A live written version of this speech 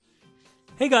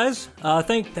Hey guys,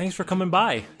 thanks for coming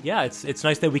by. Yeah, it's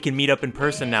nice that we can meet up in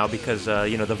person now because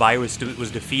the virus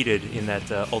was defeated in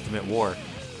that ultimate war.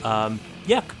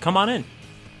 Yeah, come on in.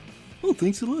 Oh,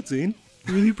 thanks a lot, Zane.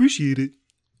 Really appreciate it.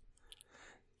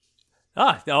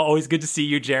 Always good to see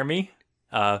you, Jeremy.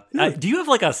 Do you have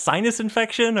like a sinus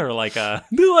infection or like a?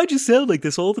 No, I just sound like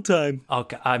this all the time. Oh,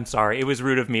 I'm sorry. It was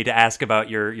rude of me to ask about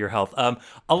your health.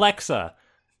 Alexa,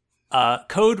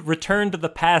 code return to the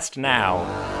past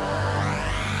now.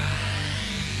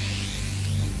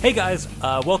 Hey guys,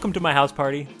 welcome to my house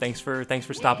party. Thanks for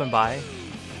stopping by.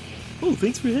 Oh,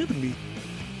 thanks for having me.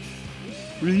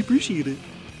 Really appreciate it.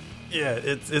 Yeah,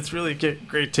 it's really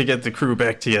great to get the crew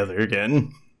back together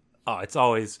again. Oh, it's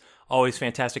always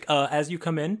fantastic. As you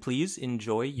come in, please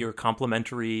enjoy your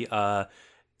complimentary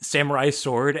samurai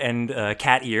sword and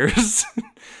cat ears.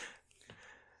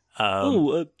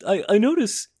 I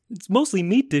notice it's mostly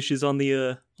meat dishes on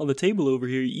the table over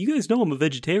here. You guys know I'm a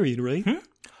vegetarian, right?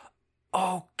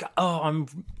 Oh, God.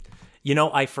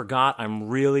 I forgot. I'm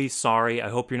really sorry. I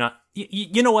hope you're not.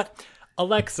 You know what?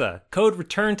 Alexa, code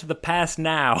return to the past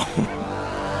now.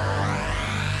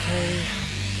 Okay.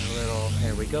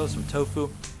 There we go. Some tofu.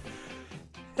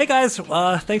 Hey guys,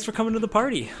 thanks for coming to the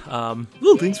party. Well,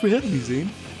 thanks for having me, Zane.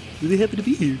 Really happy to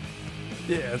be here.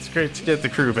 Yeah, it's great to get the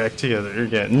crew back together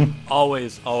again.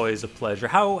 Always a pleasure.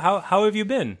 How have you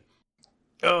been?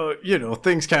 Oh,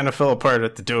 things kind of fell apart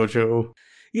at the dojo.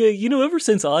 Yeah, ever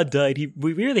since Odd died,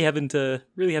 we really hasn't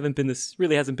been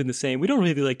the same. We don't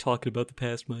really like talking about the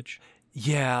past much.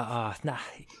 Yeah,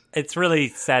 it's really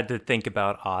sad to think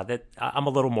about Odd. That I'm a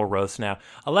little more roast now.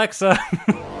 Alexa.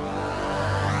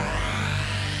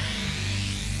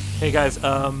 Hey guys,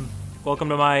 welcome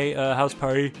to my house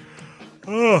party.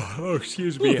 Oh,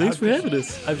 excuse me. Oh, thanks for having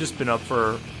us. I've just been up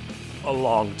for a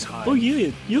long time. Oh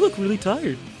yeah, you look really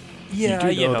tired. Yeah,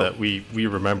 you do know that we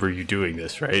remember you doing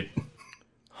this, right?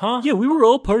 Huh? Yeah, we were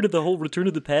all part of the whole Return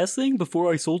to the Past thing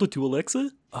before I sold it to Alexa.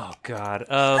 Oh, God.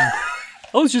 I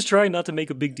was just trying not to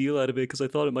make a big deal out of it because I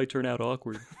thought it might turn out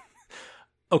awkward.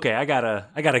 Okay, I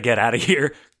gotta get out of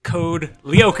here. Code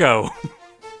Lyoko.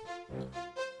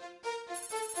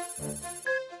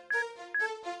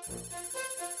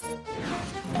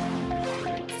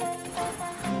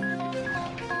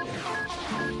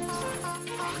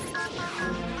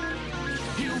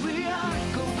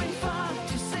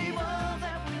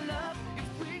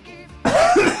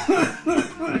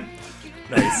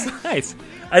 Nice.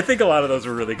 I think a lot of those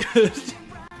were really good.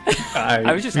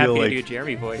 I was just happy to do a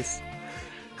Jeremy voice.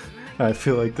 I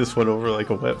feel like this went over like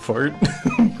a wet fart,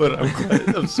 but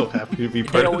I'm so happy to be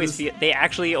part of this. They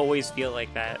actually always feel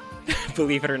like that,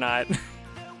 believe it or not.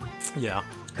 Yeah.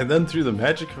 And then through the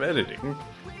magic of editing.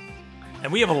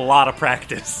 And we have a lot of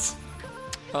practice.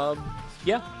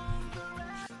 Yeah.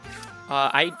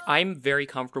 I'm very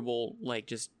comfortable, like,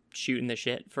 just shooting the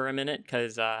shit for a minute,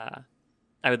 because I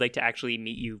would like to actually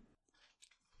meet you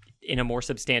in a more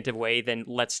substantive way than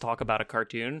let's talk about a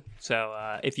cartoon.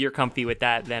 So if you're comfy with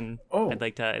that, then I'd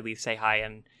like to at least say hi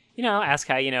and, ask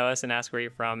how you know us and ask where you're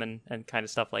from and kind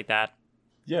of stuff like that.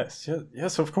 Yes,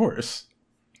 of course.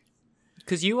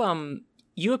 Because you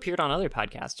appeared on other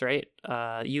podcasts, right?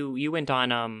 You went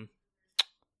on,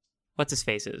 what's his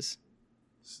faces?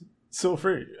 So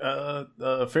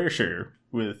Fair Share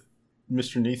with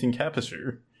Mr. Nathan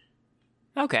Capisher.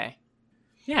 Okay.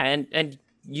 Yeah, and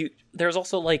there's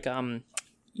also like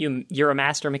you're a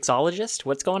master mixologist.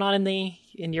 What's going on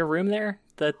in your room there?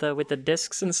 With the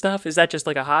discs and stuff? Is that just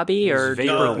like a hobby or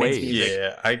vaporwave?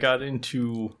 Yeah, I got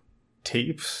into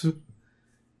tapes,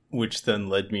 which then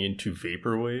led me into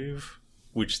vaporwave,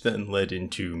 which then led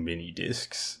into mini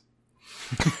discs.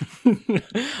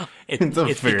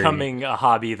 It's becoming a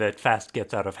hobby that fast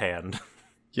gets out of hand.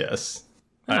 Yes.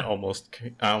 I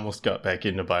almost got back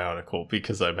into Bionicle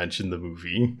because I mentioned the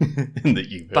movie in the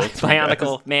email.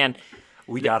 Bionicle, man.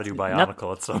 We gotta do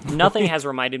Bionicle at some point. Nothing has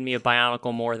reminded me of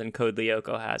Bionicle more than Code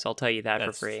Lyoko has. I'll tell you that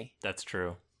for free. That's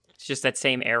true. It's just that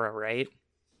same era, right?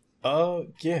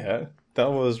 Yeah.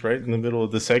 That was right in the middle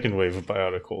of the second wave of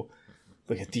Bionicle.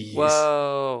 Look at these.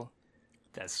 Whoa.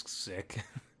 That's sick.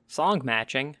 Song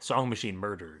matching. Song Machine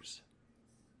Murders.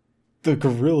 The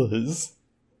Gorillas.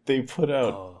 They put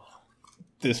out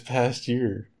this past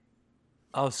year.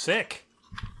 Oh, sick.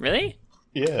 Really?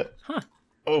 Yeah. Huh.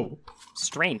 Oh.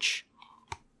 Strange.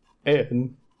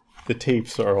 And the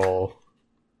tapes are all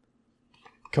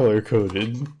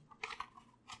color-coded.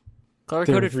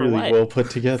 Color-coded for really what? Well put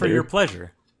together. For your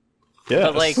pleasure. Yeah.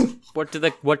 But like, what do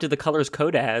the colors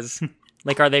code as?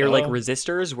 Like, are they like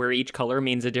resistors where each color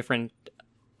means a different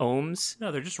ohms?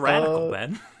 No, they're just radical,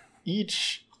 Ben.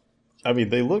 Each I mean,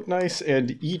 they look nice,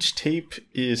 and each tape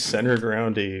is centered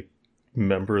around a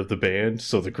member of the band.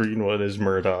 So the green one is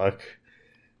Murdoch.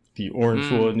 The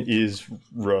orange one is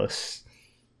Russ.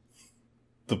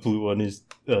 The blue one is...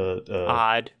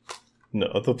 Odd.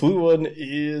 No, the blue one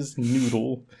is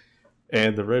Noodle.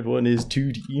 And the red one is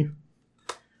 2D.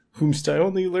 Whomst I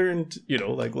only learned,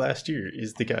 like last year,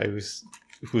 is the guy who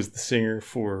was the singer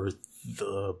for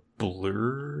The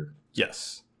Blur.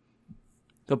 Yes.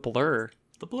 The Blur?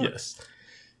 The Blur. Yes.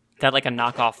 That like a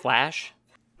knockoff Flash?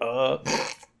 No.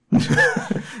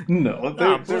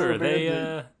 Blur.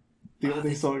 The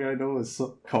only song I know is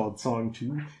called Song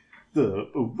 2. The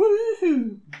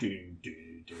woohoo!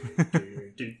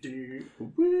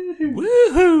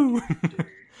 Woohoo!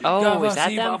 Oh, is that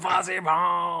them?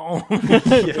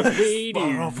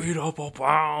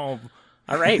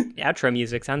 All right, outro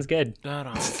music sounds good. That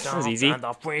was easy. You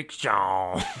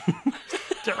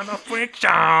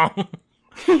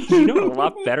know it a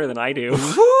lot better than I do.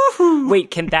 Wait,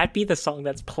 can that be the song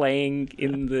that's playing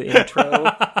in the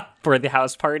intro for the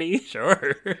house party?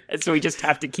 Sure. And so we just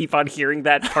have to keep on hearing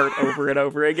that part over and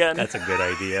over again. That's a good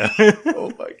idea.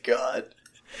 Oh my god.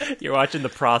 You're watching the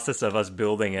process of us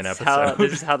building an episode.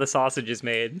 This is how the sausage is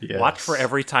made. Yes. Watch for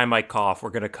every time I cough. We're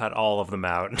going to cut all of them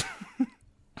out.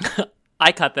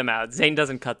 I cut them out. Zane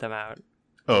doesn't cut them out.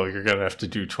 Oh, you're gonna have to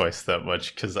do twice that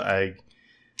much, because I'm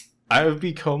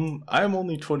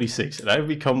only 26, and I've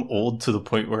become old to the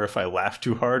point where if I laugh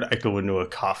too hard, I go into a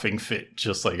coughing fit,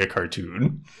 just like a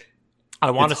cartoon. I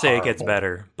want to It's say horrible. it gets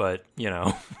better, but,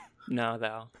 No,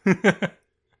 though.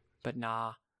 But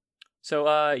nah.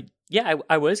 So, yeah,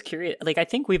 I was curious. Like, I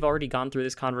think we've already gone through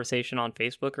this conversation on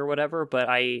Facebook or whatever, but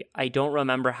I don't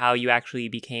remember how you actually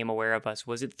became aware of us.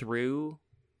 Was it through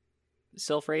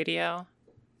Sylph Radio?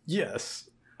 Yes.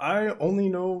 I only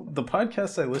know the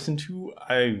podcasts I listen to,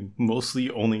 I mostly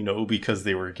only know because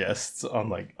they were guests on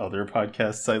like other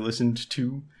podcasts I listened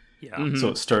to. yeah. Mhm. So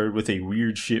it started with a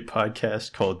weird shit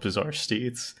podcast called Bizarre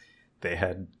States. They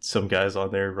had some guys on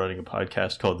there running a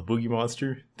podcast called The Boogie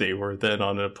Monster. They were then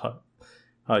on a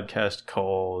podcast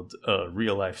called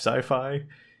Real Life Sci-Fi.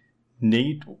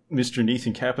 Mr.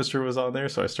 Nathan Capister was on there,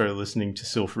 so I started listening to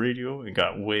Sylph Radio and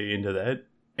got way into that.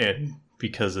 And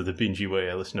because of the bingy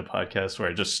way I listen to podcasts, where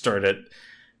I just start at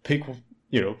pick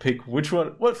which one,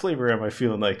 what flavor am I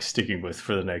feeling like sticking with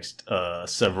for the next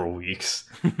several weeks.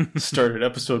 Start at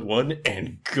episode 1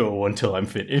 and go until I'm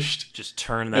finished. Just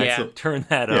turn that Yeah. turn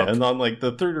that Yeah, up. and on like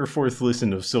the third or fourth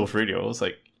listen of Sylph Radio, I was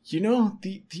like,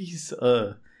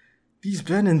 these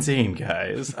Ben and Zane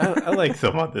guys, I like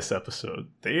them on this episode.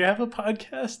 They have a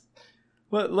podcast.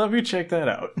 Let me check that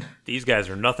out. These guys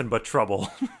are nothing but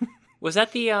trouble. Was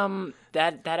that the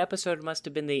that episode must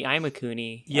have been the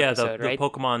Imakuni Yeah, episode, the right?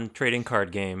 Pokemon trading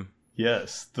card game.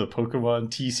 Yes, the Pokemon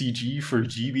TCG for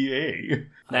GBA.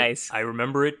 Nice. I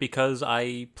remember it because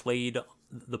I played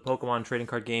the Pokemon trading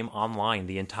card game online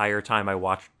the entire time. I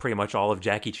watched pretty much all of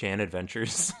Jackie Chan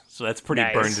adventures, so that's pretty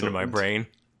Nice. burned into my brain.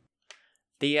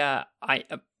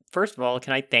 First of all,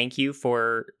 can I thank you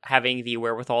for having the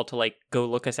wherewithal to like go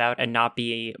look us out and not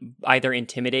be either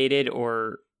intimidated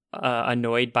or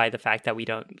annoyed by the fact that we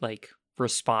don't like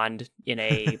respond in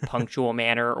a punctual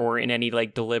manner or in any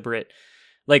like deliberate,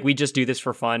 like we just do this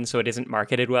for fun, so it isn't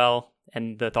marketed well,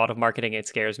 and the thought of marketing it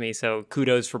scares me. So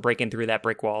kudos for breaking through that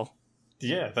brick wall.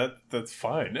 Yeah, that's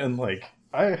fine. And like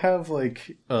I have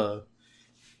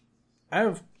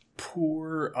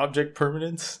poor object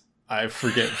permanence. I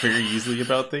forget very easily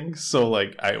about things, so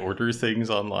like I order things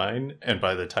online, and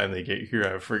by the time they get here,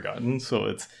 I've forgotten. So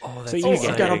it's That's So you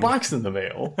I've got a box in the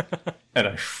mail, and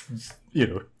I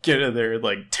get in there and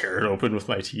like tear it open with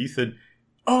my teeth, and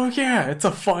oh yeah, it's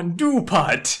a fondue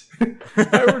pot.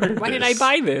 I ordered Why did this.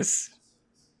 I buy this?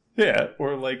 Yeah,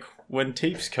 or like when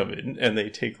tapes come in and they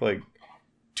take like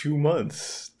 2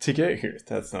 months to get here.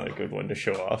 That's not a good one to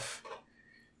show off.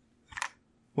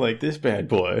 Like this bad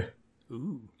boy.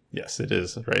 Ooh, Yes, it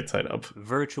is right side up.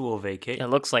 virtual vacation. It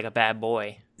looks like a bad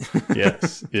boy.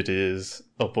 Yes, it is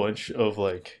a bunch of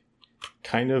like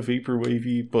kind of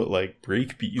vaporwavy, but like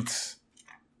break beats.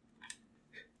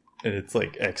 And it's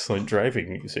like excellent driving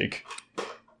music.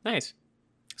 Nice.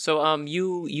 So,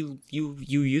 you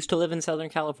used to live in Southern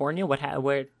California. What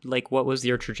was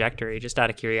your trajectory? Just out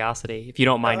of curiosity, if you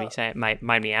don't mind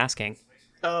mind me asking.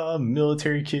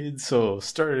 Military kid, so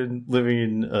started living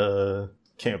in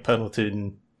Camp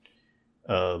Pendleton.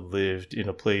 Lived in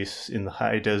a place in the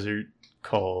high desert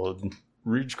called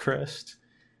Ridgecrest,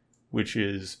 which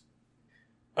is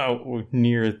out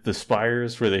near the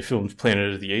Spires where they filmed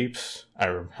Planet of the Apes.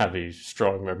 I have a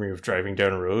strong memory of driving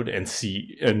down a road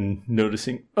and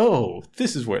noticing, oh,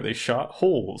 this is where they shot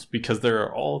holes because there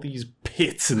are all these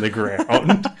pits in the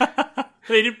ground.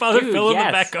 They didn't bother filling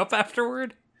them yes. back up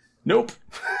afterward? Nope.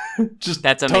 Just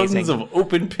That's tons amazing. of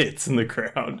open pits in the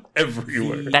ground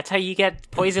everywhere. That's how you get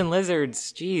poison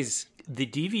lizards. Jeez. The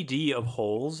DVD of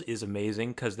Holes is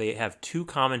amazing because they have 2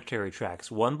 commentary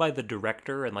tracks, one by the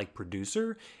director and like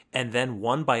producer, and then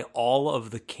one by all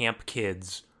of the camp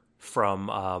kids from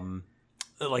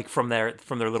from their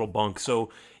little bunk. So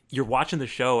you're watching the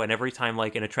show, and every time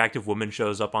like an attractive woman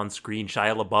shows up on screen,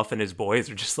 Shia LaBeouf and his boys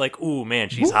are just like, "Ooh, man,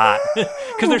 she's hot,"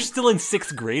 because they're still in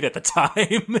 6th grade at the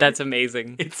time. That's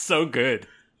amazing. It's so good.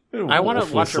 I want to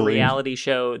Wolf watch a whistling. reality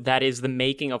show that is the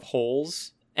making of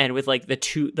Holes, and with like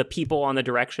the people on the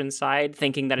direction side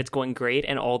thinking that it's going great,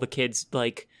 and all the kids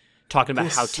like talking about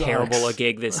This how sucks. terrible a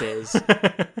gig this is,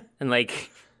 and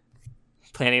like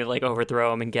planning to like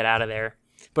overthrow them and get out of there.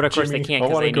 But of course Jimmy, they can't I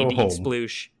because wanna they need go to eat home.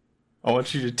 sploosh. I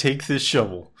want you to take this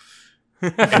shovel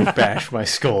and bash my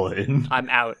skull in. I'm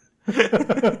out. Is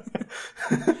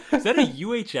that a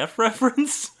UHF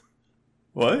reference?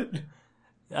 What?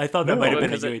 I thought that No, might have been a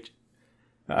because it-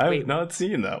 UHF. I've Wait. not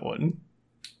seen that one.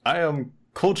 I am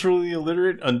culturally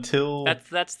illiterate until...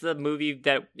 That's the movie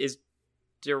that is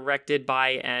directed by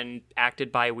and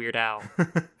acted by Weird Al.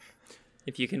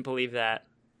 If you can believe that.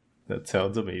 That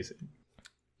sounds amazing.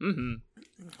 Mm-hmm.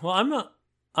 Well,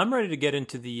 I'm ready to get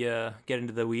into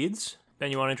the weeds.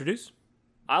 Ben, you want to introduce?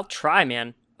 I'll try,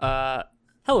 man.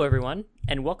 Hello, everyone,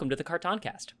 and welcome to the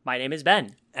Cartoncast. My name is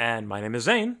Ben. And my name is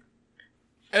Zane.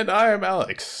 And I am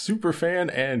Alex, super fan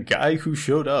and guy who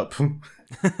showed up.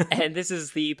 And this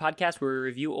is the podcast where we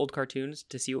review old cartoons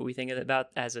to see what we think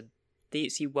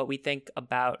see what we think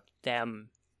about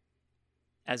them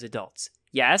as adults.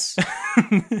 Yes.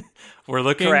 We're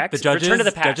looking. Correct. The judges, Return to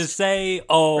the past. judges say,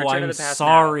 "Oh, Return to I'm the past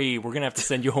sorry. We're gonna have to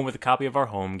send you home with a copy of our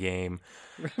home game."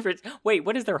 Wait,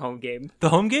 what is their home game? The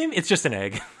home game? It's just an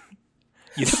egg.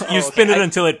 You Oh, spin okay. it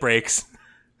until it breaks.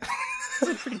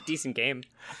 It's a pretty decent game.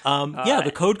 Yeah,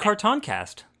 the code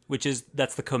Cartoncast,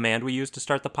 that's the command we use to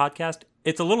start the podcast.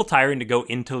 It's a little tiring to go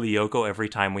into Lyoko every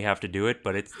time we have to do it,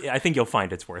 but I think you'll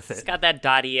find it's worth It's it. got that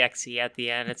 .exe at the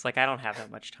end. It's like I don't have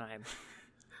that much time.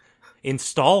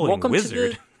 Installing Welcome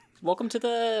wizard. Welcome to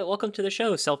the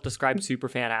show, self-described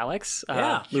superfan Alex.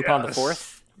 Yeah. Lupin the Yes.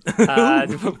 Fourth.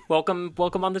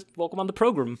 Welcome on the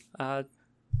program.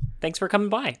 Thanks for coming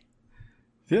by.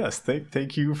 Yes,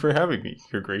 thank you for having me.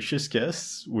 You're gracious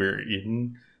guests. We're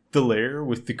in the lair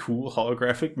with the cool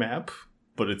holographic map,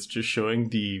 but it's just showing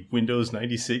the Windows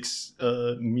 96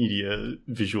 media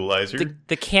visualizer.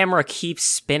 The camera keeps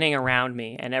spinning around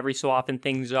me, and every so often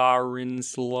things are in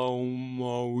slow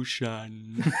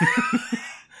motion.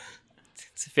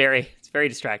 It's very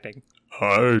distracting.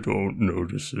 I don't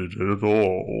notice it at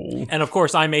all. And of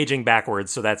course, I'm aging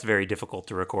backwards, so that's very difficult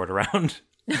to record around.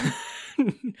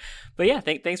 But yeah,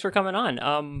 thanks for coming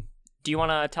on. Do you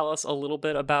want to tell us a little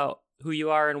bit about who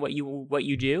you are and what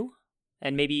you do,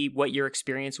 and maybe what your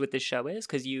experience with this show is?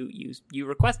 Because you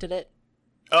requested it.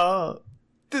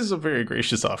 This is a very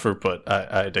gracious offer, but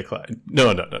I decline.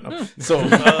 No. So,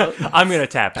 I'm gonna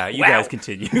tap out. You Wow. guys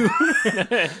continue.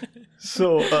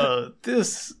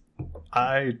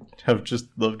 I have just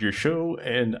loved your show,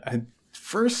 and I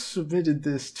first submitted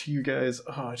this to you guys.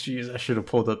 Oh, geez, I should have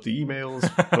pulled up the emails,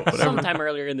 but whatever. Sometime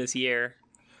earlier in this year.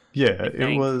 Yeah, it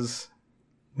think. was.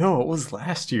 No, it was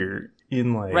last year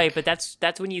in like. Right, but that's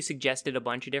when you suggested a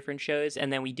bunch of different shows,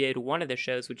 and then we did one of the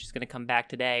shows, which is going to come back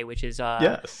today, which is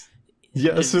Yes,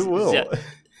 it will.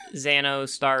 Zano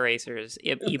Star Racers,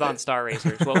 Ebon Star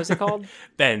Racers. What was it called?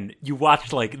 Ben, you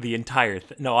watched like the entire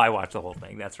No, I watched the whole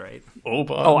thing. That's right.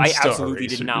 Oban Oh, I Star absolutely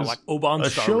did not Racers, watch Oban a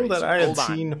Star show Racer. that I had Oban.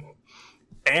 seen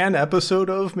an episode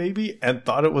of maybe and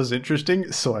thought it was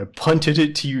interesting, so I punted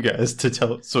it to you guys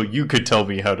so you could tell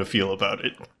me how to feel about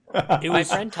it. It My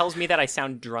was friend tells me that I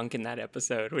sound drunk in that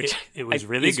episode, which it was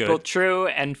really is good. both true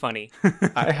and funny.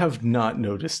 I have not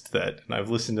noticed that, and I've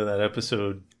listened to that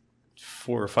episode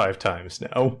 4 or 5 times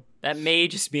now. That may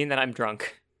just mean that I'm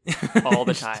drunk all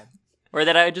the time, or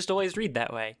that I just always read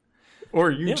that way. Or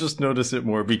you just notice it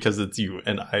more because it's you,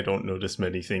 and I don't notice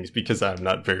many things because I'm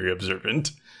not very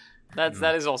observant.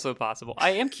 That is also possible.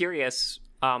 I am curious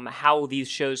how these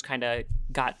shows kind of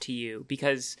got to you,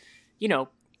 because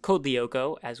Code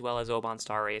Lyoko as well as Oban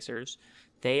Star Racers,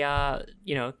 they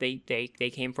they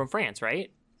came from France,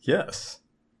 right? Yes.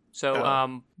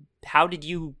 So how did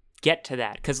you get to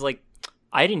that? Because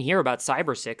I didn't hear about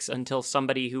Cyber 6 until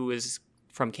somebody who was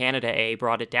from Canada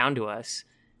brought it down to us,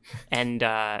 And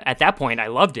at that point, I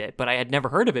loved it, but I had never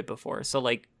heard of it before. So,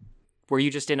 like, were you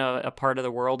just in a part of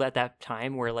the world at that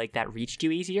time where, like, that reached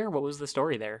you easier? What was the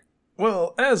story there?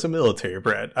 Well, as a military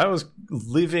brat, I was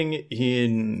living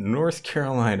in North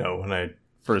Carolina when I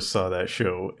first saw that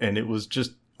show, and it was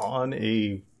just on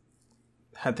a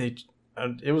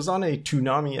it was on a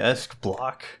Toonami-esque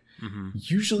block,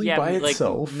 usually by like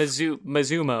itself.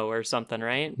 Mizumo or something,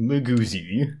 right?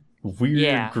 Maguzi.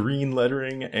 Weird green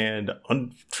lettering and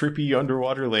trippy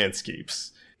underwater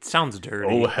landscapes. Sounds dirty.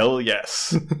 Oh, hell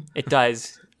yes. It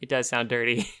does. It does sound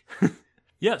dirty.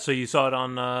 Yeah, so you saw it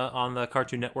on the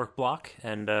Cartoon Network block,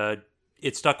 and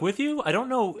it stuck with you? I don't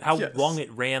know how long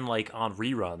it ran, like, on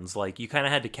reruns. Like, you kind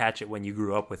of had to catch it when you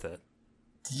grew up with it.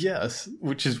 Yes,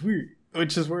 which is weird.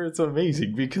 Which is where it's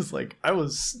amazing, because, like, I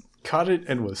caught it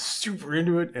and was super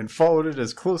into it and followed it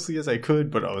as closely as I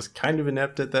could, but I was kind of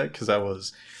inept at that because I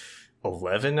was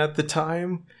 11 at the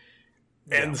time.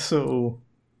 Yeah. And so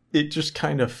it just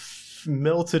kind of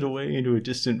melted away into a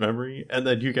distant memory, and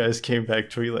then you guys came back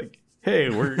to me like, hey,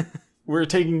 we're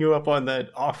taking you up on that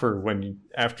offer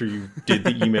after you did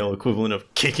the email equivalent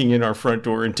of kicking in our front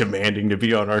door and demanding to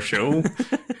be on our show.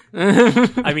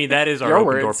 I mean, that is our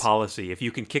open door words. policy. If you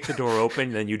can kick the door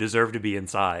open, then you deserve to be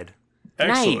inside.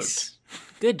 Excellent. Nice.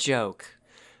 Good joke.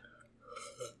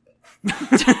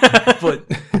 But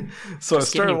so I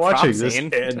started watching this,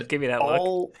 Zane. and Give me that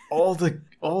look.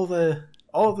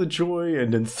 all the joy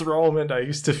and enthrallment I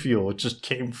used to feel just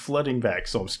came flooding back.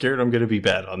 So I'm scared I'm going to be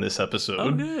bad on this episode.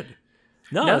 Oh, good.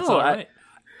 No, that's all right.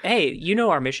 Hey, you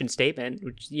know our mission statement,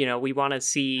 which, you know, we want to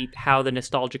see how the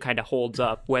nostalgia kind of holds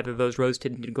up, whether those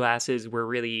rose-tinted glasses were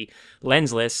really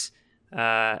lensless.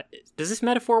 Does this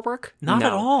metaphor work? Not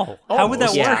at all. Almost. How would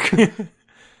that work?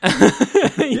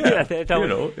 You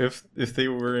know,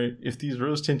 if these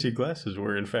rose-tinted glasses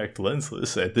were in fact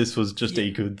lensless, and this was just a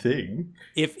good thing.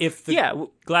 If the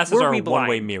glasses were are we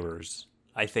one-way blind? mirrors,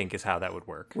 I think is how that would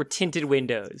work. We're tinted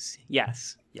windows.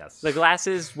 Yes. Yes. The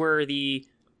glasses were the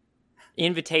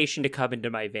invitation to come into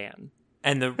my van.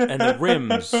 And the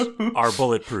rims are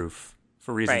bulletproof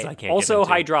for reasons I can't Also get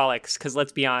into. hydraulics, because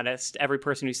let's be honest, every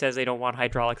person who says they don't want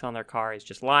hydraulics on their car is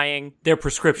just lying. They're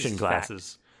prescription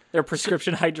glasses. They're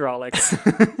prescription hydraulics.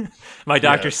 My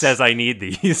doctor says I need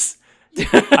these.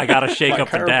 I gotta shake My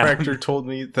up and down. chiropractor told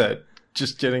me that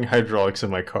just getting hydraulics in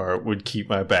my car would keep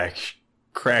my back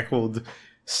crackled,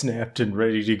 snapped, and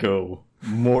ready to go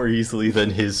more easily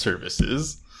than his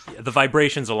services. The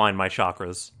vibrations align my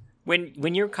chakras.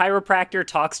 When your chiropractor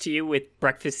talks to you with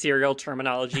breakfast cereal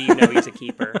terminology, you know he's a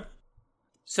keeper.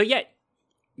 So yeah,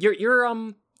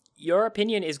 your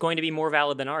opinion is going to be more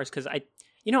valid than ours, because I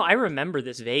remember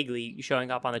this vaguely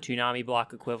showing up on the Toonami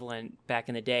block equivalent back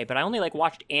in the day, but I only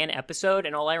watched an episode,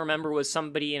 and all I remember was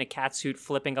somebody in a catsuit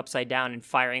flipping upside down and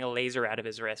firing a laser out of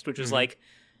his wrist, which was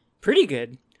pretty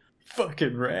good.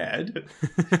 Fucking rad.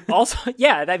 Also,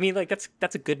 yeah, I mean,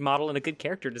 that's a good model and a good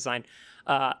character design.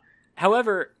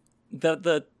 However,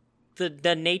 the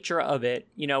nature of it,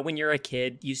 when you're a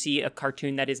kid, you see a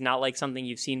cartoon that is not like something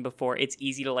you've seen before. It's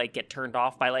easy to get turned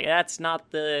off by that's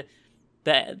not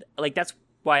that's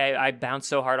why I bounced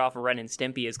so hard off of Ren and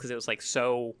Stimpy, is because it was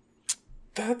so.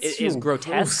 That's is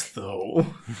grotesque, though.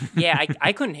 Yeah,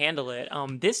 I couldn't handle it.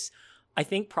 This I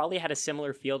think probably had a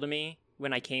similar feel to me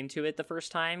when I came to it the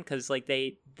first time, because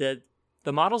the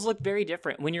models look very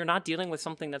different when you're not dealing with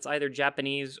something that's either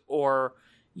Japanese or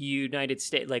United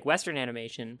States, Western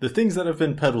animation. The things that have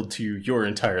been peddled to you your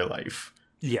entire life.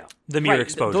 Yeah, the mere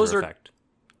exposure effect.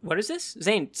 What is this?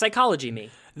 Zane, psychology me.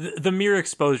 The mere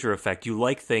exposure effect. You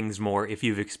like things more if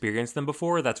you've experienced them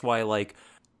before. That's why,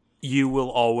 you will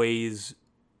always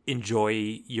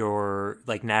enjoy your,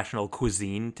 national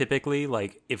cuisine, typically.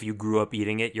 If you grew up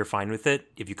eating it, you're fine with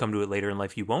it. If you come to it later in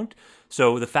life, you won't.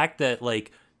 So the fact that,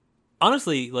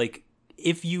 honestly,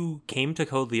 if you came to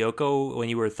Code Lyoko when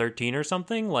you were 13 or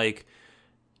something,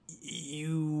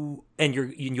 you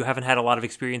haven't had a lot of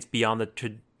experience beyond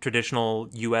the traditional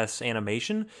US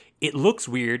animation, it looks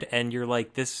weird, and you're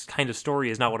this kind of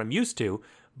story is not what I'm used to.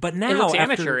 But now it looks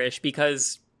amateurish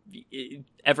because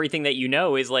everything that you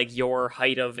know is your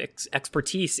height of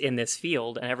expertise in this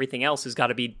field, and everything else has got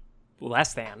to be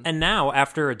less than. And now,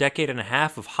 after a decade and a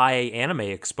half of high anime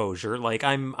exposure,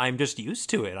 I'm just used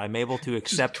to it. I'm able to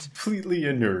accept just completely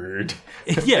a nerd.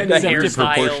 Yeah, the the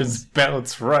proportions hairstyles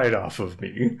bounce right off of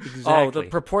me. Exactly. Oh, the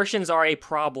proportions are a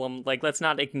problem. Let's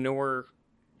not ignore.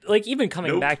 Even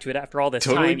coming back to it after all this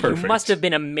Totally time, perfect. you must have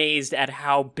been amazed at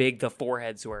how big the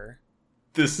foreheads were.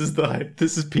 This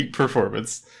is peak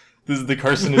performance. This is the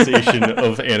carcinization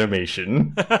of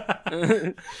animation.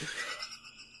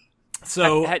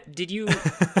 So did you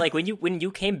like when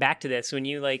you came back to this, when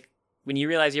you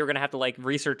realized you were gonna have to like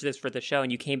research this for the show,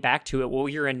 and you came back to it, what were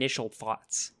your initial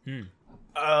thoughts?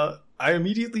 I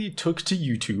immediately took to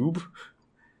YouTube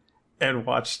and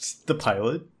watched the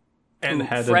pilot and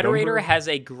had Frederator has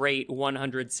a great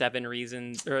 107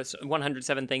 reasons or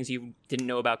 107 things you didn't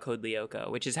know about Code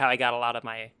Lyoko, which is how I got a lot of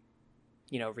my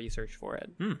research for it.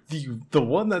 The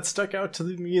one that stuck out to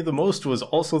me the most was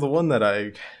also the one that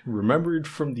I remembered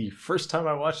from the first time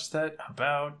I watched that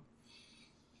about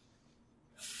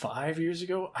 5 years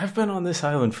ago. I've been on this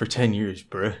island for 10 years,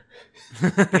 bruh.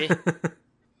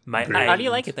 How do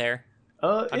you like it there?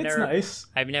 It's nice.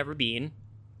 I've never been.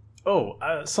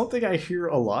 Something I hear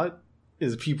a lot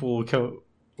is people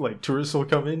tourists will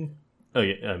come in. Oh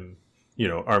yeah,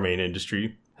 our main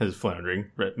industry is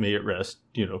floundering, may it rest,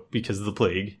 because of the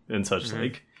plague and such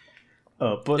like.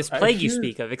 But this plague you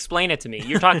speak of, explain it to me.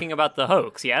 You're talking about the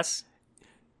hoax, yes?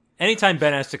 Anytime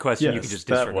Ben asks a question, you can just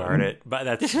disregard it. But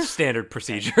that's standard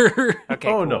procedure. Okay.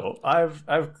 Oh cool. no, I've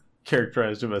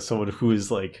characterized him as someone who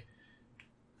is like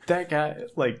that guy.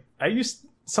 Like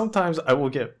sometimes I will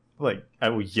get I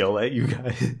will yell at you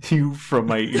from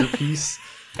my earpiece.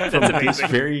 From this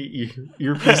very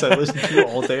earpiece I listen to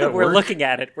all day at work. We're looking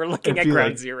at it. We're looking at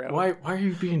Ground Zero. Why are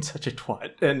you being such a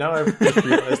twat? And now I've just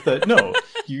realized that no,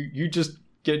 you just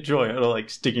get joy out of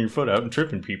sticking your foot out and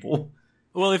tripping people.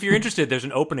 Well, if you're interested, there's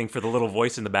an opening for the little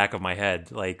voice in the back of my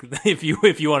head. Like if you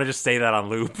want to just say that on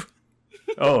loop.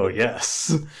 Oh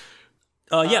yes.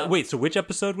 Yeah. Wait. So which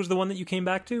episode was the one that you came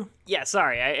back to? Yeah.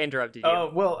 Sorry, I interrupted you.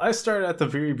 Well, I started at the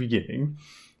very beginning,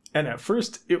 and at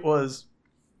first it was,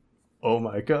 oh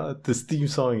my god, this theme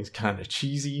song is kind of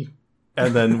cheesy.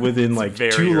 And then within 2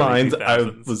 lines,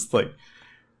 2000s.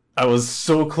 I was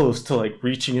so close to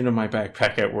reaching into my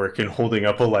backpack at work and holding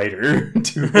up a lighter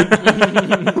to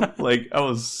it. I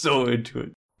was so into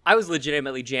it. I was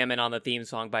legitimately jamming on the theme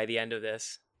song by the end of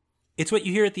this. It's what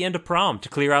you hear at the end of prom to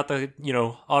clear out the,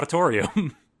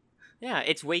 auditorium. Yeah,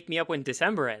 it's Wake Me Up When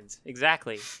December Ends.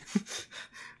 Exactly.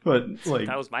 But,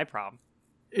 that was my prom.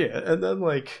 Yeah, and then,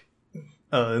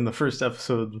 in the first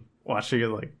episode, watching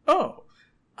it,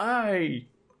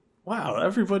 wow,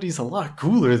 everybody's a lot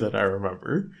cooler than I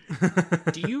remember.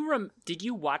 Did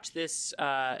you watch this?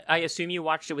 I assume you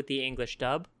watched it with the English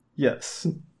dub? Yes.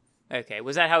 Okay,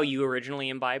 was that how you originally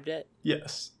imbibed it?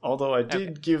 Yes, although I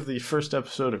did give the first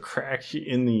episode a crack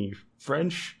in the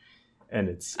French,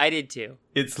 and I did too.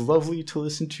 It's lovely to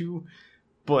listen to,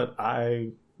 but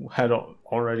I had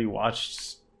already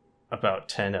watched about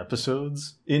 10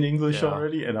 episodes in English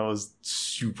already, and I was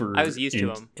used to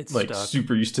them. It's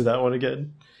super used to that one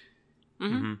again.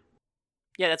 Mm-hmm.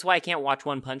 Yeah, that's why I can't watch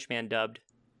One Punch Man dubbed.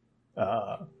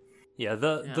 Yeah,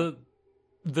 the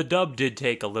dub did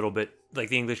take a little bit. The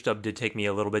English dub did take me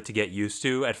a little bit to get used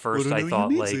to. At first, I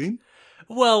thought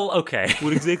well, okay.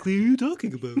 What exactly are you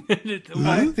talking about?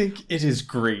 I think it is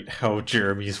great how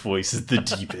Jeremy's voice is the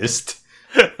deepest.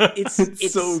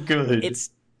 It's so good. It's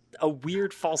a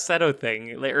weird falsetto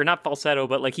thing, or not falsetto,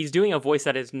 but he's doing a voice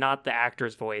that is not the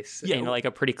actor's voice in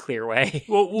a pretty clear way.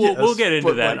 Well, we'll get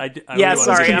into that. Yeah,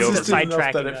 sorry, I'm just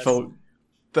sidetracking. That it felt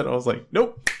that I was like,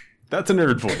 nope, that's a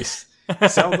nerd voice.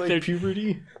 Sounds like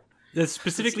puberty. That's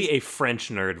specifically a French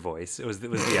nerd voice. It was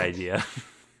the idea.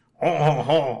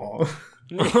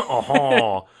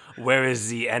 Where is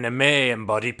the anime and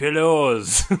body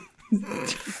pillows?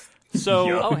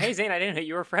 So, hey Zane, I didn't know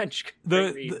you were French.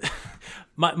 The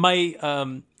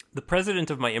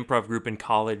president of my improv group in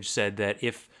college said that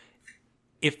if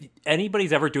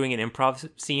anybody's ever doing an improv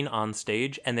scene on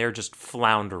stage and they're just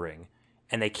floundering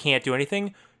and they can't do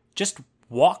anything, just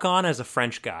walk on as a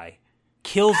French guy.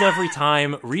 Kills every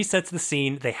time, resets the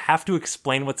scene. They have to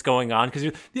explain what's going on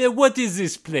because what is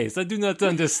this place? I do not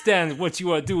understand what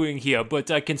you are doing here, but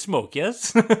I can smoke,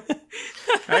 yes?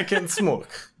 I can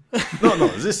smoke. No,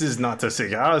 this is not a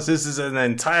cigar. This is an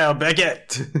entire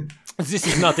baguette. This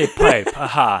is not a pipe.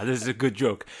 Aha, this is a good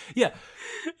joke. Yeah.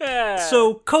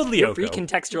 So, Code Lyoko. You're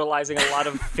recontextualizing a lot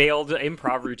of failed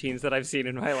improv routines that I've seen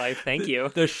in my life. Thank you.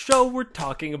 The show we're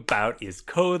talking about is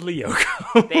Code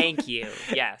Lyoko. Thank you.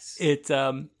 Yes. It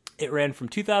ran from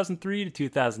 2003 to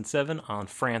 2007 on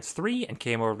France 3 and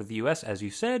came over to the US, as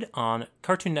you said, on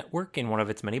Cartoon Network in one of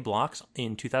its many blocks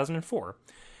in 2004.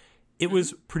 It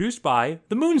was produced by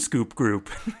the Moonscoop Group.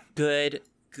 Good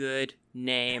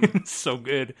name. So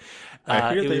good.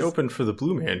 I hear they opened for the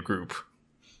Blue Man Group.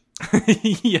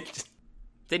 Yeah.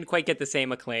 Didn't quite get the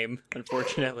same acclaim,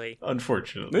 unfortunately.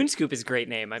 Moonscoop is a great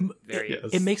name. I'm very.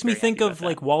 It makes me think of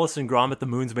Wallace and Gromit. The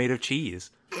moon's made of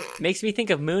cheese. Makes me think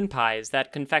of moon pies,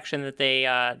 that confection that they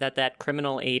that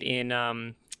criminal ate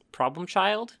in Problem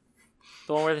Child.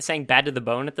 The one where they're saying "bad to the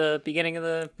bone" at the beginning of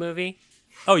the movie.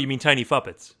 Oh, you mean Tiny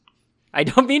Puppets? I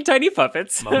don't mean tiny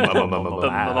puppets.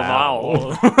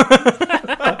 Wow.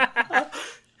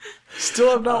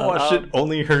 Still have not watched it,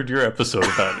 only heard your episode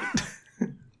about it.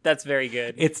 That's very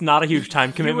good. It's not a huge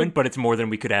time commitment, but it's more than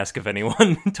we could ask of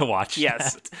anyone to watch.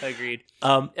 Yes, that. agreed.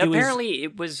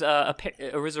 It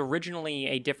it was originally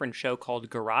a different show called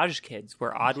Garage Kids,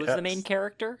 where Odd was the main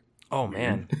character. Oh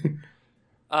man.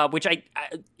 Which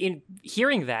in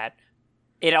hearing that,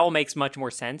 it all makes much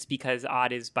more sense because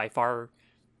Odd is by far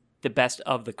the best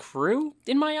of the crew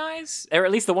in my eyes, or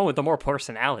at least the one with the more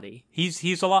personality. He's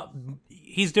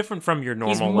different from your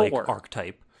normal like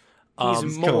archetype.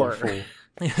 He's more.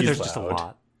 There's just a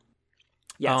lot.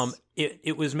 Yes.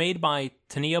 It was made by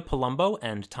Tania Palumbo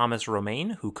and Thomas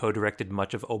Romaine, who co-directed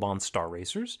much of Oban's Star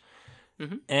Racers.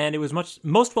 Mm-hmm. And it was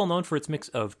most well known for its mix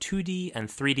of 2D and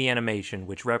 3D animation,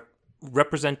 which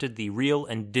represented the real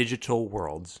and digital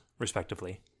worlds,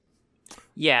 respectively.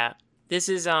 Yeah, this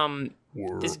is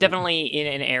definitely in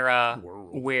an era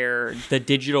where the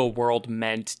digital world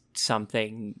meant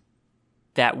something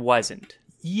that wasn't.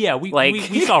 Yeah, we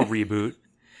saw Reboot.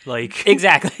 Like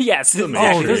exactly, yes. This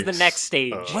is the next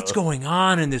stage. What's going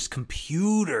on in this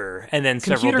computer? And then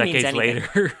several decades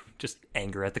later, just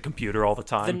anger at the computer all the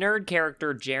time. The nerd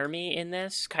character Jeremy in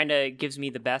this kind of gives me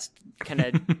the best kind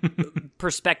of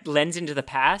lens into the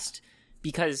past,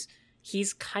 because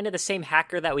he's kind of the same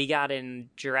hacker that we got in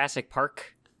Jurassic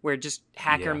Park, where just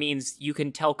hacker means you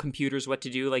can tell computers what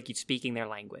to do, like you're speaking their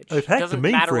language. It doesn't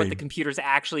matter what the computer's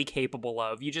actually capable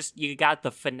of. You got the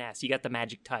finesse, you got the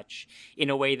magic touch in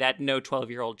a way that no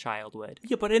 12-year-old child would.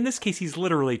 Yeah, but in this case, he's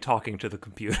literally talking to the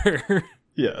computer.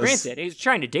 Yes. Granted, he's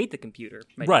trying to date the computer.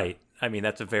 Right. I mean,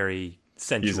 that's a very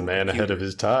sensual He's a man ahead of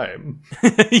his time.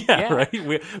 yeah,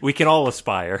 right? We can all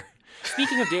aspire.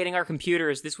 Speaking of dating our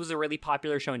computers, this was a really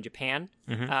popular show in Japan.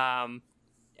 Mm-hmm.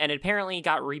 And it apparently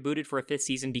got rebooted for a 5th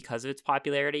season because of its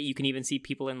popularity. You can even see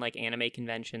people in like anime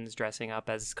conventions dressing up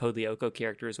as Code Lyoko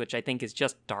characters, which I think is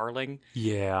just darling.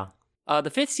 Yeah. The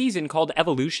 5th season, called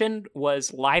Evolution,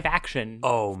 was live action.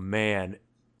 Oh, man.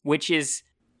 Which is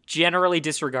generally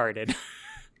disregarded.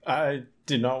 I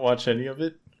did not watch any of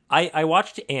it. I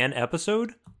watched an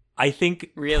episode. I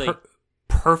think really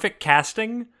perfect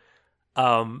casting.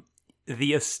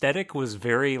 The aesthetic was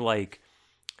very like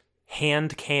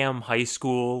hand cam high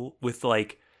school with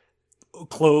like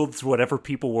clothes whatever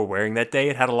people were wearing that day.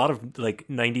 It had a lot of like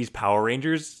 90s Power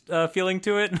Rangers feeling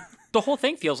to it. The whole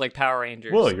thing feels like Power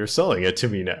Rangers. Well, you're selling it to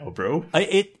me now, bro.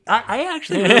 I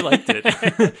actually really liked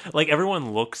it. Like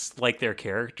everyone looks like their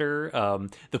character.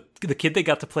 The kid they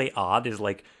got to play Odd is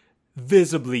like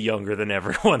visibly younger than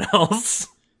everyone else.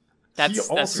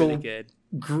 That's really good.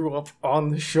 Grew up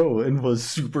on the show and was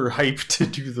super hyped to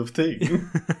do the thing.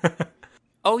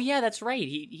 Oh yeah, that's right.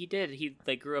 He did. He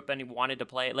like grew up and he wanted to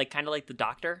play, like kind of like the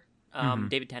Doctor,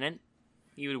 David Tennant.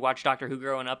 He would watch Doctor Who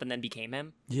growing up and then became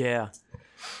him. Yeah.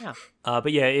 Yeah.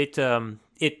 But yeah, it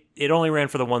only ran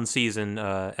for the one season.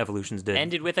 Evolutions did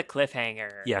ended with a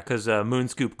cliffhanger. Yeah, because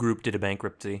Moonscoop Group did a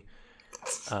bankruptcy.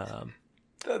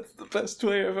 That's the best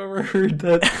way I've ever heard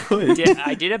that put.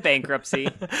 I did a bankruptcy.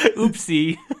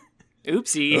 Oopsie.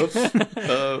 Oops. We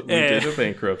did a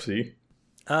bankruptcy.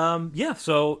 Yeah,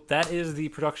 so that is the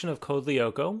production of Code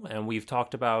Lyoko, and we've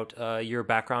talked about your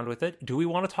background with it. Do we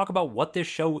want to talk about what this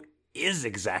show is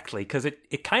exactly? Because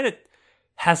it kind of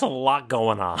has a lot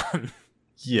going on.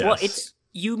 Yes. Well,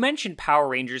 you mentioned Power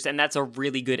Rangers, and that's a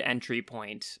really good entry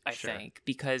point, I think,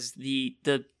 because the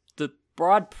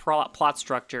broad plot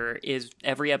structure is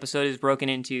every episode is broken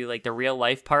into like the real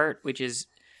life part, which is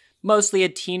mostly a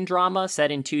teen drama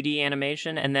set in 2D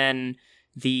animation, and then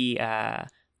the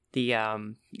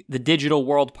digital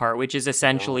world part, which is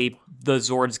essentially the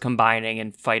Zords combining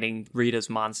and fighting Rita's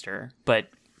monster, but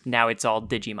now it's all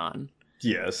Digimon.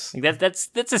 Yes, like that's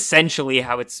essentially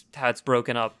how it's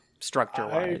broken up structure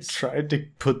wise. I tried to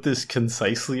put this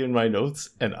concisely in my notes,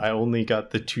 and I only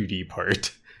got the 2D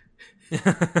part.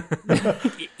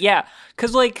 Yeah,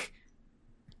 because like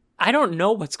I don't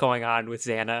know what's going on with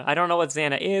Xana. I don't know what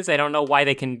Xana is. I don't know why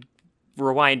they can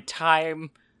rewind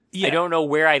time. Yeah. I don't know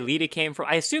where Aelita came from.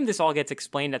 I assume this all gets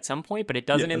explained at some point, but it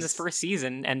doesn't in this first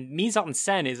season. And mise en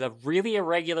scène is a really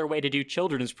irregular way to do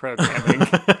children's programming.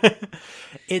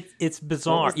 It's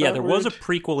bizarre. Yeah, there was a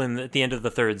prequel at the end of the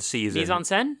 3rd season. Mise en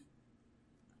scène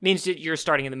means that you're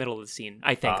starting in the middle of the scene,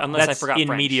 I think, unless I forgot in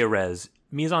French. Media res.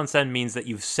 Mise en scène means that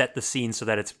you've set the scene so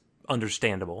that it's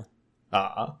understandable.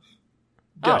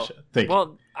 Gotcha. Thank you.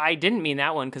 Well, I didn't mean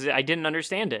that one because I didn't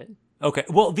understand it. Okay,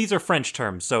 well, these are French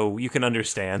terms, so you can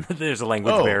understand. There's a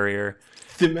language barrier.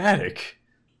 Thematic.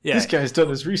 Yeah. This guy's done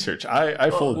his research. I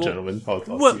fold, gentlemen. I'll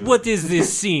What is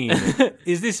this scene?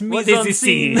 Is this mise What is en this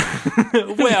scene?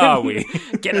 Where are we?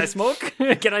 Can I smoke?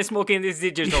 Can I smoke in this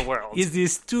digital world? Is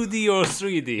this 2D or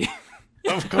 3D?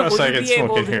 Of course Would I you can be smoke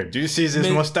able in to- here. Do you see this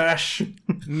mustache?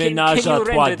 Menage Can a you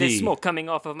render the 3D. smoke coming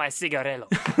off of my cigarello?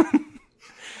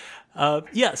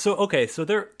 So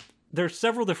there's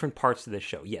several different parts to this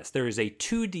show. Yes, there is a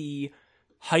 2D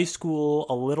high school,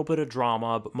 a little bit of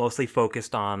drama, but mostly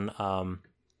focused on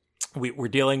we're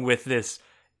dealing with this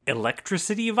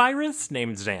electricity virus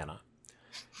named Zane.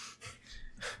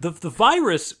 The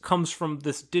virus comes from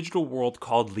this digital world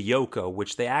called Lyoko,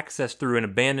 which they access through an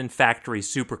abandoned factory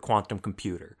super quantum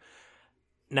computer.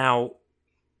 Now,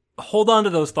 hold on to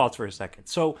those thoughts for a second.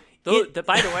 So,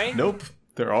 By the way, Nope.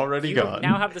 They're already you gone.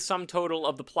 now have the sum total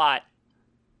of the plot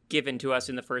given to us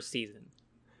in the first season,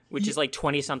 which is like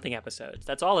 20-something episodes.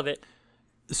 That's all of it.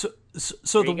 So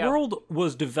There the you go. world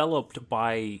was developed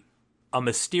by a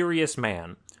mysterious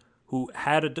man who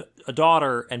had a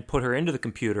daughter and put her into the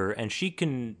computer, and she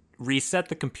can reset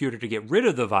the computer to get rid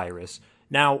of the virus.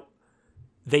 Now,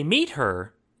 they meet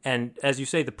her, and as you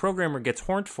say, the programmer gets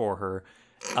horned for her.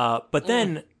 But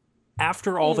then,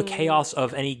 after all the chaos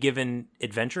of any given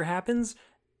adventure happens,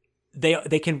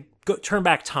 they can turn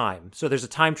back time. So there's a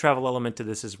time travel element to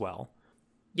this as well.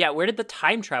 Yeah, where did the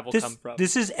time travel come from?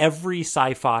 This is every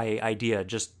sci-fi idea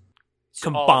just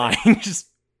all of it. combined,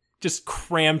 just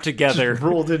crammed together Just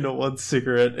rolled into one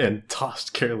cigarette and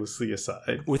tossed carelessly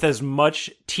aside. with as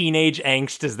much teenage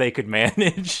angst as they could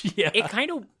manage. Yeah. It kind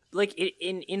of like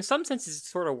in some senses it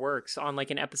sort of works on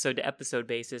like an episode to episode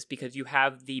basis because you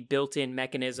have the built-in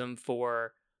mechanism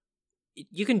for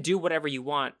you can do whatever you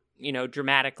want,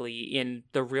 dramatically in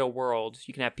the real world.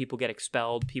 You can have people get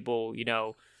expelled, people, you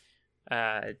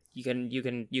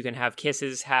can have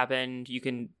kisses happen, you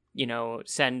can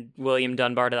send William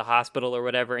Dunbar to the hospital or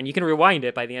whatever, and you can rewind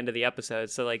it by the end of the episode.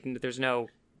 So like there's no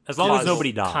As long as causal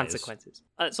nobody dies. consequences.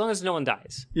 As long as no one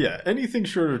dies. Yeah, anything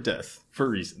short of death, for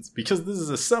reasons. Because this is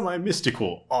a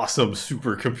semi-mystical, awesome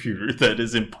supercomputer that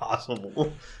is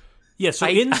impossible. Yeah, so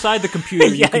inside the computer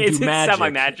you Yeah, can it's do magic,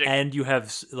 semi-magic. and you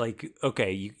have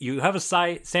you have a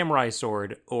samurai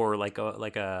sword or like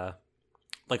a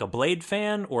blade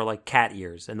fan or like cat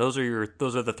ears, and those are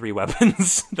the three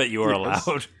weapons that you are Yes.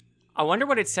 allowed. I wonder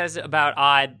what it says about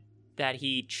Odd that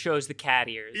he chose the cat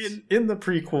ears. In the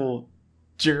prequel,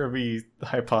 Jeremy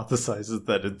hypothesizes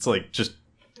that it's like just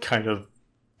kind of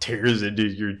tears into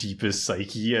your deepest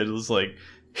psyche and is like,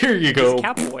 here you go. He's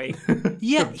Cowboy.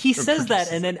 Yeah, he says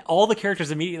that, and then all the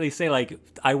characters immediately say like,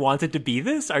 "I wanted to be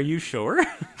this. Are you sure?"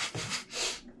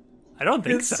 I don't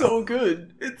think It's so. so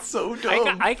good. It's so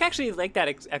dumb. I actually like that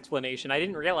explanation. I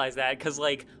didn't realize that because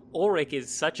like Ulrich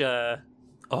is such a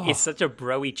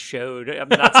broy chode. I'm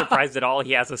not surprised at all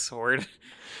he has a sword.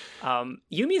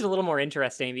 Yumi's a little more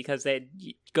interesting because it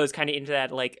goes kind of into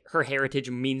that like her heritage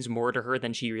means more to her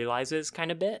than she realizes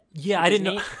kind of bit. Yeah, which I is didn't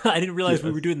know. neat. I didn't realize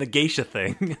we were doing the geisha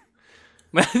thing.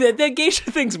 the geisha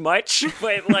thing's much,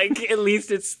 but like at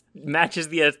least it matches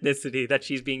the ethnicity that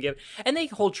she's being given, and they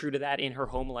hold true to that in her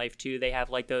home life too. They have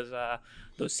like those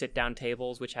sit down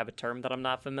tables, which have a term that I'm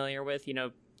not familiar with.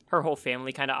 Her whole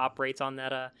family kind of operates on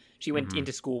that. She went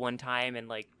into school one time and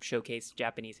like showcased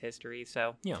Japanese history,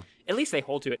 so Yeah. at least they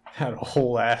hold to it. Had a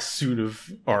whole ass suit of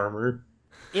armor.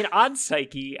 In Odd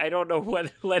Psyche, I don't know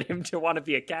what led him to want to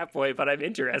be a catboy, but I'm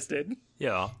interested.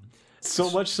 Yeah.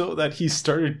 So much so that he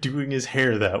started doing his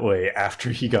hair that way after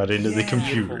he got into the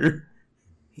computer.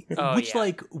 Oh, Which, yeah.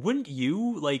 like, wouldn't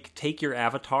you, like, take your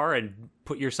avatar and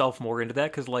put yourself more into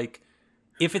that? Because, like,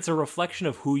 if it's a reflection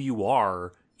of who you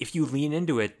are, if you lean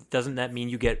into it, doesn't that mean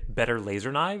you get better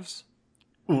laser knives?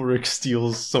 Ulrich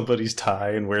steals somebody's tie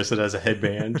and wears it as a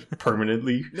headband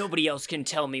permanently. Nobody else can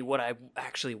tell me what I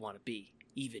actually want to be,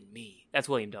 even me. That's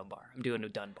William Dunbar. I'm doing a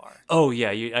Dunbar. Oh, yeah,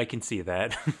 I can see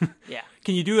that. Yeah.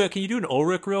 Can you do an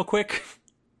Ulrich real quick?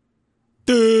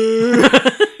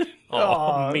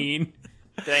 Aw. Mean.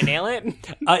 Did I nail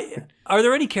it? Are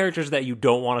there any characters that you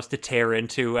don't want us to tear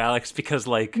into, Alex? Because,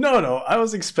 like, No, I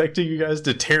was expecting you guys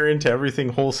to tear into everything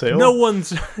wholesale. no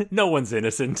one's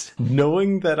innocent.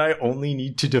 Knowing that I only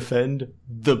need to defend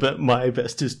my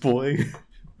bestest boy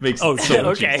makes Oh, it so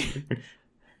much okay. easier.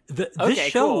 This Okay,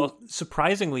 show, cool.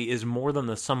 surprisingly, is more than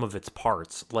the sum of its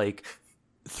parts. Like,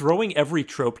 throwing every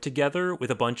trope together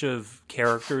with a bunch of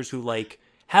characters who, like,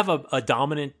 have a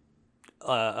dominant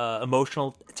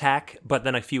emotional attack, but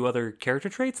then a few other character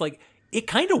traits, like, it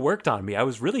kind of worked on me. I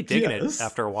was really digging Yes. it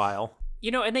after a while.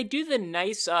 And they do the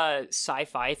nice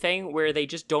sci-fi thing where they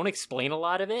just don't explain a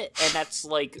lot of it, and that's,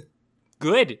 like,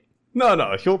 good.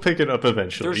 No, he'll pick it up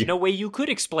eventually. There's no way you could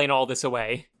explain all this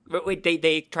away. Wait,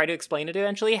 they try to explain it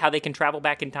eventually, how they can travel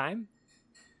back in time?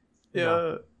 Yeah,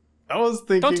 No. I was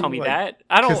thinking. Don't tell me that.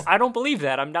 I don't believe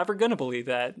that. I'm never gonna believe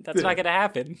that. That's not gonna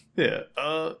happen. Yeah.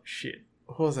 Shit.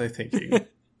 What was I thinking?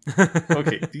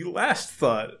 Okay, the last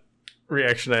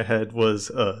reaction I had was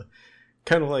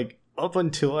kind of like, up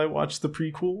until I watched the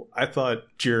prequel, I thought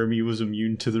Jeremy was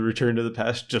immune to the Return to the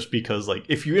Past just because, like,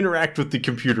 if you interact with the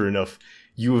computer enough,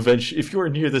 if you are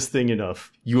near this thing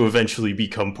enough, you eventually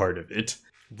become part of it.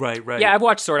 Right. Yeah, I've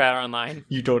watched Sword Art Online.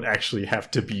 You don't actually have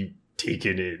to be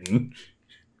taken in.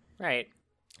 Right.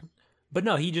 But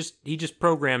no, he just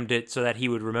programmed it so that he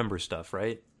would remember stuff,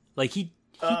 right? Like he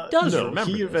does remember.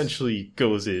 He eventually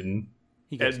goes in,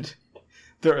 and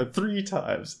there are 3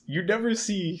 times you never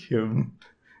see him,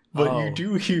 but you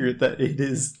do hear that it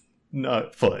is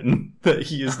not fun. That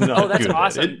he is not. Oh, that's good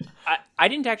awesome! At it. I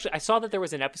didn't actually. I saw that there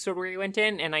was an episode where he went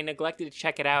in, and I neglected to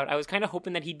check it out. I was kind of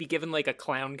hoping that he'd be given like a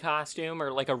clown costume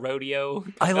or like a rodeo,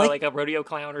 like a rodeo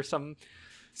clown or some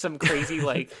crazy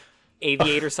like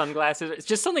aviator sunglasses. It's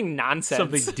just something nonsense.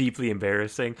 Something deeply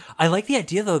embarrassing. I like the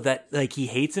idea though that like he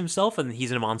hates himself and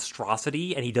he's a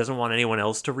monstrosity and he doesn't want anyone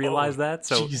else to realize that.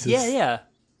 So Jesus. yeah.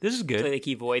 This is good. So, like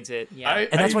he avoids it. Yeah.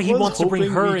 And that's why he wants to bring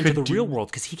her into the real world. world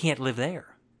because he can't live there.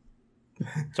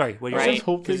 Sorry, what I you was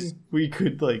hoping we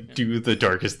could like do the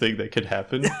darkest thing that could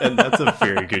happen, and that's a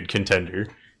very good contender.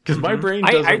 Because my brain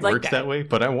doesn't I like work that way,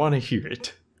 but I want to hear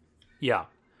it. Yeah.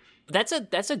 That's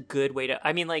a good way to.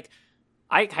 I mean, like,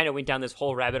 I kind of went down this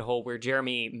whole rabbit hole where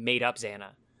Jeremy made up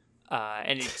Xana,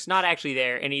 and it's not actually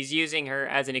there, and he's using her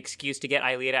as an excuse to get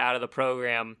Aelita out of the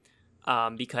program,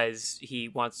 because he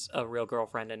wants a real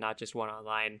girlfriend and not just one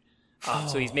online.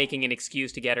 So he's making an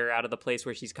excuse to get her out of the place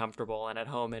where she's comfortable and at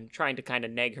home, and trying to kind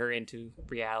of neg her into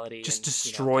reality. Just and,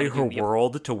 destroy her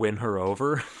world to win her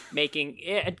over.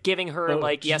 Giving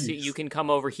her yes, geez. you can come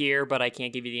over here, but I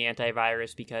can't give you the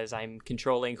antivirus because I'm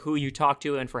controlling who you talk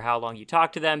to and for how long you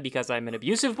talk to them, because I'm an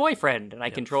abusive boyfriend and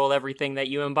I control everything that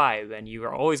you imbibe, and you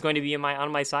are always going to be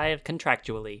on my side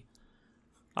contractually.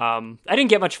 I didn't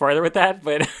get much farther with that,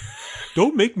 but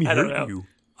Don't make me don't hurt know. you.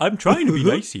 I'm trying to be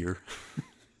nice here.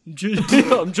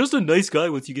 I'm just a nice guy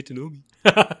once you get to know me.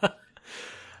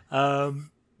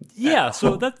 Yeah,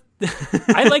 so that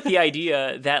I like the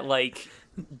idea that like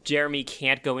Jeremy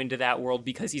can't go into that world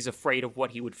because he's afraid of what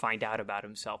he would find out about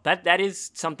himself. That is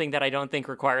something that I don't think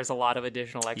requires a lot of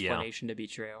additional explanation to be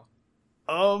true.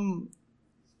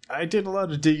 I did a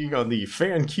lot of digging on the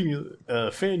fan curated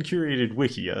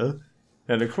Wikia,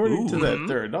 and according to that,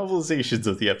 there are novelizations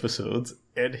of the episodes,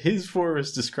 and his form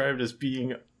is described as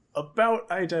being about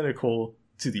identical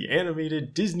to the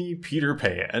animated Disney Peter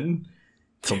Pan.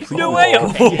 Complete No way!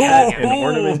 with Okay. hat and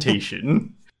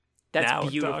ornamentation. That's Now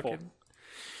we're beautiful. talking.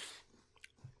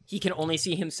 He can only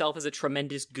see himself as a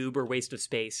tremendous goob or waste of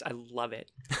space. I love it.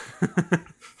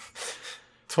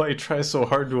 That's why he tries so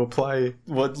hard to apply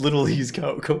what little he's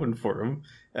got going for him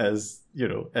as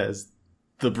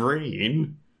the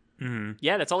brain.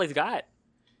 Yeah, that's all he's got.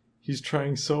 He's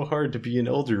trying so hard to be an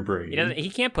elder brain. He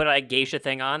can't put a geisha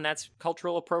thing on. That's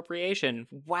cultural appropriation.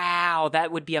 Wow,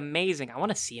 that would be amazing. I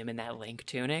want to see him in that Link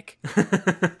tunic.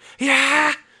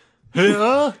 yeah.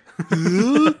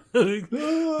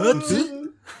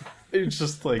 It's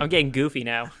just like I'm getting goofy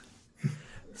now.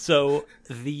 So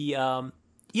the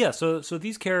so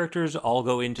these characters all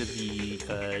go into the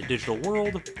digital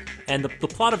world, and the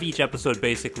plot of each episode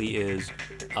basically is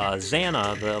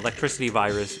Xana, the electricity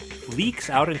virus, leaks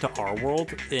out into our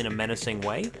world in a menacing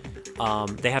way.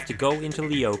 They have to go into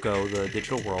Lyoko, the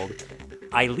digital world.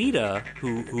 Aelita,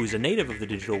 who's a native of the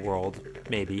digital world,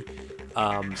 maybe,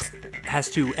 has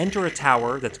to enter a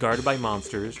tower that's guarded by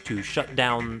monsters to shut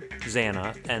down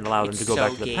Xana and allow them to go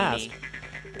back to the past.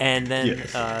 And then,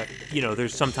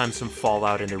 there's sometimes some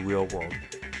fallout in the real world.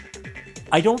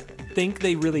 I don't think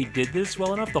they really did this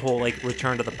well enough, the whole, like,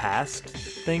 return to the past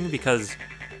thing, because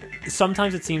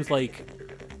sometimes it seems like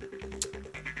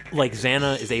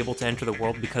Xana is able to enter the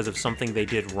world because of something they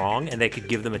did wrong, and they could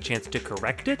give them a chance to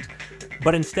correct it.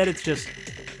 But instead it's just,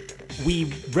 we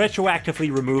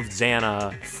retroactively removed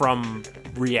Xana from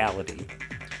reality.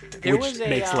 Which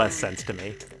makes less sense to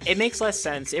me. It makes less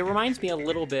sense. It reminds me a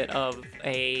little bit of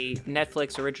a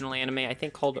Netflix original anime, I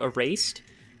think called Erased,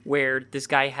 where this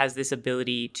guy has this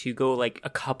ability to go like a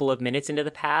couple of minutes into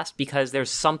the past because there's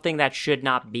something that should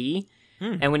not be.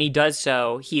 And when he does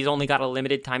so, he's only got a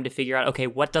limited time to figure out, okay,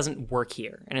 what doesn't work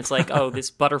here? And it's like, oh,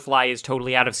 this butterfly is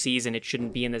totally out of season. It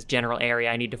shouldn't be in this general area.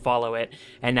 I need to follow it.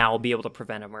 And now I'll be able to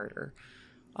prevent a murder.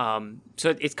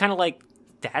 So it's kind of like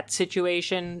that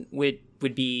situation would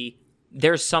be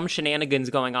there's some shenanigans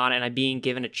going on, and I'm being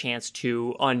given a chance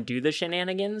to undo the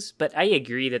shenanigans. But I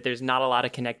agree that there's not a lot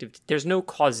of there's no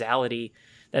causality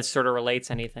that sort of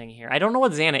relates anything here. I don't know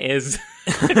what Xana is.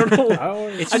 I don't know.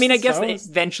 I guess they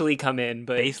eventually come in,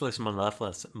 but baseless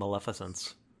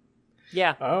maleficence.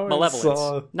 Yeah, I malevolence.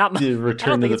 saw Not the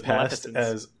Return to the Past Maleficence.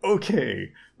 as,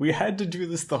 okay, we had to do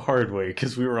this the hard way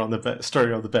because we were on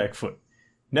starting on the back foot.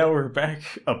 Now we're back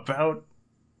about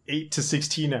 8 to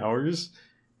 16 hours,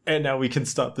 and now we can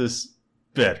stop this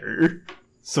better,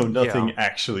 so nothing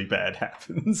actually bad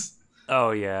happens.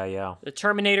 Oh, yeah. The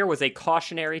Terminator was a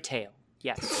cautionary tale.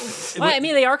 Yes. Well, I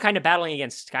mean, they are kind of battling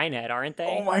against Skynet, aren't they?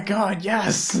 Oh my god,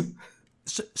 yes!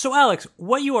 So Alex,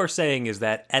 what you are saying is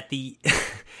that at the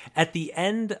at the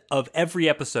end of every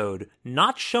episode,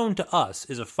 not shown to us,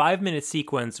 is a 5-minute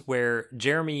sequence where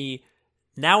Jeremy,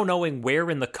 now knowing where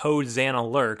in the code Xana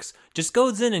lurks, just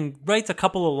goes in and writes a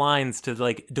couple of lines to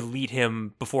like delete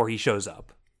him before he shows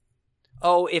up.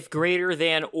 Oh, if greater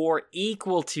than or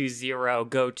equal to 0,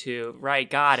 go to. Right,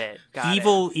 got it.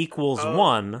 Evil equals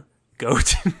 1, go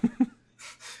to.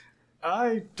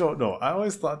 I don't know. I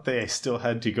always thought they still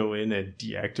had to go in and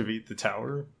deactivate the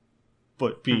tower,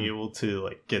 but being able to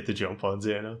like get the jump on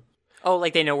Xana. Oh,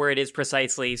 like they know where it is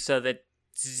precisely so that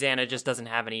Xana just doesn't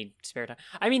have any spare time.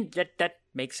 I mean, that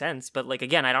makes sense, but like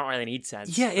again, I don't really need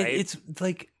sense. Yeah, right? it's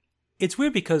like it's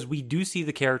weird because we do see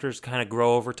the characters kind of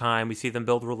grow over time. We see them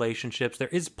build relationships. There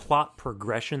is plot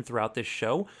progression throughout this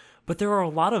show, but there are a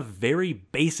lot of very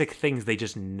basic things they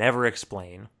just never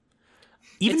explain.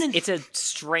 It's a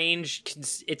strange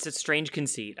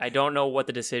conceit. I don't know what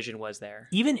the decision was there.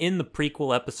 Even in the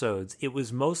prequel episodes, it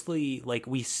was mostly like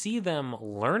we see them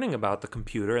learning about the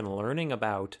computer and learning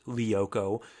about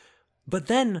Lyoko, but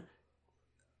then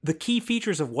the key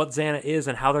features of what Xana is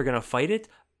and how they're going to fight it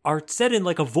are said in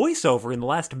like a voiceover in the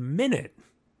last minute.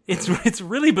 It's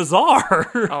really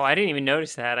bizarre. Oh, I didn't even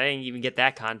notice that. I didn't even get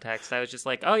that context. I was just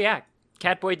like, oh yeah,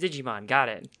 Catboy Digimon, got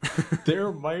it.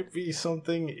 There might be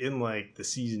something in like the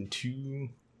season 2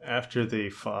 after they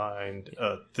find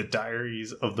the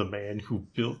diaries of the man who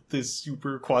built this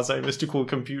super quasi-mystical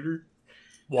computer.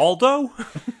 Waldo?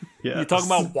 Yeah, You talking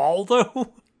about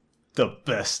Waldo? The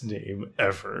best name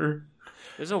ever.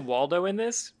 There's a Waldo in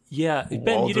this? Yeah, Ben,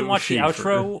 Waldo you didn't watch Schaefer. the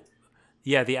outro?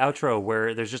 Yeah, the outro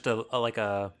where there's just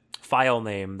a file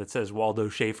name that says Waldo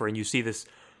Schaefer, and you see this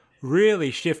really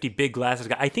shifty big glasses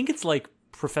guy. I think it's like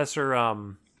Professor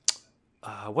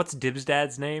what's Dib's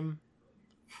dad's name?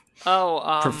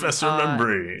 Professor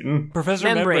Membrane. Professor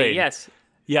Membrane, Membrane. yes.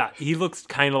 Yeah, he looks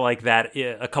kind of like that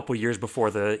a couple years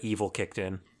before the evil kicked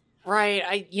in. Right.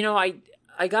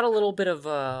 I got a little bit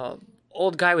of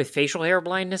old guy with facial hair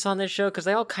blindness on this show because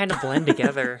they all kind of blend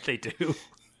together. They do.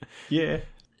 Yeah.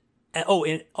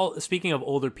 And speaking of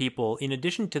older people, in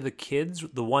addition to the kids,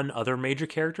 the one other major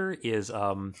character is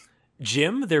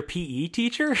Jim, their PE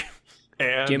teacher.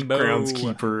 And Jimbo.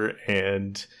 groundskeeper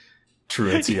and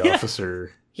truancy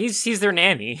officer. He's their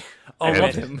nanny. Oh, and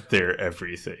love him. they're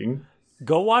everything.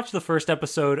 Go watch the first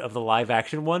episode of the live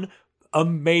action one.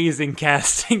 Amazing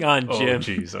casting on Oh, Jim.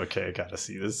 jeez. Okay, I gotta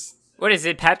see this. What is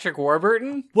it, Patrick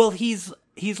Warburton? Well, he's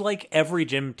like every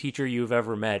gym teacher you've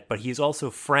ever met, but he's also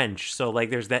French, so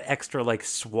like there's that extra like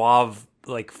suave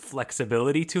like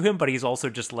flexibility to him, but he's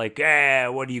also just like,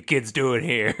 what are you kids doing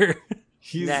here?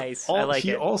 He's Nice. I like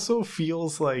he it. also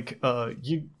feels like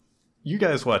you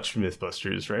guys watch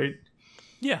Mythbusters, right?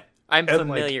 Yeah. I'm And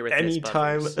familiar like with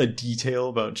anytime Mythbusters. a detail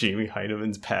about Jamie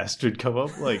Heinemann's past would come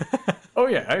up, like, oh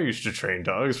yeah, I used to train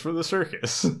dogs for the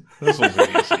circus. This was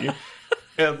easy.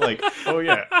 And like, oh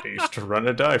yeah, I used to run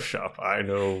a dive shop. I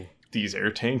know these air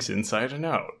tanks inside and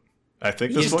out. I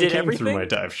think this just one did came through everything? my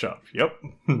dive shop. Yep,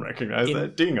 recognize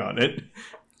that ding on it.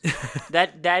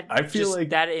 That I feel just, like-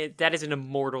 that is an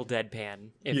immortal deadpan.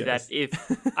 Yes. If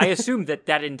I assume that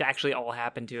didn't actually all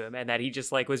happen to him, and that he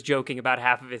just like was joking about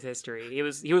half of his history. He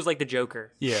was like the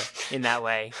Joker. Yeah. In that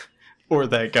way. Or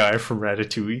that guy from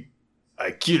Ratatouille.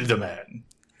 I killed a man.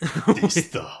 This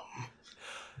thumb.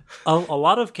 A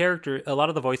lot of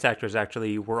the voice actors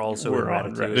actually were also We're in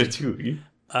on Ratatouille.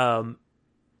 Ratatouille.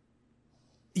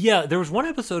 Yeah, there was one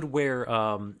episode where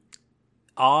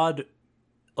Odd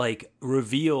like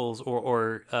reveals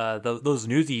or those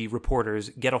newsy reporters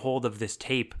get a hold of this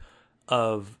tape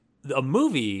of a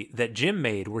movie that Jim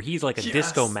made where he's like a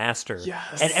disco master.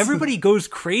 Yes. And everybody goes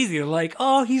crazy. They're like,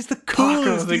 oh, he's the coolest.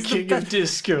 Paco's the he's king of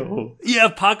disco. Yeah,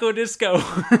 Paco Disco.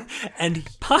 and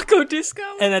Paco Disco?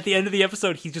 And at the end of the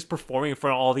episode, he's just performing in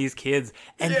front of all these kids.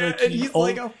 And, He's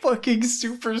like a fucking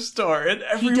superstar.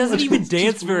 And he doesn't even was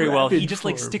dance just very well. He rabid just for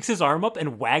like him. sticks his arm up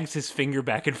and wags his finger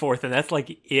back and forth. And that's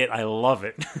like it. I love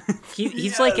it.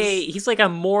 He's like a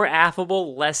more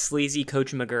affable, less sleazy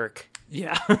Coach McGurk.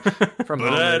 Yeah. From But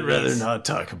Home I'd Movies. rather not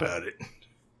talk about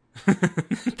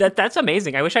it. That's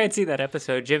amazing. I wish I had seen that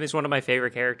episode. Jim is one of my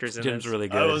favorite characters in Jim's this. really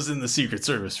good. I was in the Secret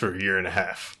Service for 1.5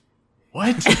 years.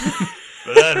 What?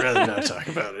 But I'd rather not talk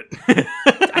about it.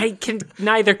 I can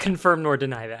neither confirm nor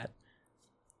deny that.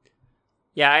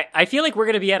 Yeah, I feel like we're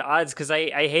going to be at odds because I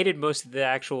hated most of the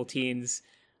actual teens.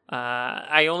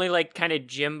 I only liked kind of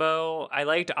Jimbo. I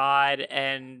liked Odd,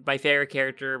 and my favorite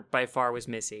character by far was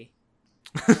Missy.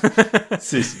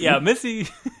 Sissy. Yeah, Missy.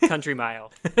 Country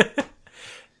Mile.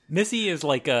 Missy is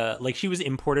like she was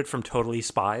imported from Totally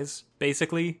Spies,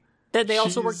 basically. That they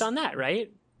also She's- worked on that,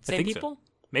 right? Same think so. people?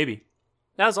 Maybe.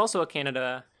 That was also a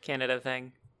Canada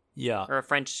thing. Yeah. Or a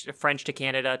French to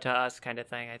Canada to us kind of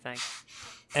thing, I think.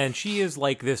 And she is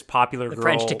like this popular The girl.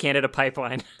 French to Canada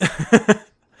pipeline.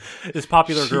 This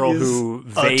popular She girl is who a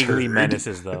vaguely turd.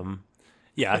 menaces them.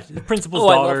 Yeah, the principal's Oh,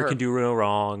 I love daughter her. can do no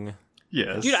wrong.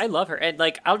 Yes. Dude, I love her. And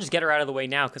like I'll just get her out of the way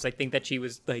now because I think that she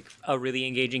was like a really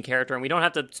engaging character and we don't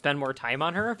have to spend more time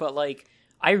on her, but like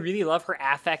I really love her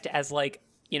affect as like,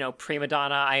 you know, prima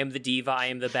donna, I am the diva, I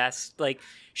am the best. Like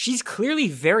she's clearly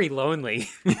very lonely.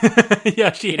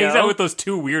 Yeah, she hangs know? out with those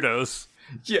two weirdos.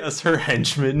 Yes, her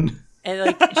henchman. And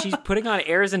like she's putting on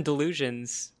airs and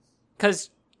delusions cuz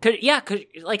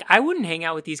like I wouldn't hang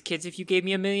out with these kids if you gave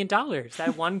me $1 million.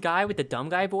 That one guy with the dumb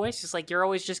guy voice is like you're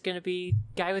always just going to be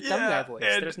guy with dumb guy voice.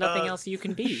 and, There's nothing else you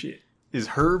can be. Shit. Is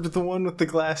Herb the one with the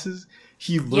glasses?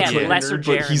 He looks Yeah, like a Lesser nerd,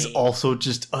 but he's Jeremy. also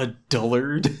just a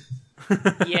dullard.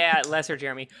 Yeah, lesser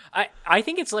Jeremy. I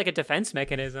think it's like a defense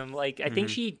mechanism. Like I think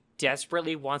she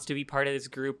desperately wants to be part of this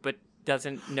group, but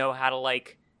doesn't know how to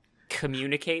like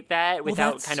communicate that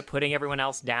without that's- kind of putting everyone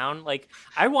else down. Like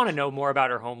I want to know more about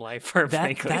her home life.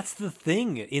 Frankly. That's the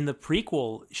thing. In the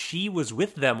prequel, she was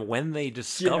with them when they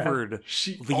discovered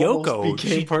She Lyoko. almost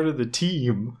became part of the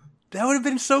team. That would have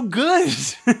been so good.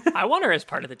 I want her as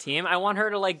part of the team. I want her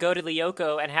to like go to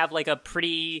Lyoko and have like a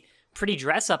pretty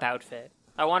dress up outfit.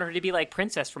 I want her to be like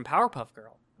Princess from Powerpuff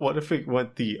Girl. What if it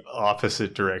went the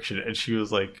opposite direction and she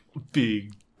was like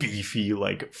big, beefy,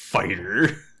 like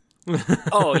fighter?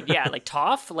 Oh yeah, like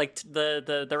Toph, like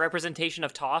the representation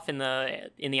of Toph in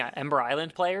the Ember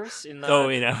Island players in the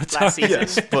last season.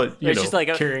 Yes, but you It's know, just like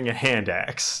a- carrying a hand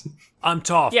axe. I'm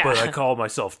tough, Yeah. but I call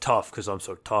myself tough because I'm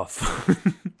so tough.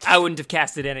 I wouldn't have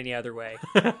cast it in any other way.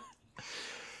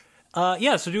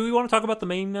 Yeah, so do we want to talk about the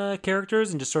main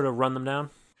characters and just sort of run them down?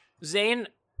 Zane,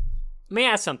 may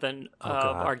I ask something of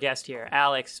God. our guest here,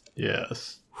 Alex?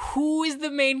 Yes. Who is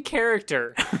the main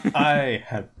character? I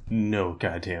have no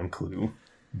goddamn clue,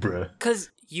 bruh. Because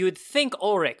you would think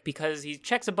Ulrich, because he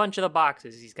checks a bunch of the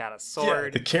boxes. He's got a Yeah,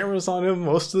 sword, the camera's on him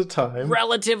most of the time.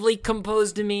 relatively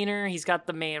composed demeanor. He's got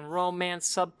the main romance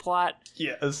subplot,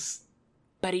 Yes.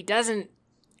 but he isn't.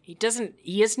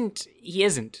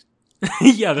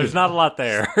 Yeah, there's not a lot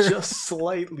there. Just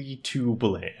slightly too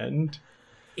bland.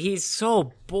 He's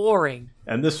so boring.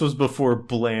 And this was before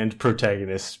bland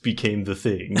protagonists became the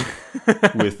thing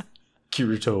with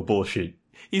Kirito bullshit.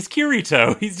 He's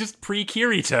Kirito. He's just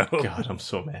pre-Kirito. God, I'm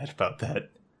so mad about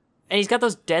that. And he's got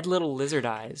those dead little lizard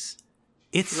eyes.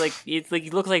 It's It's like he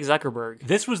looks like Zuckerberg.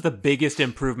 this was the biggest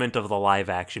improvement of the live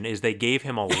action is they gave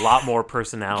him a lot more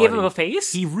personality. Give him a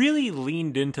face? He really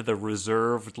leaned into the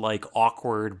reserved, like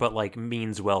awkward, but like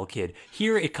means well kid.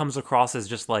 Here it comes across as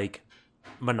just like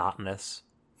monotonous.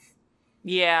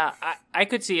 Yeah, I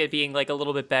could see it being like a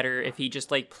little bit better if he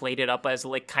just like played it up as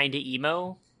like kind of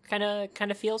emo kind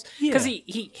of feels because Yeah.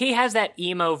 he has that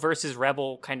emo versus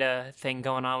rebel kind of thing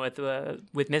going on with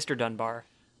Mr. Dunbar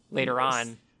later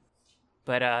on.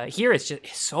 But here it's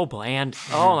so bland.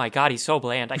 Oh my god, he's so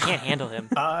bland. I can't handle him.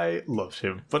 I loved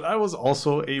him, but I was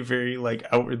also a very like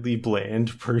outwardly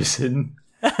bland person.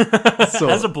 So,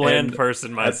 As a bland and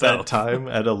person at myself. that time,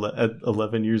 at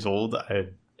 11 years old, I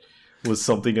was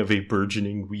something of a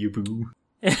burgeoning weeaboo.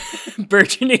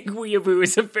 Burgeoning weeaboo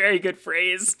is a very good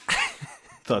phrase.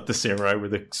 Thought the samurai were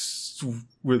the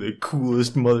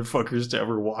coolest motherfuckers to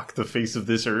ever walk the face of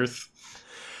this earth.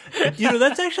 You know,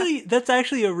 that's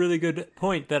actually a really good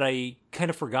point that I kind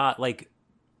of forgot. Like,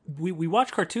 we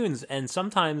watch cartoons, and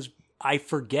sometimes I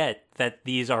forget that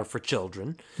these are for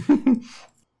children.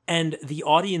 And the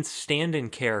audience stand-in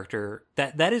character,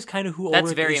 that is kind of who That's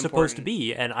Ulrich very is supposed to important.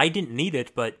 be. And I didn't need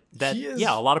it, but He is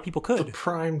a lot of people the could.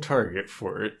 prime target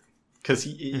for it, because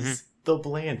he is the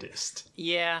blandest.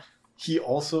 Yeah. He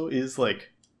also is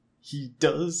like, he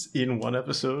does in one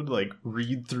episode like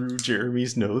read through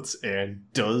Jeremy's notes and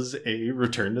does a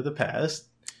return to the past.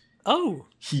 Oh,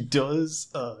 He does,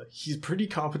 he's pretty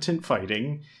competent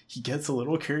fighting. He gets a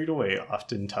little carried away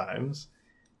oftentimes.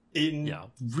 In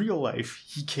real life,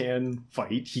 he can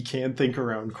fight, he can think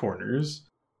around corners.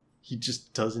 He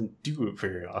just doesn't do it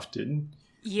very often.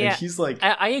 Yeah. And he's like...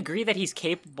 I agree that he's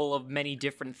capable of many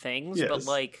different things, Yes. but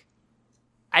like,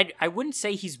 I wouldn't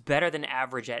say he's better than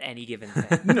average at any given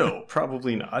thing. No,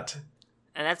 probably not.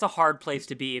 And that's a hard place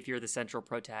to be if you're the central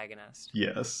protagonist.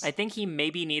 Yes. I think he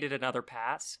maybe needed another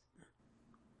pass.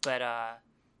 But,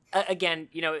 again,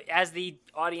 you know, as the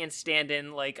audience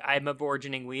stand-in, like, I'm a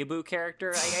burgeoning weeaboo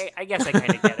character, I guess I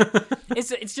kind of get it.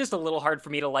 It's just a little hard for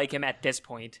me to like him at this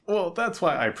point. Well, that's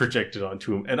why I projected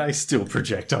onto him, and I still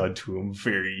project onto him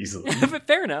very easily. But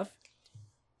fair enough.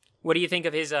 What do you think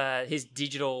of his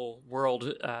digital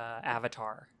world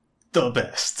avatar? The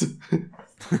best.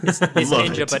 His Love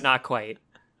ninja, it. but not quite.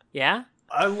 Yeah?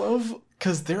 I love,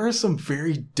 because there are some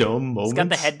very dumb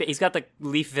moments. He's got the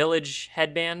Leaf Village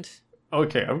headband.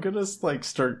 Okay, I'm gonna like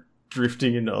start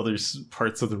drifting into other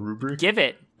parts of the rubric. Give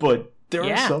it. But there are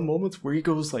Yeah. some moments where he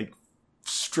goes like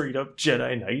straight up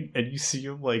Jedi Knight, and you see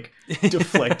him like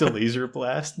deflect a laser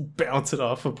blast, bounce it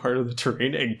off a part of the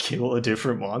terrain, and kill a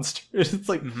different monster. It's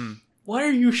like, why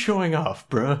are you showing off,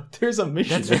 bruh? There's a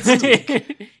mission at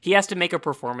stake. He has to make a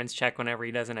performance check whenever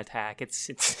he does an attack.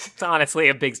 It's honestly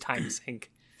a big time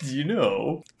sink. You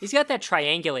know. He's got that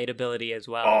triangulate ability as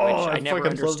well, Oh, which I I never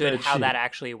fucking love understood that how shit. that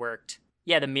actually worked.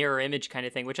 Yeah, the mirror image kind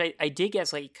of thing, which I dig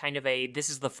as like kind of a this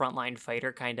is the frontline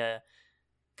fighter kind of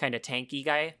tanky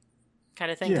guy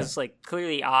kind of thing. Yeah. Because like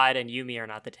clearly Odd and Yumi are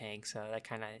not the tank, so that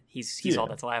kind of he's all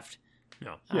that's left.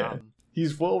 no. Yeah.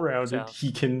 He's well rounded. so-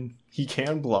 He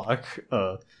can block.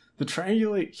 The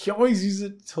triangulate, he always uses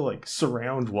it to like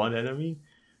surround one enemy.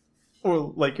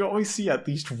 Or like you always see at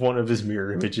least one of his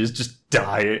mirror images just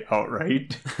die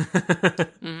outright.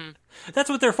 That's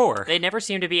what they're for. They never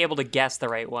seem to be able to guess the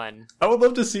right one. I would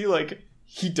love to see like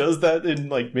he does that in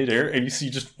like midair and you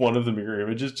see just one of the mirror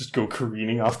images just go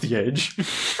careening off the edge.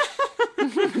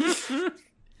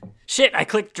 Shit, I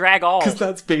clicked drag all. Because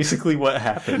that's basically what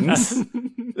happens.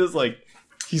 It's like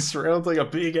he surrounds like a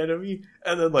big enemy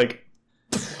and then like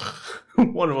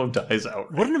one of them dies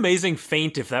outright. What an amazing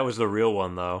feint if that was the real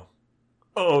one, though.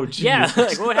 Oh, geez. Yeah,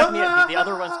 like what happened to the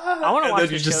other ones? I want to And watch then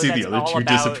the you show just see that's the other all two about.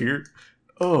 disappear.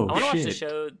 Oh, I want to watch the shit.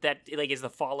 show that like is the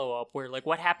follow up where like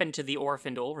what happened to the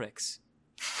orphaned Ulrichs?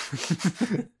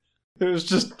 There's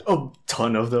just a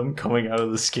ton of them coming out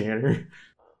of the scanner.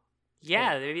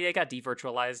 Yeah, maybe they got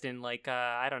devirtualized in like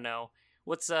I don't know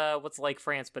what's like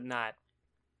France but not.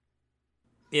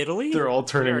 Italy? They're all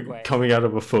Uruguay. coming out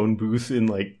of a phone booth in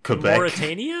like Quebec.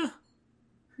 Mauritania?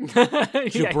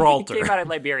 Gibraltar. Came out of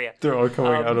Liberia. They're all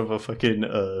coming out of a fucking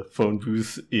phone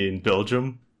booth in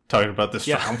Belgium, talking about the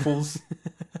Yeah. Strompels.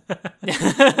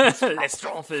 Les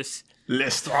Stronfus.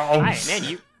 Les Hi,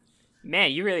 Stroms.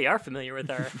 man, you really are familiar with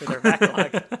our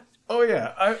backlog. Oh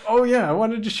yeah, I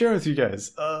wanted to share with you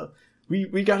guys.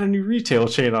 We got a new retail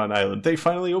chain on Island. They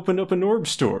finally opened up an orb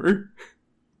store.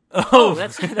 Oh,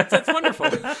 that's wonderful.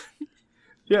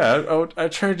 Yeah, I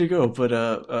tried to go,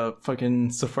 but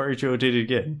fucking Safari Joe did it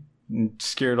again. And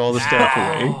scared all the staff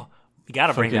away. Oh, we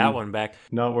gotta bring Fucking- that one back.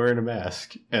 Not wearing a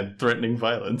mask and threatening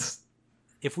violence.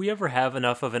 If we ever have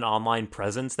enough of an online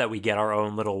presence that we get our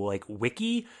own little like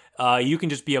wiki, you can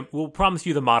just be we'll promise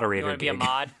you the moderator. You want to be a gig.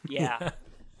 mod? Yeah.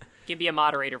 You can be a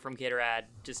moderator from Kid Rad.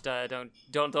 Just don't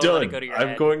let Done. it go to your I'm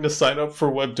head. going to sign up for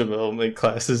web development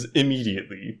classes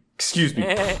immediately. Excuse me.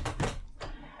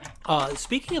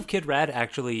 Speaking of Kid Rad,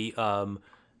 actually,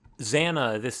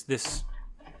 Xana, this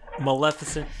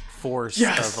maleficent force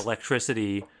Yes! of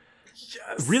electricity,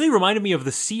 Yes. really reminded me of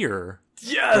the Seer.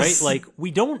 Yes. Right? Like,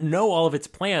 we don't know all of its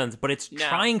plans, but it's No.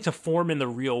 trying to form in the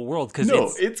real world. Because No,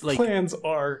 it's its like, plans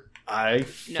are I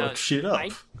No, fuck shit up. I-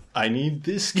 I need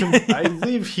this. I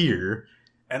live here,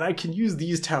 and I can use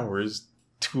these towers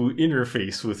to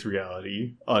interface with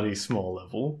reality on a small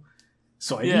level.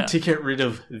 So I Yeah. need to get rid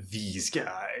of these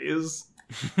guys.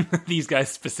 these guys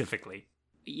specifically.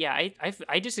 Yeah,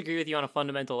 I disagree with you on a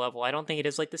fundamental level. I don't think it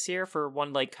is like the Seer for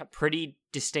one like pretty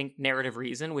distinct narrative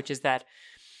reason, which is that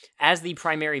as the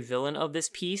primary villain of this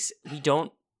piece, we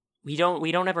don't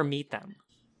ever meet them.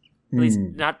 At least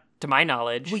not to my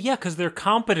knowledge. Well, yeah, because they're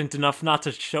competent enough not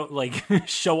to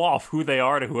show off who they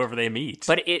are to whoever they meet.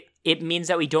 But it means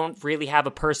that we don't really have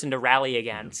a person to rally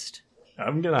against.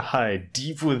 I'm gonna hide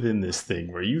deep within this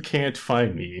thing where you can't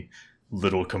find me,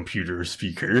 little computer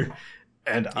speaker.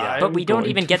 And but we don't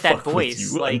even get that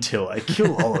voice until I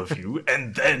kill all of you,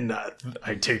 and then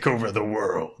I take over the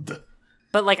world.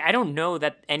 But I don't know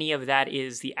that any of that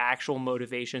is the actual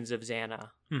motivations of Xana.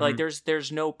 Mm-hmm.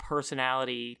 There's no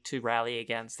personality to rally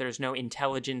against. There's no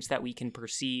intelligence that we can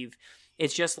perceive.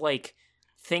 It's just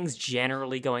things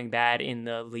generally going bad in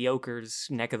the Lyoker's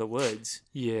neck of the woods.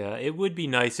 Yeah, it would be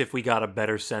nice if we got a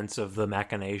better sense of the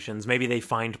machinations. Maybe they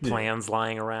find plans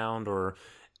lying around, or...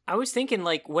 I was thinking,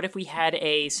 what if we had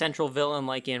a central villain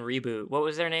in Reboot? What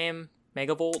was their name?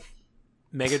 Megavolt?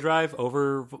 Mega Drive?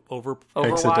 Overwatch?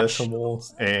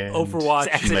 Hexadecimal and...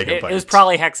 Overwatch. It was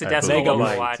probably Hexadecimal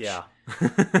Megabyte, Overwatch. Yeah.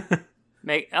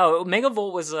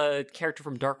 Megavolt was a character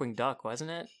from Darkwing Duck,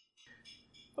 wasn't it?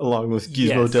 Along with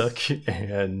Gizmo Duck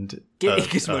and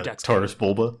Gizmo Duck's Taurus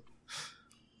Bulba.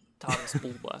 Taurus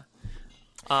Bulba.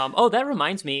 That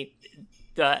reminds me,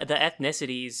 the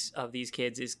ethnicities of these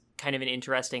kids is kind of an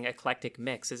interesting eclectic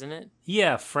mix, isn't it?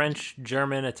 Yeah, French,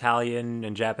 German, Italian,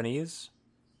 and Japanese.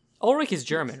 Ulrich is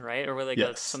German, right?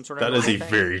 Or some sort of... That is a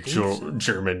very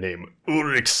German name.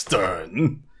 Ulrich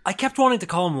Stern. I kept wanting to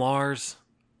call him Lars.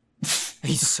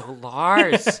 He's so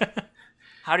Lars.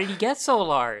 How did he get so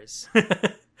Lars?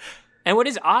 And what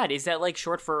is Odd? Is that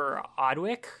short for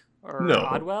Oddwick? Or no,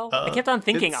 Oddwell? I kept on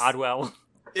thinking Oddwell.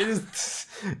 It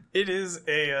is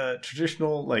a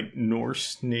traditional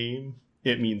Norse name.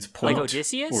 It means point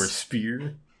Odysseus? or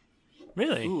spear.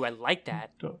 Really? Ooh, I like that.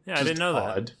 Yeah, I didn't know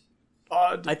that.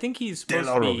 Odd. I think he's supposed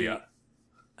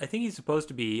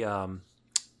to be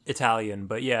Italian,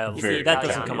 but yeah, that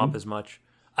doesn't come up as much.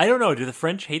 I don't know. Do the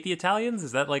French hate the Italians?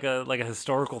 Is that like a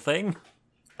historical thing?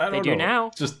 I don't know. They do now.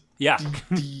 Just yeah.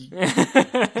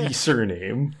 The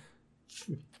surname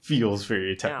feels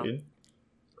very Italian.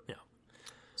 Yeah.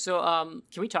 So,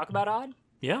 can we talk about Odd?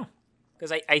 Yeah.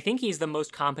 Because I think he's the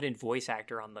most competent voice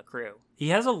actor on the crew. He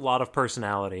has a lot of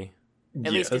personality.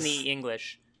 At least in the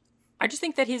English. I just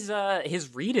think that his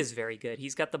read is very good.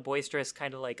 He's got the boisterous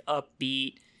kind of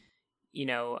upbeat,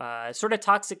 sort of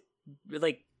toxic,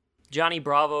 Johnny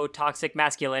Bravo toxic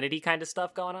masculinity kind of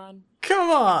stuff going on. Come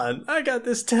on, I got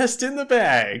this test in the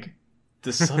bag.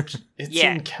 The subject, it's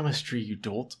in chemistry, you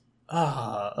dolt.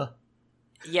 Ah.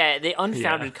 Yeah, the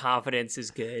unfounded confidence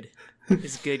is good.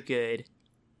 It's good.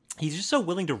 He's just so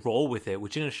willing to roll with it,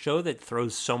 which in a show that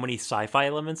throws so many sci-fi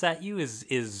elements at you is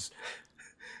he's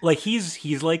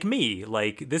like me.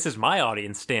 This is my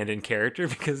audience stand-in character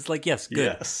because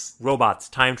yes. Robots,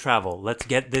 time travel. Let's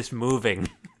get this moving.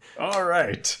 All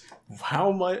right.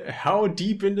 How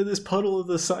deep into this puddle of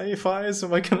the sci-fis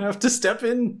am I gonna have to step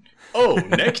in? Oh,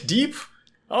 neck deep?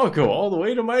 I'll go all the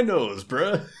way to my nose,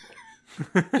 bruh.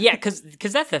 Yeah, because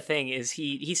that's the thing is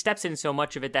he steps in so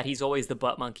much of it that he's always the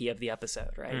butt monkey of the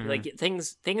episode, right? Mm-hmm.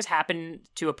 Things happen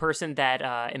to a person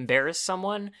that embarrass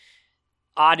someone.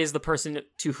 Odd is the person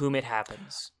to whom it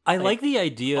happens. I like the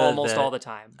idea almost all the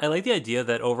time. I like the idea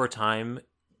that over time,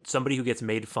 somebody who gets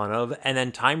made fun of and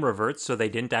then time reverts so they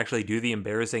didn't actually do the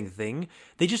embarrassing thing,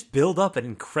 they just build up an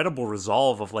incredible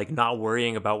resolve of not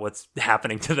worrying about what's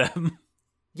happening to them.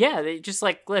 Yeah, they just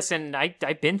listen,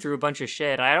 I've been through a bunch of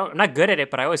shit. I'm not good at it,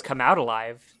 but I always come out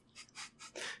alive.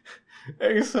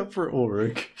 Except for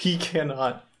Ulrich. He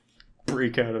cannot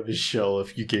break out of his shell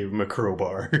if you gave him a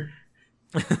crowbar.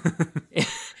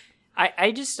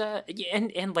 I just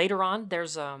and later on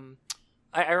there's I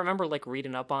remember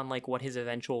reading up on what his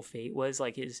eventual fate was.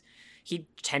 He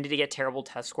tended to get terrible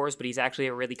test scores, but he's actually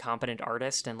a really competent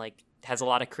artist and has a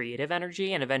lot of creative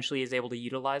energy and eventually is able to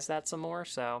utilize that some more.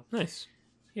 So nice.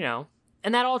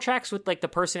 And that all tracks with the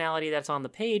personality that's on the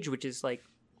page, which is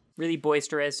really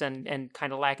boisterous and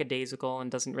kind of lackadaisical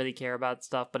and doesn't really care about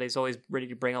stuff, but is always ready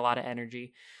to bring a lot of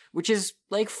energy, which is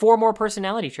 4 more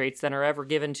personality traits than are ever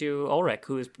given to Ulrich,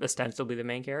 who is ostensibly the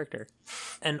main character.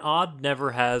 And Odd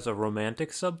never has a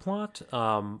romantic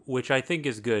subplot, which I think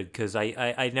is good because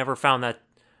I never found that.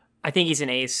 I think he's an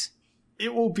ace.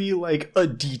 It will be a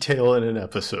detail in an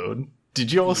episode.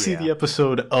 Did you all see the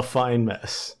episode A Fine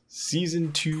Mess?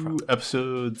 Season 2,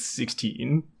 episode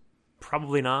 16.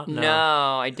 Probably not.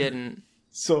 No, I didn't.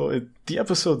 So the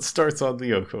episode starts on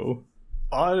Lyoko.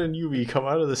 Odd and Yumi come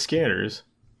out of the scanners,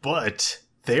 but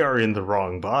they are in the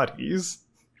wrong bodies.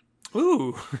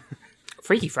 Ooh.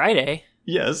 Freaky Friday.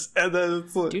 Yes, and then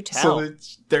do tell. So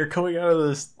they're coming out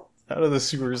of the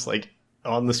sewers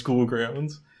on the school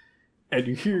grounds, And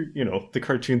you hear, the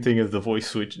cartoon thing of the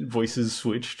voices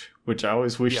switched, which I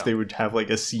always wish they would have like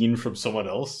a scene from someone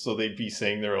else, so they'd be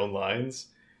saying their own lines,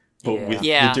 but with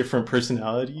the different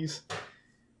personalities.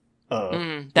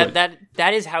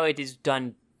 That is how it is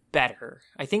done better.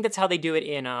 I think that's how they do it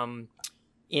in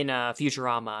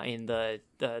Futurama, in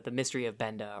the Mystery of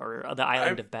Benda, or the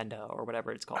Island of Benda, or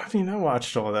whatever it's called. I mean, I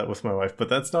watched all that with my wife, but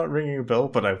that's not ringing a bell.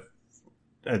 But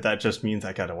that just means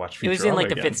I gotta watch Futurama. It was in like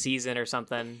the again. 5th season or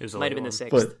something. It might have been the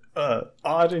 6th. But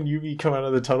Odd and Yumi come out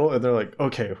of the tunnel and they're like,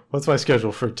 "Okay, what's my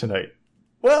schedule for tonight?"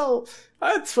 Well,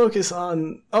 let's focus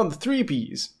on the 3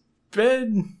 B's.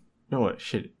 Bed. No, what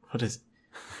shit? What is it?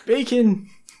 Bacon?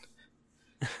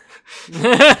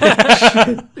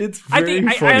 It's very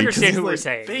funny. I understand who we're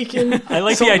saying. Bacon. I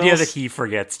like the idea that he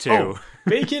forgets too. Oh,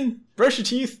 bacon, brush your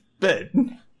teeth, bed.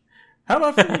 How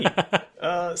about for me?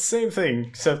 Same thing,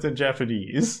 except in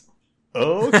Japanese.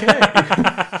 Okay.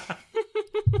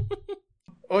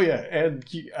 Oh yeah, and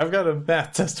I've got a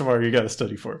math test tomorrow you gotta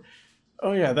study for.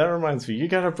 Oh yeah, that reminds me, you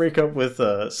gotta break up with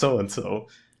so-and-so.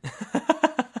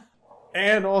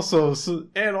 And also,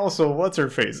 what's her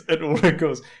face? And when it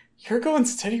goes, you're going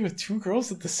steady with 2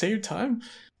 girls at the same time?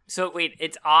 So wait,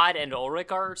 it's Odd and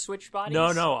Ulrich are switched bodies? No,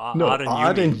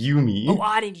 Odd and Yumi. Oh,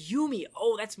 Odd and Yumi.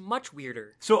 Oh, that's much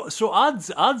weirder. So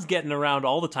Odd's getting around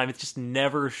all the time. It's just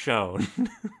never shown.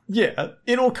 Yeah,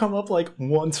 it'll come up like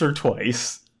once or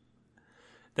twice.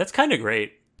 That's kind of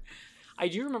great. I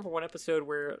do remember one episode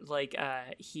where like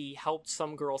he helped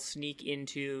some girl sneak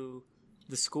into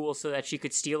the school so that she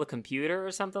could steal a computer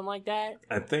or something like that.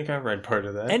 I think I read part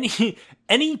of that.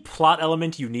 Any plot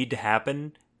element you need to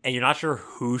happen and you're not sure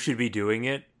who should be doing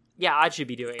it, yeah, Odd should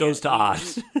be doing goes it. to Odd.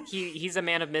 He's a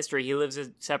man of mystery. He lives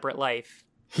a separate life.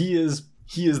 He is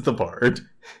the bard.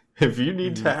 If you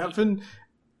need to happen,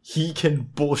 he can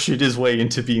bullshit his way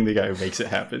into being the guy who makes it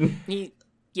happen.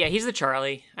 He's the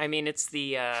Charlie. I mean, it's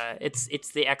the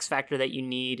X factor that you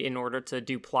need in order to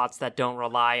do plots that don't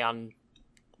rely on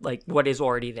like what is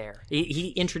already there.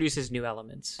 He introduces new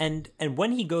elements. And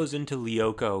when he goes into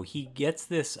Lyoko, he gets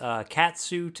this cat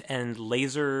suit and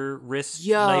laser wrist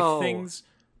knife things.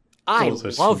 I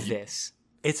love this.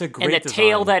 It's a great and the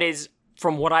tail that is,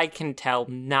 from what I can tell,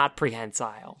 not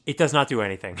prehensile. It does not do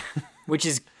anything. Which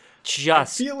is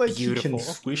just I feel like beautiful. You can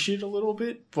swish it a little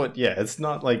bit, but yeah, it's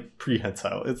not like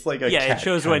prehensile. It's like a cat it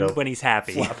shows when he's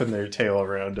happy, flapping their tail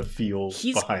around to feel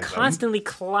behind them. He's constantly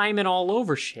climbing all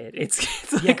over shit.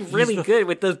 It's like really good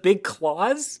with those big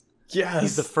claws. Yes,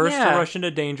 he's the first to rush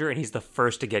into danger, and he's the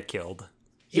first to get killed.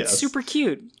 It's super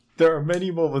cute. There are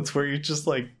many moments where you just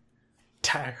like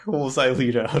tackles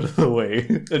Aelita out of the way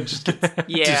and just gets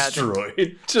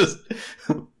destroyed, just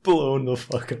blown the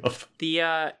fuck up.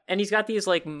 And he's got these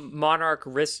like Monarch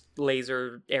wrist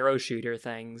laser arrow shooter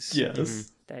things.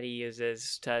 Yes, that he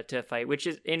uses to fight, which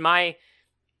is in my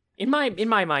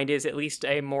mind is at least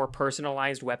a more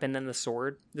personalized weapon than the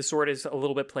sword. The sword is a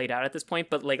little bit played out at this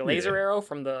point, but like a laser arrow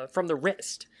from the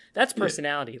wrist, that's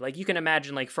personality. Like you can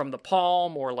imagine like from the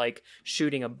palm or like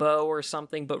shooting a bow or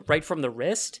something, but right from the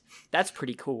wrist, that's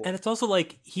pretty cool. And it's also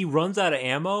like he runs out of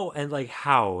ammo, and like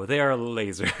how they are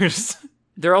lasers.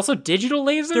 They're also digital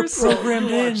lasers. They're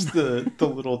programmed in. Watch the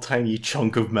little tiny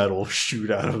chunk of metal shoot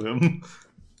out of him.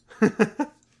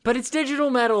 But it's digital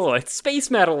metal. It's space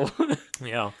metal.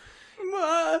 Yeah.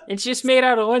 It's just made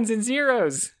out of ones and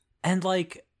zeros. And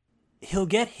like he'll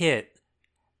get hit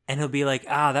and he'll be like,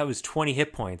 that was 20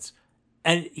 hit points.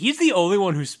 And he's the only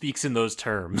one who speaks in those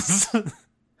terms.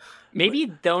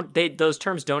 Maybe those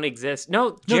terms don't exist.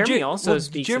 No, Jeremy also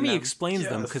speaks Jeremy in them. explains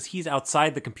them because he's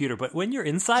outside the computer. But when you're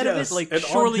inside of it, like and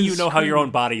surely you know how your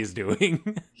own body is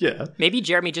doing. Yeah. Maybe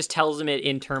Jeremy just tells him it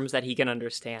in terms that he can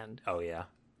understand. Oh, yeah.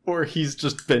 Or he's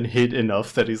just been hit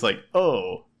enough that he's like,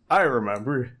 oh, I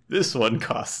remember. This one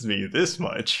costs me this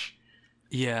much.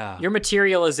 Yeah. Your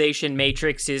materialization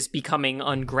matrix is becoming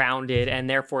ungrounded, and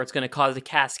therefore it's going to cause a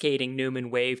cascading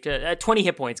Newman wave to 20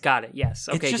 hit points. Got it. Yes.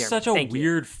 Okay, it's just Jeremy, such a thank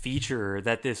weird you. feature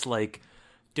that this like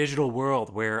digital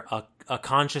world where a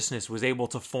consciousness was able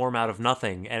to form out of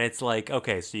nothing. And it's like,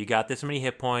 okay, so you got this many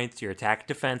hit points, your attack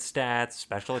defense stats,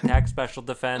 special attack, special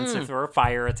defense, if or a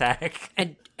fire attack.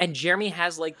 And Jeremy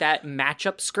has like that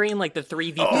matchup screen, like the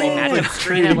 3v3 matchup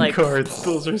screen. Trading Like cards,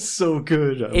 those are so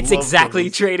good. It's exactly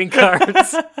trading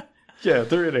cards. Yeah,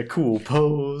 they're in a cool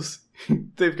pose.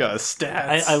 They've got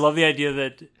stats. I love the idea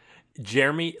that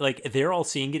Jeremy, like, they're all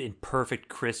seeing it in perfect,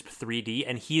 crisp 3D,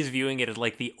 and he's viewing it as,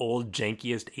 like, the old,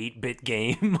 jankiest 8-bit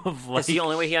game of, like... That's the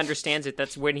only way he understands it.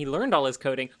 That's when he learned all his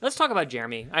coding. Let's talk about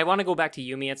Jeremy. I want to go back to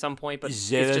Yumi at some point, but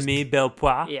Jeremy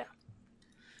Belpois. Yeah.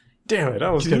 Damn it, I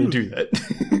was going to do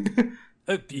that.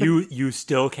 You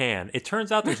still can. It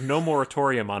turns out there's no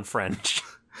moratorium on French.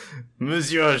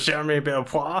 Monsieur Jamais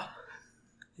Belpois.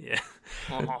 Yeah.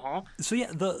 Uh-huh. So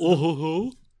yeah,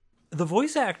 the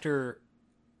voice actor,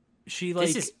 she like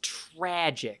This is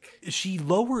tragic. she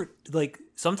lowered, like,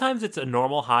 sometimes it's a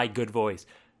normal high good voice.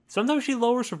 Sometimes she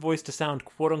lowers her voice to sound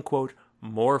quote unquote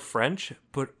more French,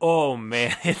 but oh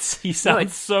man, he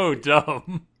sounds so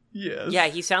dumb. Yes. Yeah,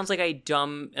 he sounds like a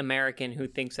dumb American who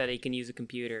thinks that he can use a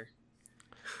computer.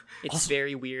 It's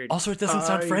very weird. Also, it doesn't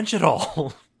sound French at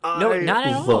all. No, not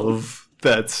at all. I love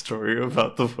that story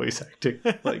about the voice acting.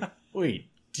 Like,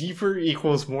 wait, deeper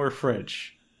equals more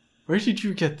French. Where did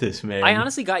you get this, man? I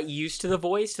honestly got used to the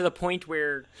voice to the point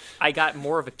where I got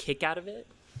more of a kick out of it.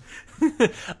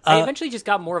 I eventually just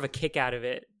got more of a kick out of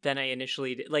it than I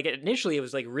initially did. Like, initially it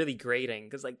was, like, really grating,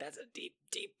 because, like, that's a deep,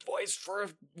 deep voice for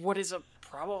what is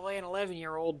probably an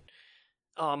 11-year-old.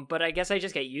 But I guess I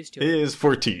just get used to It it. is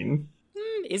 14.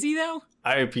 Is he, though?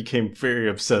 I became very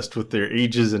obsessed with their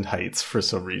ages and heights for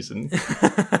some reason.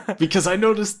 Because I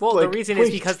noticed, Well, like, the reason is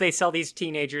because they sell these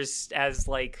teenagers as,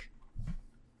 like,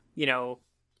 you know,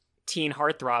 teen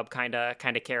heartthrob kind of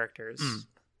characters.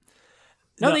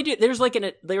 No, they do. There's like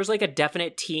a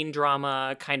definite teen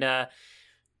drama kind of,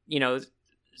 you know,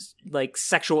 like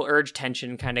sexual urge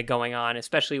tension kind of going on,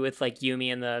 especially with like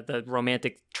Yumi and the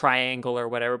romantic triangle or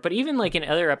whatever. But even like in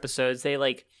other episodes, they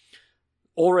like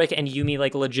Ulrich and Yumi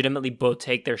like legitimately both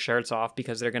take their shirts off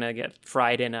because they're gonna get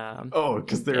fried in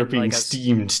because they're being like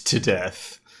steamed to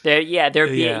death.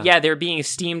 They're being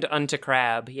steamed unto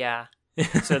crab. Yeah.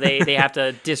 So they have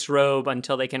to disrobe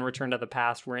until they can return to the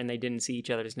past wherein they didn't see each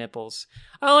other's nipples.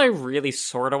 I really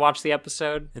sort of watched the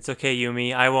episode. It's okay,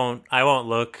 Yumi. I won't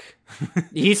look.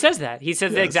 He says that. He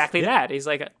says Yes. exactly that. He's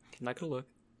like, I'm not gonna look.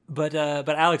 But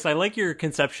Alex, I like your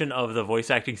conception of the voice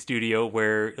acting studio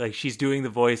where like she's doing the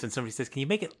voice and somebody says, "Can you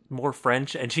make it more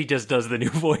French?" and she just does the new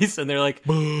voice, and they're like,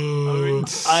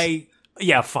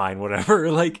 yeah, fine,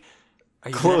 whatever. Like, are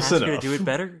you Close gonna ask her enough. to do it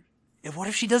better? What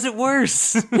if she does it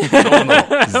worse? This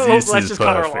Let's is just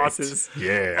cut our perfect. losses.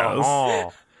 Yes.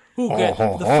 Oh.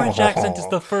 The French accent is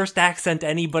the first accent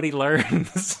anybody learns.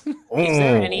 Is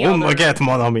there any my other- god,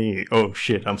 mon ami. Oh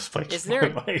shit, I'm spiked. Is there-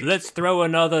 My mic. Let's throw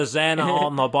another Zane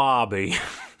on the Barbie.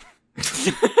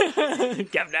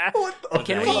 Gavna. What the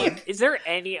Can fuck? we? Is there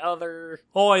any other?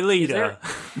 Oi, leader.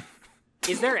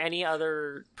 Is there any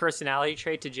other personality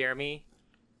trait to Jeremy?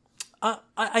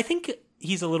 I think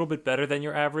he's a little bit better than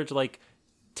your average,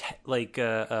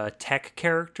 tech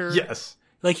character. Yes.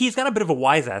 Like, he's got a bit of a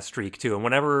wise-ass streak, too, and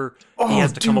whenever he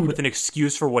has to come up with an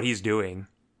excuse for what he's doing.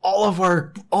 All of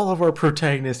our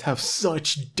protagonists have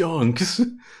such dunks.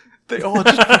 They all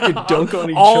just fucking dunk on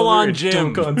each All other on and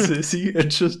Jim. dunk on Sissy and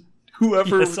just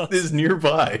whoever Yes, is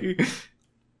nearby.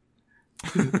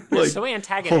 They're so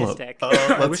antagonistic. Hold up.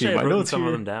 I Let's wish see I my had written notes some of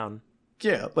here. them down.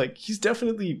 Yeah, like he's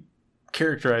definitely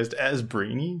characterized as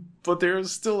brainy, but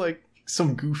there's still like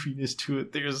some goofiness to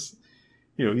it. There's,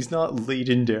 he's not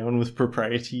laden down with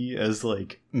propriety as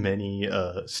like many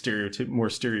more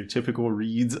stereotypical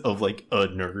reads of like a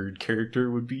nerd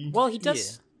character would be. Well, he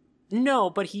does. No,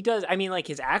 but he does. I mean, like,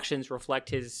 his actions reflect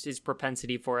his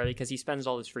propensity for it because he spends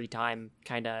all his free time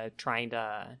kind of trying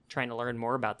to learn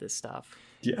more about this stuff.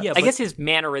 Yeah, I guess his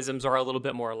mannerisms are a little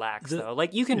bit more lax, though.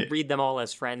 Like, you can Yeah. read them all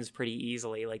as friends pretty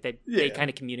easily. Like, they Yeah. kind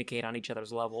of communicate on each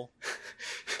other's level.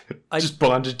 just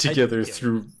bonded together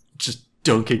through just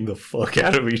dunking the fuck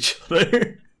out of each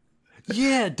other.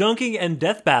 Yeah, dunking and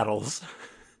death battles.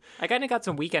 I kind of got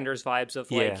some Weekenders vibes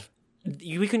of, like,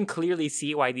 we can clearly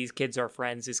see why these kids are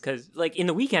friends is because, like, in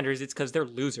the Weekenders, it's because they're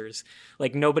losers.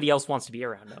 Like, nobody else wants to be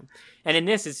around them. And in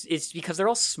this, it's because they're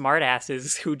all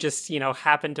smartasses who just,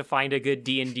 happen to find a good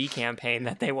D&D campaign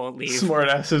that they won't leave.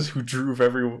 Smartasses who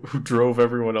drove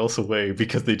everyone else away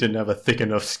because they didn't have a thick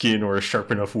enough skin or a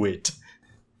sharp enough wit.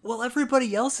 Well,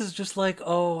 everybody else is just like,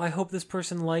 oh, I hope this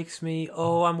person likes me.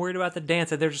 Oh, I'm worried about the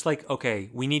dance. And they're just like, okay,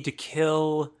 we need to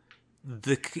kill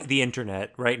the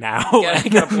internet right now. I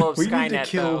gotta blow up We Skynet, need to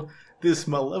kill though. this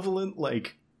malevolent,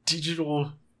 like,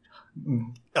 digital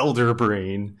elder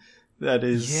brain that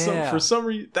is for some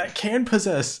reason that can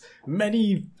possess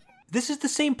many. This is the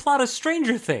same plot as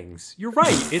Stranger Things. You're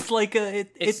right. It's like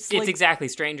It's like, exactly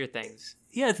Stranger Things.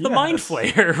 yeah, it's the Mind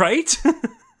Flayer, right?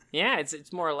 Yeah,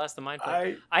 it's more or less the mind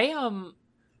flayer.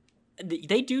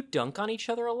 They do dunk on each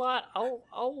other a lot.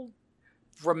 I'll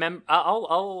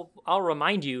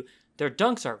remind you, their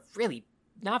dunks are really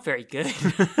not very good.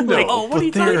 No, oh, what are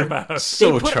you but talking they're about?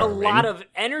 So they put charming. a lot of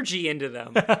energy into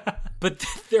them, but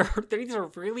these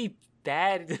are really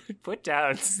bad put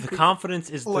downs. The confidence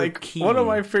is the like key. one of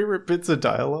my favorite bits of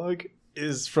dialogue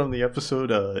is from the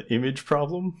episode "Image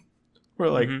Problem," where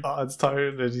like Odd's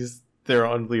talking and they're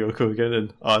on Lyoko again,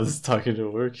 and Odd's talking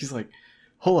to work. He's like,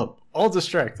 "Hold up, I'll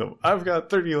distract them. I've got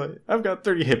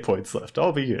 30 hit points left.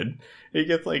 I'll be good." And he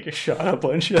gets like shot a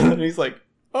bunch, and then he's like,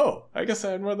 "Oh, I guess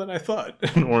I had more than I thought."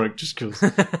 And Oric just goes,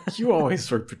 "You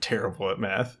always were terrible at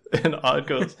math." And Odd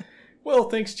goes, "Well,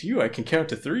 thanks to you, I can count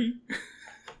to 3."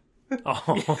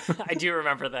 Oh, I do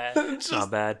remember that. it's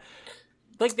not bad.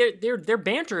 Like their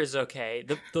banter is okay.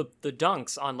 The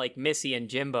dunks on like Missy and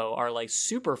Jimbo are like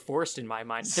super forced in my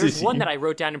mind. There's Sissy. one that I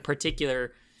wrote down in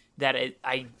particular that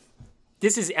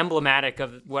this is emblematic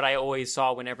of what I always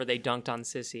saw whenever they dunked on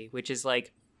Sissy, which is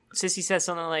like Sissy says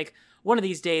something like, "One of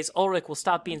these days, Ulrich will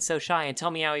stop being so shy and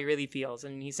tell me how he really feels."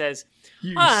 And he says,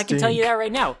 I can tell you that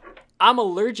right now. I'm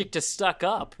allergic to stuck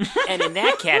up. And in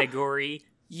that category,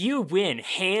 you win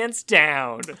hands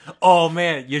down. Oh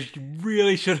man, you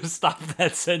really should have stopped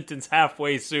that sentence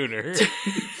halfway sooner.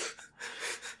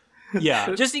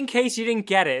 Yeah, Just in case you didn't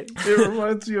get it. It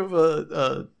reminds me of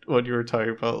what you were talking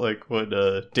about, like when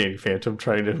Danny Phantom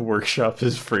trying to workshop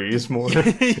his phrase more,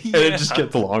 and it just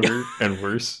gets longer and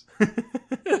worse.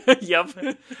 Yep.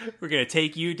 we're gonna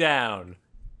take you downtown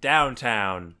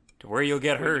to where you'll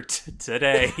get hurt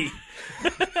today.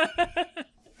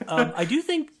 I do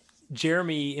think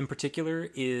Jeremy in particular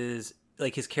is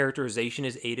like his characterization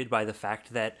is aided by the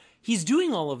fact that he's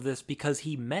doing all of this because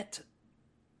he met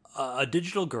a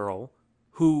digital girl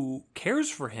who cares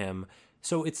for him.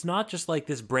 So it's not just like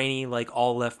this brainy, like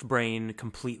all left brain,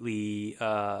 completely,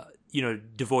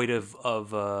 devoid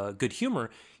of good humor.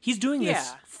 He's doing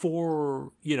this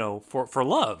for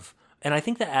love. And I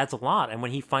think that adds a lot. And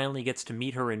when he finally gets to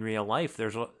meet her in real life,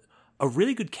 there's a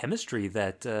really good chemistry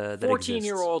that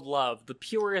 14-year-old love, the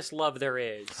purest love there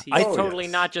is. He's totally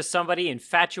not just somebody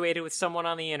infatuated with someone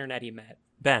on the internet he met.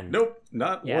 Ben. Nope,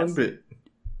 not one bit.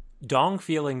 Dong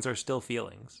feelings are still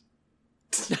feelings.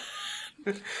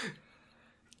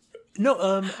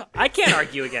 No, I can't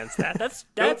argue against that. That's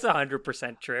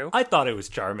 100% true. I thought it was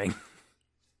charming.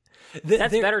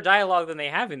 That's better dialogue than they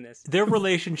have in this. Their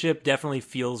relationship definitely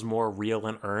feels more real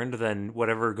and earned than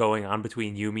whatever going on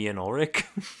between Yumi and Ulrich.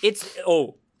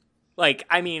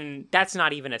 That's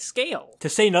not even a scale. To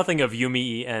say nothing of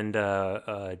Yumi and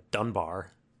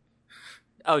Dunbar.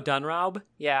 Oh, Dunrob?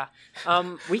 Yeah.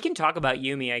 We can talk about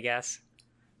Yumi, I guess.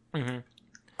 Mm-hmm.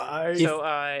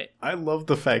 I love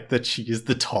the fact that she is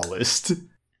the tallest.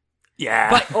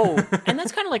 Yeah. But, and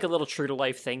that's kind of like a little true to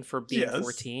life thing for being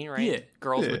 14, right? Yeah.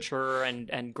 Girls mature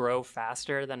and grow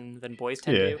faster than boys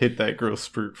tend to. Hit that growth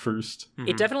spurt first. Mm-hmm.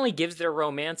 It definitely gives their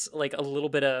romance like a little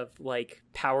bit of like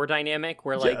power dynamic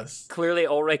where like clearly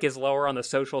Ulrich is lower on the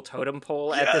social totem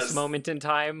pole at this moment in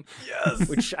time. Yes.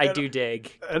 Which I do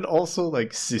dig. And also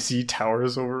like Sissy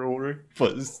towers over Ulrich,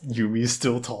 but Yumi's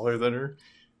still taller than her.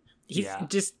 He's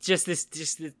just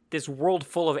this world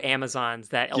full of Amazons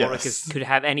that Ulrich could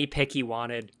have any pick he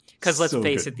wanted. Because let's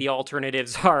face it, the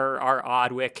alternatives are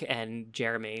Oddwick and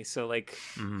Jeremy. So like,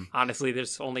 honestly,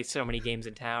 there's only so many games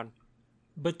in town.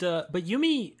 But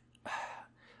Yumi,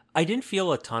 I didn't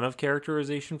feel a ton of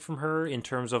characterization from her in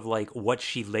terms of like what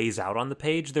she lays out on the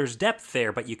page. There's depth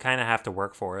there, but you kind of have to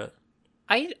work for it.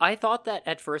 I thought that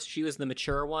at first she was the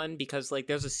mature one because like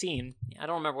there's a scene, I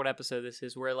don't remember what episode this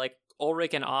is, where like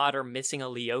Ulrich and Odd are missing a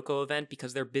Lyoko event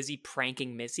because they're busy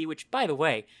pranking Missy, which by the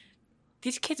way,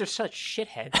 these kids are such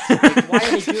shitheads. Like, why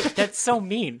are they doing that's so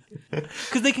mean?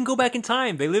 Because they can go back in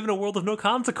time. They live in a world of no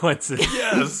consequences.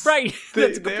 Yes. Right.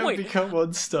 That's a good they point. have become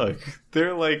unstuck.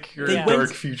 They're like your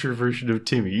dark future version of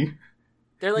Timmy.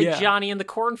 They're like Johnny in the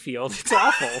cornfield. It's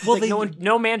awful. Well,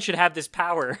 no man should have this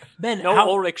power. Ben,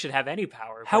 Ulrich should have any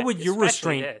power. How would your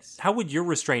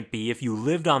restraint be if you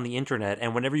lived on the internet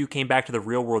and whenever you came back to the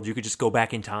real world, you could just go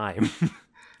back in time?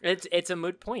 It's a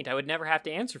moot point. I would never have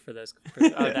to answer for this.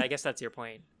 I guess that's your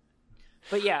point.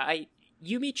 But yeah,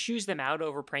 Yumi chews them out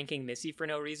over pranking Missy for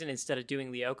no reason instead of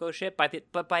doing Lyoko shit.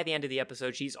 But by the end of the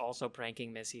episode, she's also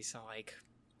pranking Missy. So like,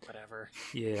 whatever.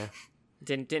 Yeah.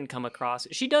 Didn't come across.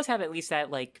 She does have at least that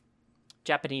like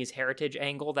Japanese heritage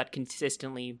angle that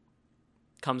consistently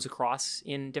comes across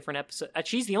in different episodes.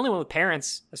 She's the only one with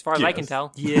parents, as far as I can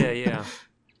tell. Yeah.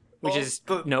 Which is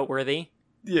noteworthy.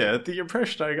 Yeah, the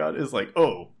impression I got is like,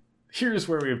 oh, here's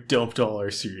where we've dumped all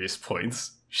our serious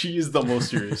points. She is the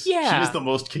most serious. She is the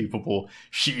most capable.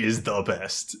 She is the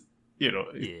best. You know,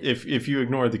 if you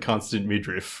ignore the constant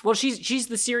midriff. Well, she's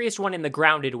the serious one in the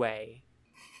grounded way.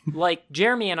 Like,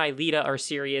 Jeremy and Aelita are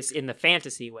serious in the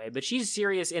fantasy way, but she's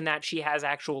serious in that she has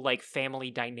actual, like, family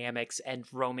dynamics and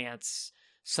romance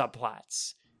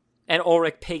subplots. And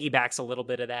Ulrich piggybacks a little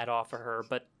bit of that off of her,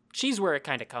 but she's where it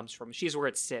kind of comes from. She's where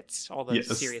it sits, all the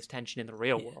Yes. serious tension in the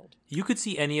real world. You could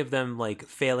see any of them like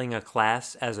failing a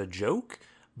class as a joke,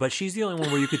 but she's the only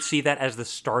one where you could see that as the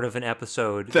start of an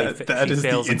episode. That she is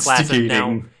fails the a class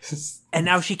instigating. and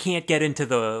now she can't get into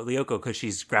the Lyoko because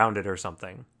she's grounded or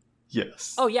something.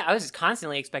 Yes. Oh yeah, I was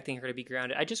constantly expecting her to be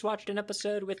grounded. I just watched an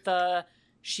episode with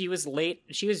she was late.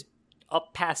 She was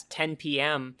up past 10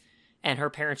 p.m. and her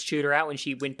parents chewed her out when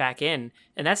she went back in.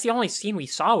 And that's the only scene we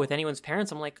saw with anyone's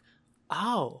parents. I'm like,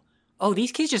 oh,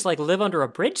 these kids just like live under a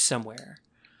bridge somewhere.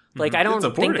 Like I don't It's a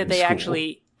think that boarding they school.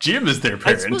 actually. Jim is their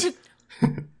I suppose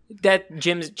parent. that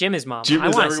Jim is mom. Jim I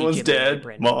is want to see everyone's Jim dad,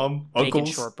 Brand mom, making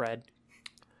uncles. shortbread.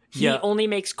 He Yeah. only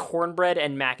makes cornbread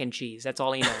and mac and cheese. That's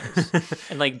all he knows.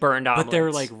 And like burned omelets. But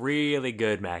they're like really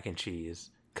good mac and cheese.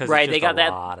 Because Right, it's they just got a that-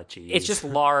 lot of cheese. It's just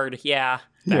lard, yeah.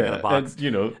 Back in Yeah, the box. and you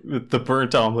know, the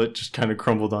burnt omelet just kind of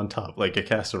crumbled on top like a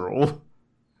casserole.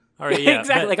 All right, yeah.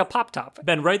 exactly, Ben, like a pop top.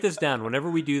 Ben, write this down. Whenever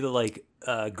we do the like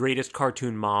greatest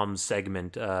cartoon moms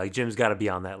segment, Jim's got to be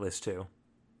on that list too.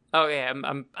 Oh yeah,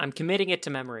 I'm committing it to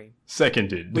memory.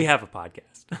 Seconded. We have a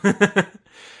podcast.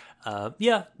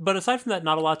 Yeah, but aside from that,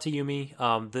 not a lot to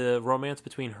Yumi. The romance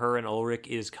between her and Ulrich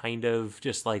is kind of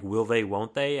just like will they,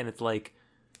 won't they? And it's like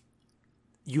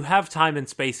you have time and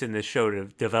space in this show to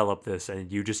develop this,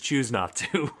 and you just choose not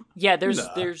to. Yeah, there's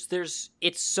Nah.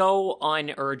 it's so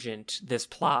unurgent, this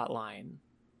plot line.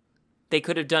 They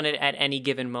could have done it at any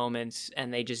given moment,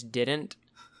 and they just didn't.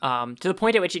 To the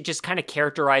point at which it just kind of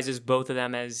characterizes both of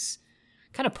them as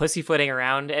kind of pussyfooting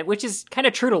around, which is kind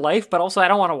of true to life, but also I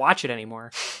don't want to watch it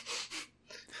anymore.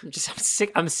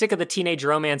 I'm sick of the teenage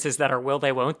romances that are will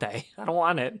they, won't they? I don't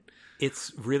want it.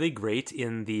 It's really great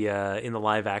in the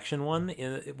live action one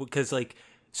because like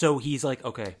so he's like,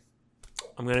 okay,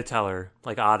 I'm gonna tell her.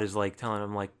 Like Odd is like telling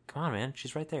him like, come on man,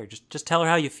 she's right there. Just tell her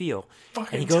how you feel.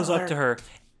 Fucking And he goes tell up her. to her,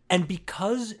 and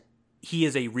because he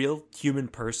is a real human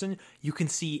person, you can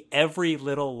see every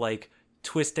little like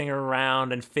twisting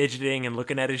around and fidgeting and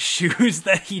looking at his shoes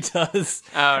that he does.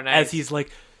 Oh, nice. As he's like,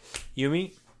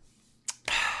 Yumi,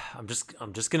 I'm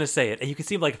just gonna say it, and you can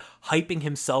see him like hyping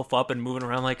himself up and moving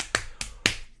around like,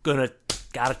 gotta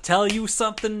tell you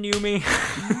something, Yumi.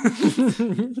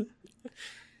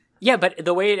 Yeah, but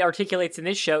the way it articulates in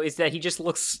this show is that he just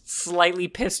looks slightly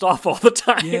pissed off all the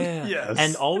time. Yeah. Yes.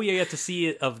 And all we get to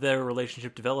see of their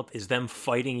relationship develop is them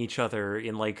fighting each other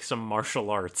in like some martial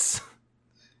arts.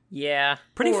 Yeah.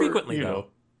 Pretty Or, frequently, you though. know,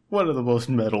 one of the most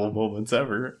metal moments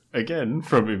ever. Again,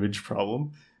 from Image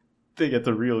Problem, they get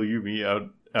the real Yumi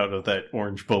out of that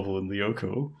orange bubble in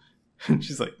Lyoko. And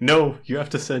she's like, "No, you have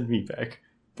to send me back."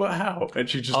 But how? And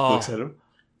she just Oh. looks at him.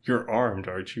 "You're armed,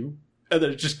 aren't you?" And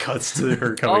then it just cuts to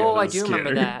her coming out Oh, of I the do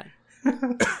remember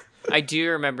scanner. that. I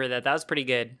do remember that. That was pretty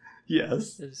good.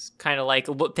 Yes. It's kind of like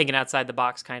thinking outside the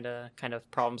box, kind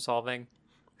of problem solving.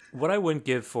 What I wouldn't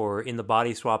give for in the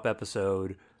body swap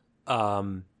episode,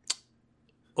 Ulrich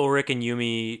and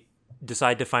Yumi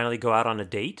decide to finally go out on a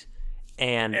date,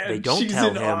 and they And don't she's tell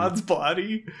in him. Odd's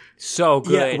body. So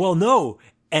good. Yeah, well, no.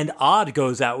 And Odd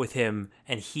goes out with him,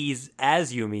 and he's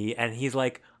as Yumi, and he's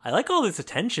like, "I like all this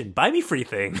attention. Buy me free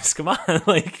things. Come on!"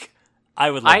 Like, I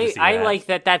would love to see I that. like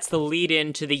that. That's the lead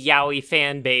in to the Yowie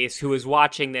fan base who is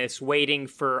watching this, waiting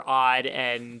for Odd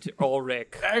and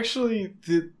Ulrich. Actually,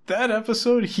 that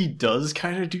episode, he does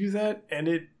kind of do that, and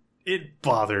it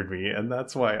bothered me, and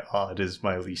that's why Odd is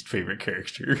my least favorite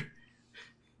character.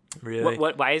 Really.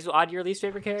 What? Why is Odd your least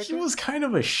favorite He character? was kind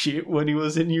of a shit when he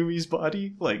was in Yumi's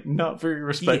body, like, not very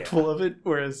respectful of it,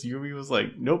 whereas Yumi was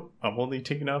like, "Nope, I'm only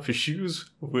taking off his shoes,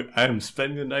 I am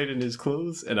spending the night in his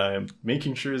clothes, and I am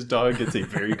making sure his dog gets a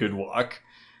very good walk."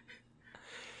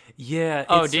 Yeah.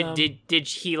 Oh, it's, did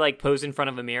he like pose in front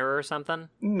of a mirror or something?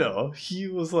 No, he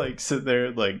was like sitting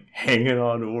there, like, hanging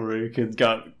on Ulrich and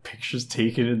got pictures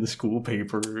taken in the school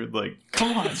paper, like,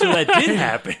 come on. So that did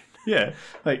happen. Yeah,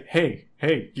 like, hey,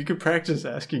 you can practice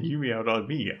asking Yumi out on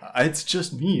me. It's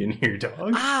just me in here,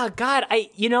 dog. Ah, God,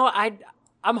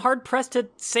 I'm hard pressed to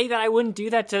say that I wouldn't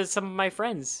do that to some of my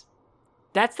friends.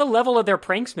 That's the level of their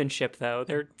pranksmanship, though.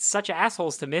 They're such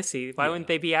assholes to Missy. Why wouldn't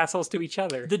they be assholes to each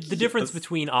other? The difference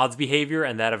between Odd's behavior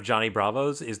and that of Johnny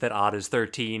Bravo's is that Odd is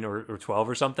 13 or 12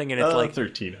 or something, and it's like,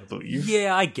 13, I believe.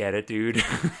 yeah, I get it, dude.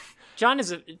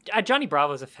 Johnny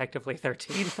Bravo is effectively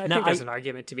 13. I Now, think there's an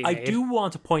argument to be I made. do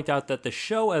want to point out that the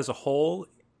show as a whole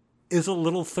is a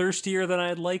little thirstier than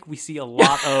I'd like. We see a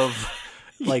lot of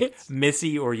like Yes.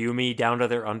 Missy or Yumi down to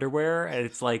their underwear, and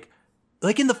it's like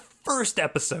in the first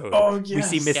episode, Oh, we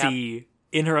see yes. Missy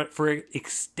in her for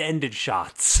extended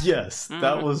shots. Yes,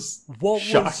 that was What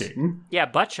shocking. Yeah,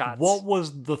 butt shots. What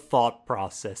was the thought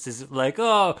process? Is it like,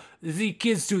 oh, the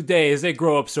kids today, they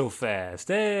grow up so fast?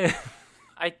 Eh?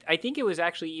 I think it was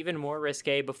actually even more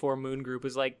risque before Moon Group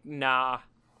was like, nah,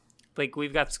 like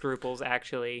we've got scruples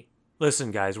actually.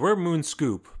 Listen, guys, we're Moon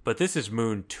Scoop, but this is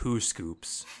Moon 2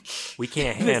 Scoops. We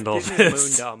can't handle this this.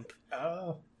 is Moon Dump.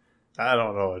 I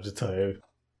don't know what to tell you.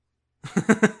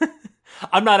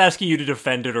 I'm not asking you to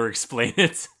defend it or explain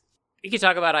it. We could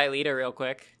talk about Aelita real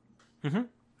quick. Mm-hmm.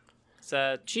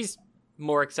 So she's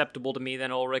more acceptable to me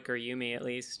than Ulrich or Yumi, at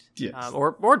least. Yes.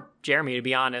 Or Jeremy, to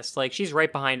be honest. Like she's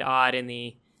right behind Odd in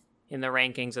the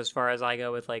rankings as far as I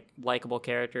go with like likable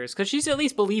characters, because she's at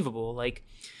least believable. Like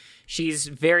she's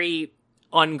very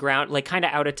ungrounded, like kind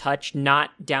of out of touch,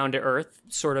 not down to earth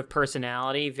sort of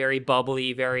personality. Very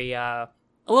bubbly, very a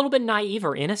little bit naive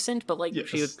or innocent, but like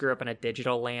she grew up in a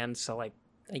digital land, so like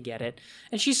I get it.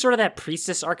 And she's sort of that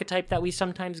priestess archetype that we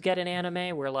sometimes get in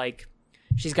anime, where like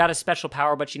she's got a special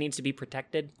power, but she needs to be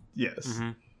protected. Yes.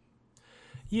 Mm-hmm.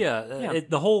 Yeah.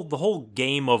 The whole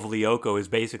game of Lyoko is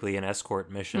basically an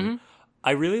escort mission. Mm-hmm.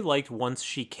 I really liked once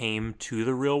she came to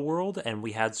the real world, and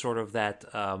we had sort of that,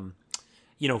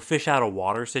 fish out of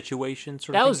water situation.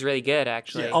 That was really good,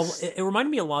 actually. Yes. It reminded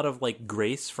me a lot of like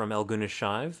Grace from El Gunas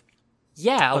Shive.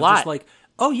 Yeah, a lot. Just like,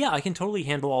 oh yeah, I can totally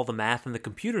handle all the math and the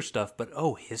computer stuff, but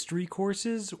history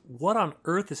courses? What on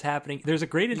earth is happening? There's a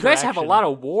great interaction. You guys have a lot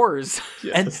of wars.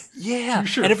 Yes. And yeah,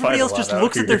 sure and everybody fight a else lot just out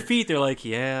looks at their here. feet. They're like,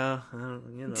 yeah,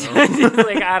 you know.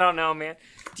 Like, I don't know, man.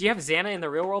 Do you have Xana in the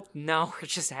real world? No, we're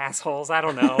just assholes. I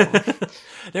don't know.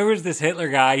 There was this Hitler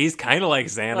guy. He's kind of like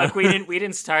Xana. Look, we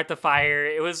didn't start the fire.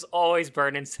 It was always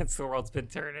burning since the world's been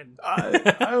turning.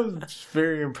 I was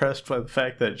very impressed by the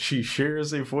fact that she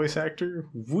shares a voice actor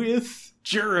with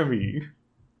Jeremy.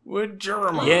 With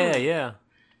Jeremy. Yeah.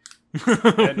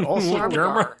 And also,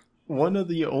 Jarmagar. one of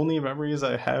the only memories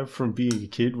I have from being a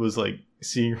kid was like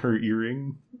seeing her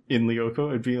earring in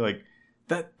Lyoko and being like,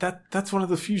 that's one of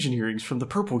the fusion earrings from the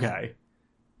purple guy.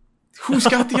 Who's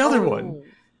got the other one?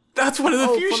 That's one of the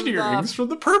fusion earrings from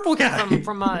the purple guy.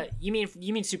 From you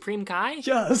mean Supreme Kai?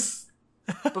 Yes.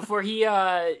 Before he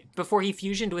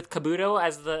fusioned with Kabuto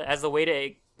as the way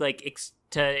to like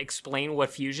to explain what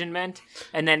fusion meant,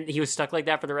 and then he was stuck like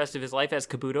that for the rest of his life as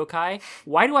Kabuto Kai.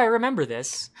 Why do I remember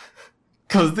this?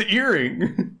 Because the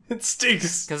earring, it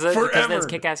sticks Because forever. those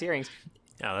kick-ass earrings.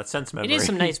 Yeah, that's sense memory. It is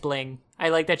some nice bling. I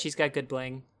like that she's got good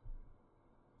bling.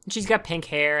 And she's got pink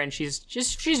hair, and she's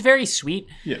very sweet.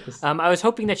 Yes. I was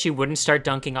hoping that she wouldn't start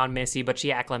dunking on Missy, but she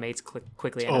acclimates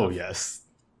quickly enough. Oh, yes.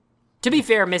 To be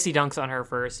fair, Missy dunks on her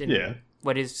first in Yeah.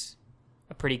 what is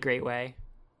a pretty great way.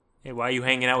 Hey, why are you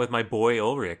hanging out with my boy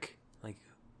Ulrich? Like,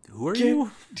 who are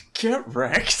you? Get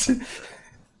wrecked.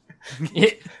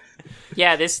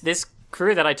 Yeah, this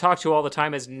crew that I talk to all the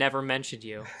time has never mentioned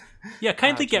you. Yeah,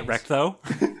 kindly get jeez. wrecked though.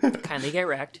 Kindly get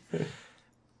wrecked.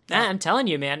 Nah, I'm telling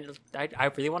you, man, I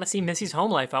really want to see Missy's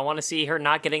home life. I want to see her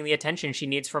not getting the attention she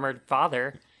needs from her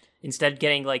father. Instead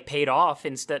getting like paid off,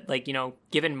 instead like,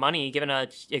 given money, given a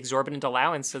exorbitant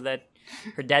allowance so that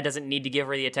her dad doesn't need to give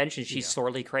her the attention she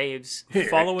sorely craves. Here,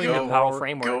 Following go, the power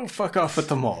framework. Go fuck off at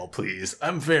the mall, please.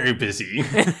 I'm very busy.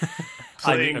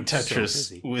 Playing I'm so Tetris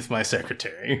busy. with my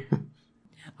secretary.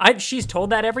 She's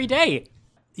told that every day.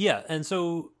 Yeah, and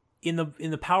so in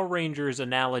the Power Rangers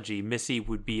analogy, Missy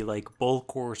would be like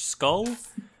Bulk or Skull,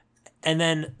 and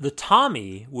then the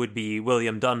Tommy would be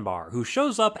William Dunbar, who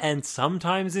shows up and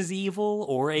sometimes is evil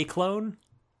or a clone.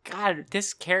 God,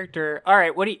 this character. All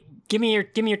right, give me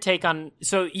your take on.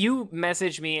 So you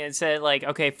messaged me and said like,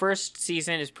 okay, first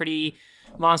season is pretty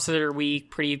monster weak,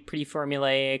 pretty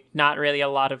formulaic, not really a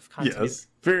lot of content. Yes.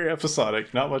 Very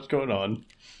episodic. Not much going on.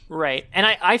 Right, and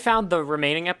I found the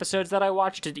remaining episodes that I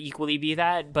watched to equally be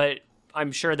that, but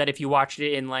I'm sure that if you watched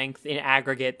it in length, in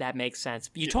aggregate, that makes sense.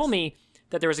 You told me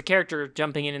that there was a character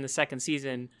jumping in the second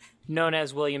season known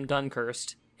as William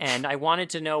Duncurst, and I wanted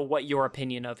to know what your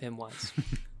opinion of him was.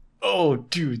 Oh,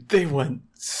 dude, they went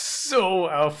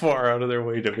so far out of their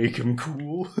way to make him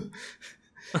cool.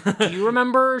 Do you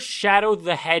remember Shadow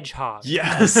the Hedgehog?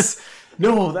 Yes.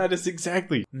 No, that is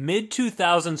exactly. Mid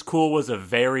 2000s cool was a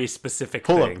very specific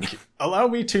Hold thing. up. Allow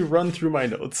me to run through my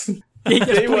notes. Yes,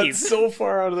 They went please. so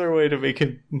far out of their way to make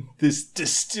him this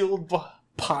distilled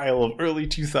pile of early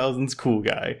 2000s cool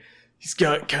guy. He's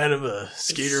got kind of a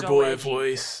skater so boy edgy.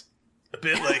 voice. A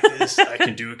bit like this. I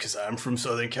can do it because I'm from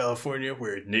Southern California,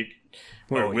 where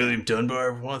William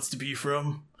Dunbar wants to be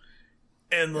from.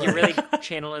 And like, You're really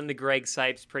channeling the Greg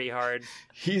Sipes pretty hard.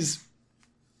 he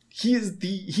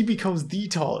becomes the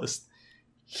tallest.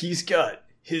 He's got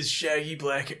his shaggy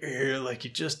black hair, like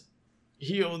it just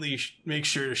he only makes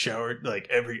sure to shower like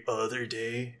every other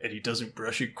day, and he doesn't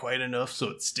brush it quite enough so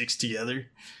it sticks together.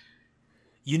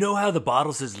 You know how the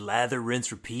bottle says lather,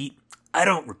 rinse, repeat? I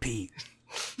don't repeat.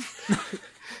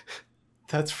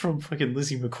 That's from fucking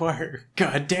Lizzie McGuire.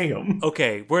 God damn.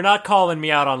 Okay, we're not calling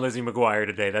me out on Lizzie McGuire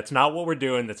today. That's not what we're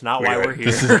doing. That's not why we're here.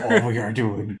 This is all we are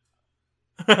doing.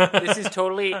 This is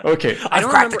totally... Okay. I've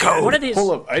cracked the code. What are these...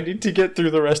 Hold up. I need to get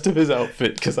through the rest of his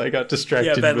outfit because I got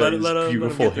distracted Ben, by let his him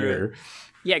beautiful get through hair. it.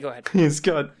 Yeah, go ahead. He's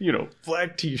got,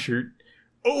 black t-shirt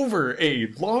over a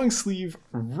long sleeve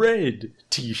red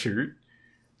t-shirt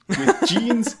with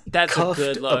jeans That's a cuffed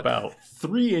good look. about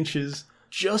 3 inches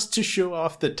just to show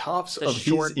off the tops The of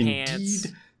short his pants.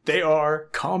 indeed they are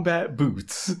combat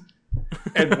boots.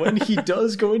 And when he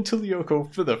does go into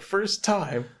Lyoko for the first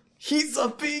time, he's a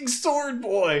big sword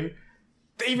boy.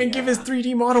 They even give his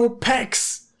 3D model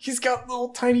pecs. He's got little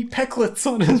tiny pecklets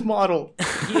on his model.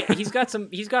 Yeah, he's got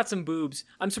some boobs.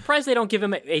 I'm surprised they don't give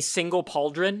him a single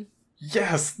pauldron.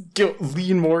 Yes,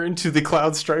 lean more into the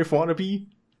Cloud Strife wannabe.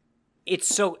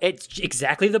 It's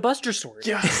exactly the Buster Sword.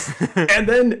 Yes, and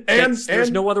then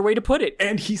There's no other way to put it.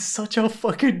 And he's such a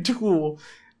fucking tool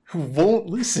who won't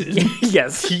listen.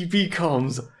 Yes. He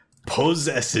becomes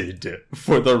possessed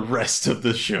for the rest of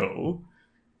the show.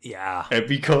 Yeah. And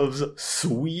becomes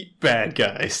sweet bad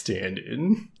guy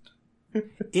stand-in.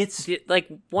 It's Like,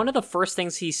 one of the first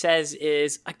things he says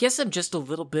is, I guess I'm just a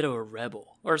little bit of a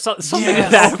rebel. Or something to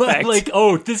that effect. like,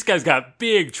 oh, this guy's got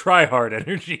big try-hard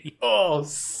energy. Oh,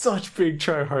 such big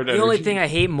try-hard energy. The only thing I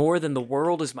hate more than the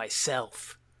world is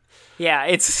myself. Yeah,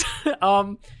 it's...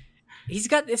 He's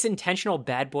got this intentional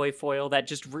bad boy foil that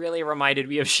just really reminded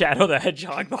me of Shadow the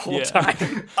Hedgehog the whole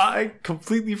time. I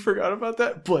completely forgot about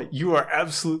that, but you are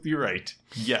absolutely right.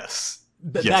 Yes.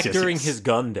 Back during his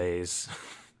gun days.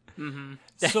 Mm-hmm.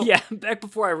 So, yeah, back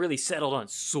before I really settled on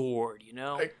sword, you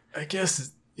know? I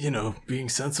guess, being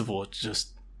sensible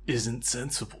just isn't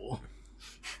sensible.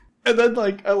 And then,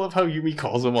 I love how Yumi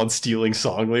calls him on stealing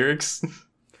song lyrics.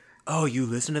 Oh, you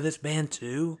listen to this band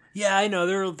too? Yeah, I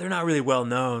know, they're not really well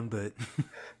known, but...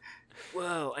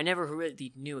 Whoa, I never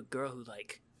really knew a girl who,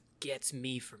 gets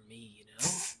me for me, you know?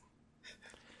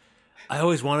 I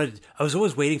was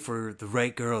always waiting for the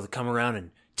right girl to come around and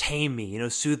tame me,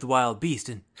 soothe the wild beast,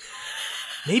 and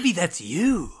maybe that's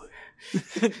you.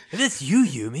 If that's you,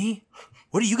 Yumi,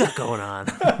 what do you got going on?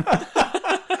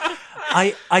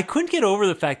 I couldn't get over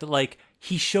the fact that,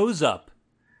 he shows up.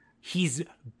 He's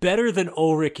better than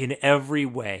Ulrich in every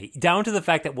way, down to the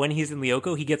fact that when he's in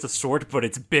Lyoko, he gets a sword, but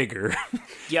it's bigger.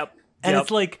 Yep. And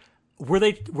it's were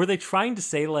they trying to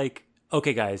say,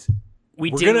 okay, guys,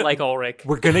 we didn't like Ulrich.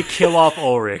 We're gonna kill off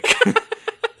Ulrich.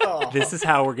 This is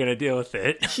how we're gonna deal with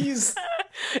it. He's...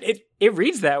 It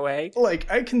reads that way.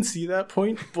 I can see that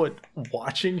point, but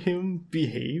watching him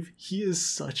behave, he is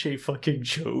such a fucking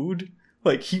chode.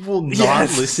 He will not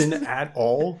listen at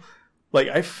all.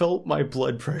 I felt my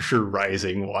blood pressure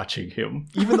rising watching him.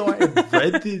 Even though I had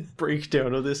read the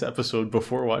breakdown of this episode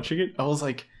before watching it, I was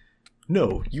like,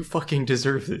 no, you fucking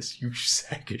deserve this, you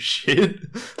sack of shit.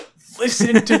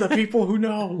 Listen to the people who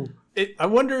know. I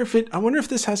wonder if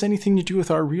this has anything to do with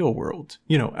our real world.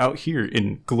 Out here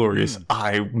in glorious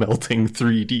eye-melting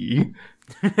 3D.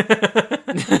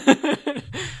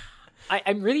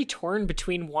 I'm really torn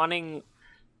between wanting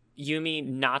Yumi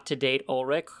not to date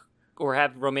Ulrich or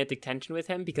have romantic tension with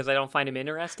him because I don't find him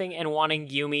interesting, and wanting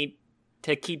Yumi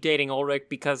to keep dating Ulrich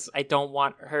because I don't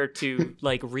want her to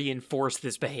reinforce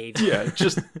this behavior. Yeah,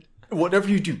 just whatever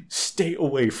you do, stay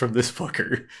away from this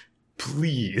fucker.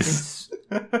 Please.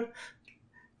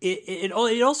 It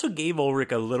also gave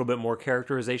Ulrich a little bit more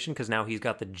characterization because now he's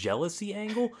got the jealousy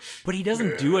angle, but he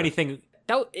doesn't do anything.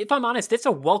 That, if I'm honest, it's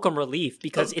a welcome relief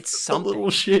because it's something. A little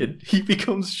shit. He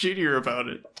becomes shittier about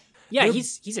it. Yeah,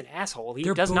 he's an asshole. He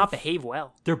does not behave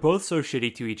well. They're both so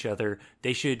shitty to each other.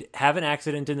 They should have an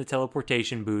accident in the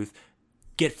teleportation booth,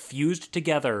 get fused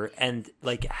together, and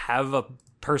have a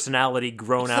personality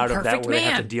grown out of that where they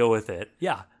have to deal with it.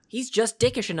 Yeah. He's just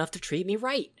dickish enough to treat me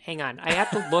right. Hang on, I have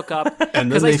to look up And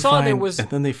because I saw there was. And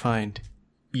then they find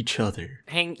each other.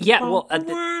 Funny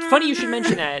you should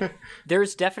mention that.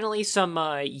 There's definitely some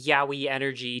yaoi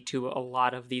energy to a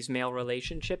lot of these male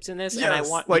relationships in this, Yes, and I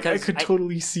want I could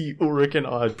totally see Ulrich and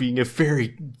Odd being a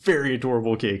very, very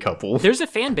adorable gay couple. There's a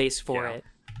fan base for it.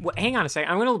 Well, hang on a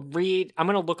second. I'm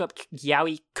gonna look up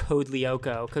yaoi code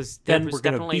Lyoko because Then there's we're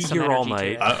gonna definitely be some here energy all to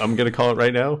night. it. I'm gonna call it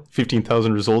right now.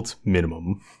 15,000 results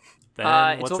minimum.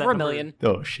 What's It's that over number? 1 million.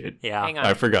 Oh shit! Yeah. Hang on.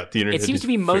 I forgot the internet. It seems is to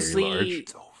be very mostly. large.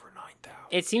 It's over 9,000.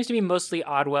 It seems to be mostly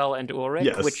Oddwell and Ulrich,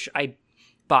 Yes. which I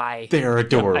buy. They are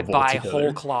adorable. I buy together.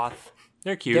 whole cloth.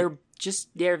 They're cute. They're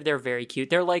they're very cute.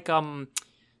 They're like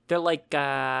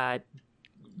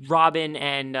Robin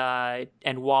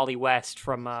and Wally West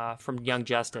from Young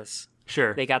Justice.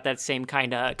 Sure. They got that same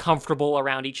kind of comfortable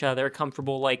around each other,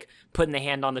 comfortable like putting the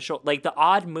hand on the shoulder, like the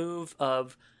odd move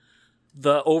of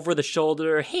the over the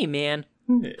shoulder. Hey man,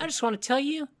 I just want to tell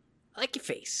you, I like your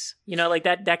face. You know, like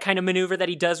that kind of maneuver that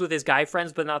he does with his guy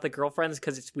friends, but not the girlfriends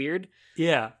because it's weird.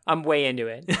 Yeah. I'm way into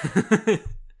it.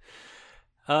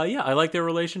 Yeah, I like their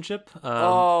relationship.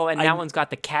 And that one's got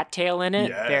the cat tail in it.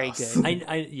 Yes. Very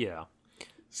good. Yeah.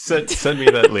 Send me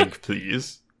that link,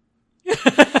 please.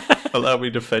 Allow me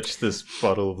to fetch this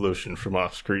bottle of lotion from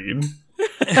off screen.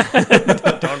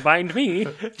 Don't mind me.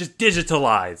 Just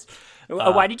digitalize.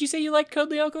 Why did you say you liked Code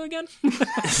Lyoko again?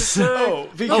 Because Throw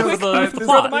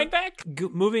the mind back?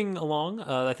 Moving along,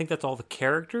 I think that's all the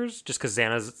characters, just because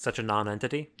Xana's such a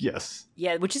non-entity. yes.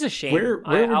 Yeah, which is a shame. Where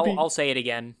would be- I'll say it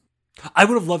again. I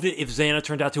would have loved it if Xana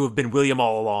turned out to have been William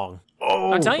all along.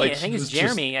 Oh, I'm telling like you, I think he it's was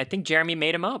Jeremy. I think Jeremy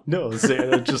made him up. No,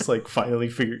 Xana just like finally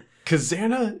figured. Because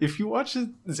Xana, if you watch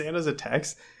Xana's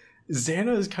attacks,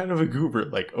 Xana is kind of a goober.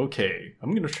 Like, okay,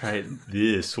 I'm gonna try it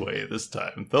this way this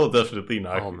time. They'll definitely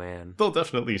not. Oh man, They'll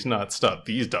definitely not stop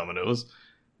these dominoes.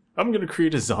 I'm gonna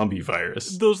create a zombie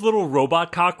virus. those little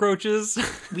robot cockroaches.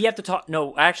 We have to talk.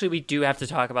 No, actually, we do have to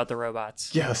talk about the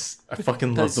robots. Yes, I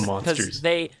fucking love the monsters.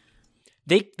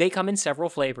 They come in several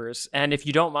flavors, and if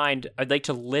you don't mind, I'd like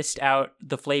to list out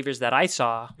the flavors that I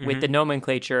saw with the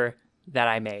nomenclature that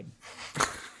I made.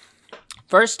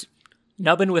 First,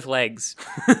 nubbin with legs.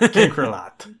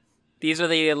 Cancrelat. These are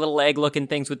the little egg-looking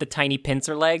things with the tiny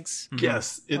pincer legs.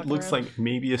 Yes, it looks like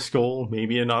maybe a skull,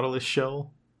 maybe a nautilus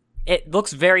shell. It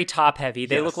looks very top-heavy.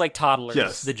 They Yes. look like toddlers.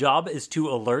 Yes. The job is to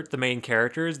alert the main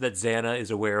characters that Xana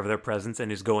is aware of their presence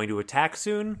and is going to attack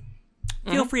soon.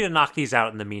 Feel free to knock these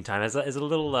out in the meantime as a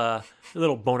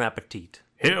little bon appetit.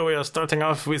 Here we are starting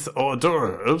off with hors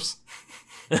d'oeuvres.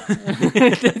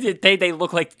 they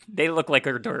look like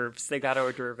hors d'oeuvres. They got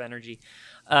hors d'oeuvre energy.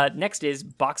 Next is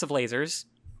box of lasers,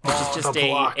 which is just the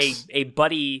blocks. a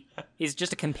buddy. Is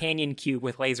just a companion cube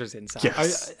with lasers inside.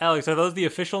 Yes. Alex, are those the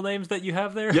official names that you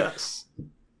have there? Yes.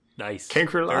 Nice.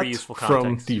 Cancrelat Very useful from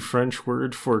context. the French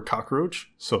word for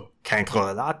cockroach. So,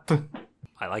 cancrelat.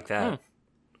 I like that.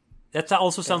 That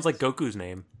also sounds like Goku's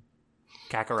name.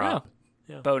 Kakarot.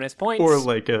 Bonus points. Or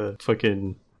like a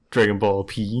fucking Dragon Ball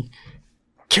P.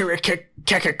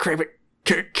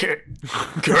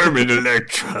 Carmen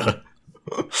Electra.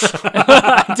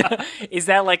 Is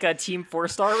that like a Team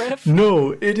 4-star riff?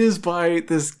 No, it is by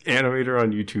this animator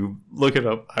on YouTube. Look it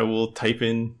up. I will type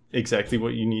in exactly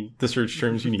what you need, the search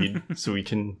terms you need, so we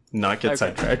can not get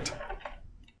sidetracked.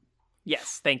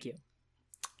 Yes, thank you.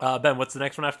 Ben, what's the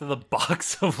next one after the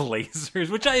box of lasers?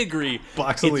 Which I agree.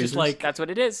 Box of It's lasers. just like That's what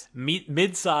it is.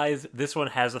 mid-size. This one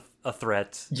has a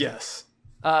threat. Yes.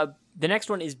 The next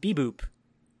one is Bee Boop.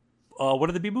 What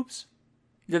are the bee-boops?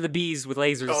 They're the bees with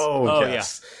lasers. Oh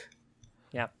yes.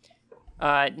 Yeah.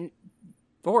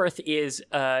 Fourth is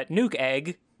Nuke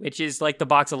Egg, which is like the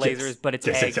box of lasers, but it's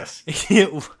egg.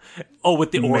 Yes. Oh,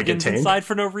 with the Mega organs tank? inside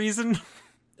for no reason?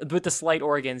 With the slight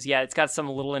organs. Yeah, it's got some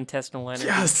little intestinal energy.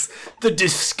 Yes. The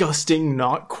disgusting,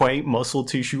 not quite muscle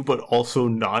tissue, but also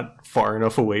not far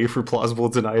enough away for plausible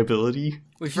deniability.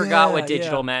 We forgot Yeah, what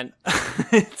digital yeah. meant.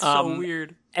 It's so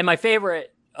weird. And my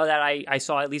favorite that I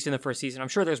saw, at least in the first season, I'm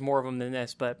sure there's more of them than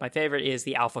this, but my favorite is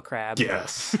the Alpha Crab.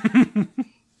 Yes.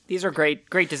 These are great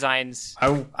designs.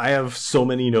 I have so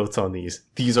many notes on these.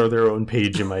 These are their own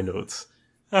page in my notes.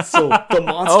 So the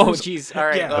monsters. Oh, jeez. All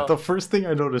right. Yeah, well, the first thing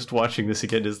I noticed watching this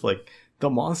again is like the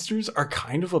monsters are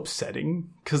kind of upsetting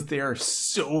because they are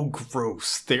so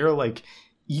gross. They are like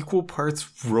equal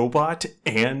parts robot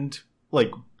and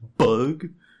like bug.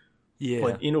 Yeah.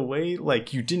 But in a way,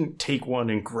 like you didn't take one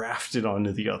and graft it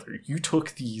onto the other. You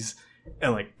took these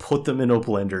and like put them in a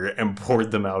blender and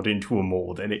poured them out into a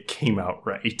mold, and it came out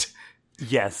right.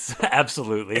 Yes,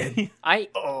 absolutely.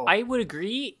 I would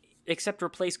agree, except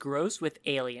replace gross with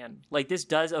alien. Like this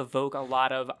does evoke a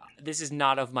lot of this is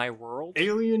not of my world.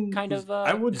 Alien Kind was- of,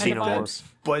 I would kind say of that, vibes.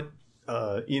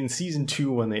 but in season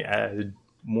 2 when they added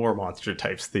more monster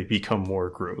types, they become more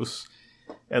gross.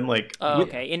 And like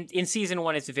Okay. In season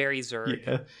 1, it's very Zerg.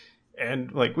 yeah,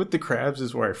 and like with the crabs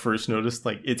is where I first noticed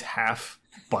like it's half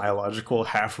biological,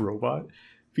 half robot,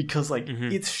 because like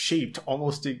it's shaped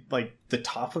almost like the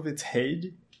top of its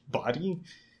head body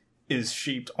is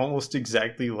shaped almost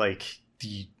exactly like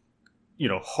the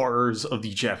horrors of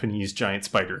the Japanese giant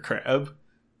spider crab.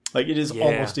 Like it is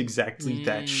almost exactly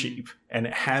that shape, and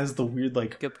it has the weird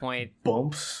like Good point.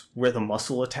 bumps where the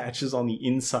muscle attaches on the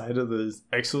inside of the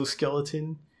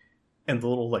exoskeleton, and the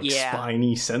little like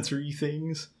spiny sensory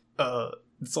things.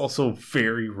 It's also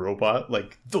very robot,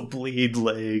 like the blade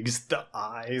legs, the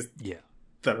eyes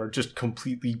that are just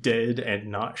completely dead and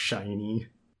not shiny.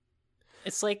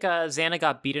 It's like Xana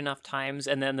got beat enough times,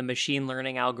 and then the machine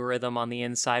learning algorithm on the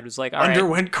inside was like, all right,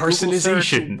 underwent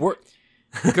carcinization.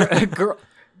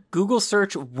 Google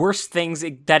search worst things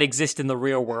that exist in the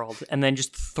real world, and then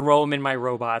just throw them in my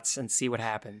robots and see what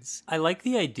happens. I like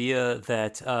the idea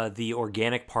that the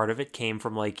organic part of it came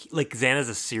from like Xana's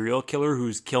a serial killer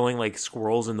who's killing like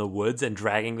squirrels in the woods and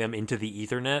dragging them into the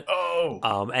Ethernet.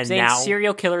 And Zane, now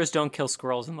serial killers don't kill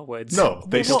squirrels in the woods. No,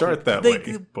 they start that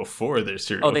way before they're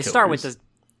serial killers. Oh, they start with the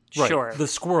sure the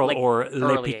squirrel like or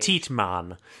le early petit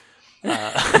man.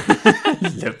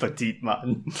 Le petit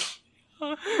man.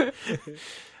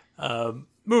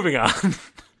 Moving on.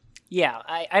 Yeah,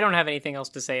 I don't have anything else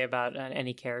to say about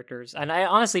any characters. And I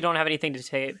honestly don't have anything to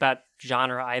say about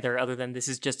genre either, other than this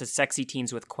is just a sexy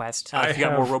teens with quest. You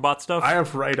got more robot stuff? I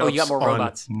have write-ups you got more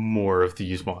robots. on more of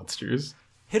these monsters.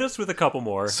 Hit us with a couple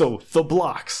more. So, the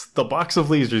box of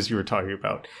lasers you were talking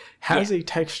about, has a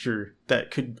texture that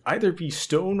could either be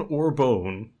stone or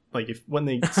bone. Like, when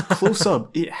they close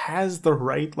up, it has the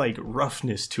right, like,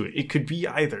 roughness to it. It could be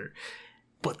either.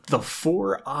 But the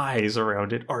 4 eyes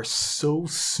around it are so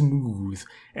smooth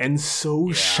and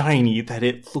so shiny that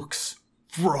it looks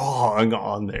wrong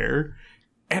on there.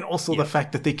 And also the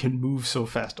fact that they can move so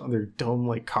fast on their dumb,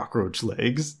 like, cockroach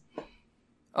legs.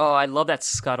 Oh, I love that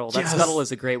scuttle. That scuttle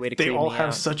is a great way to creep me out. They all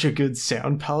have such a good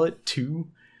sound palette, too.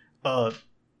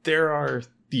 There are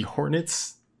the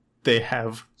hornets. They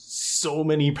have so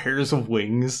many pairs of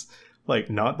wings.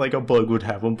 Like, not like a bug would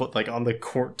have them, but like on the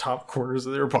top corners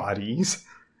of their bodies.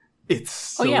 It's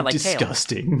so like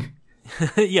disgusting.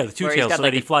 Yeah, the 2 tails so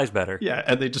that he flies better. Yeah,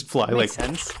 and they just fly like... Makes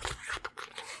sense.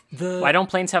 Why don't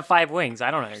planes have 5 wings?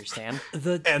 I don't understand.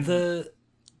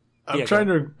 I'm trying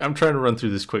to run through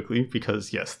this quickly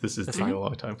because, yes, this is taking a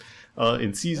long time.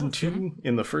 In season 2,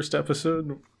 in the first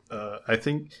episode, I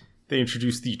think they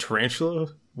introduced the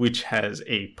tarantula, which has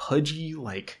a pudgy,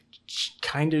 like,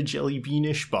 kind of jelly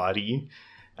beanish body,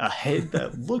 a head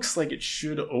that looks like it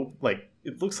should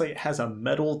it looks like it has a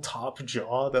metal top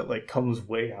jaw that like comes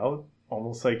way out,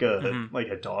 almost like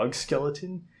a dog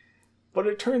skeleton. But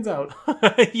it turns out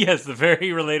yes, the very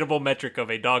relatable metric of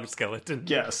a dog skeleton.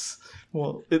 Yes.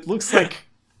 Well, it looks like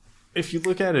if you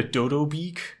look at a dodo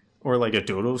beak or like a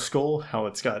dodo skull, how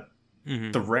it's got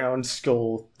the round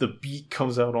skull, the beak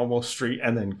comes out almost straight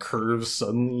and then curves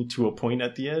suddenly to a point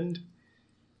at the end.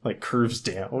 Like curves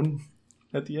down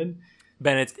at the end.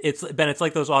 Ben, it's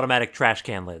like those automatic trash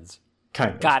can lids.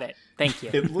 Kind of. Got it. Thank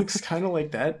you. It looks kind of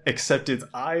like that, except its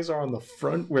eyes are on the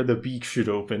front where the beak should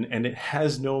open, and it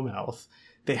has no mouth.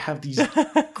 They have these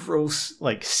gross,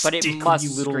 like, sticky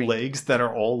little legs that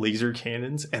are all laser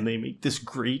cannons, and they make this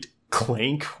great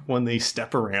clank when they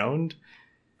step around.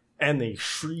 And they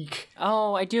shriek.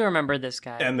 Oh, I do remember this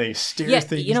guy. And they stare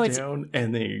things down,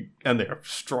 and they're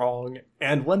strong.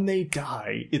 And when they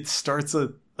die, it starts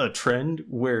a trend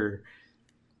where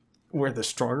the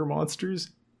stronger monsters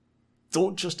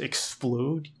don't just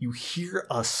explode. You hear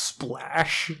a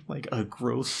splash, like a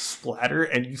gross splatter,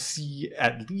 and you see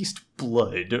at least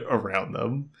blood around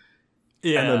them.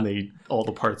 Yeah. And then all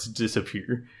the parts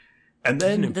disappear. And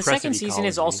then the second season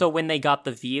is also when they got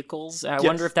the vehicles. I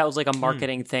wonder if that was like a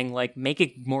marketing thing, like make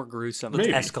it more gruesome. Let's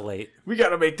escalate. We got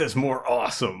to make this more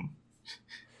awesome.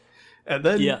 And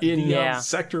then in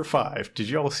Sector 5, did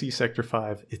you all see Sector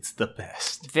 5? It's the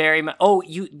best. Very much. Oh,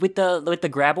 you with the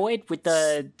graboid with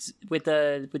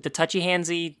the touchy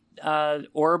handsy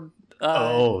orb.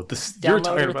 You're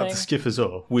talking about the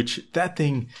Schifozoa, which that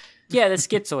thing. Yeah, the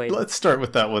schizoid. Let's start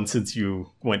with that one since you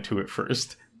went to it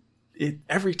first.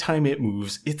 Every time it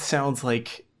moves, it sounds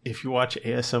like if you watch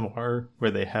ASMR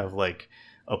where they have like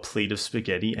a plate of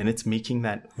spaghetti and it's making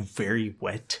that very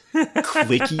wet,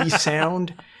 clicky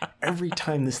sound. Every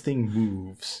time this thing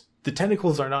moves, the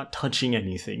tentacles are not touching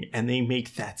anything and they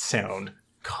make that sound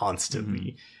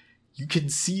constantly. You can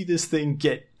see this thing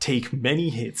take many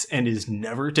hits and is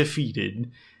never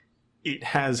defeated. It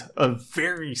has a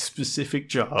very specific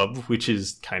job, which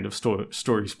is kind of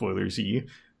story spoilers-y,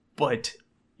 but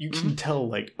you can tell,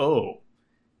 like, oh,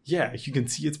 yeah, you can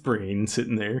see its brain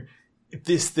sitting there.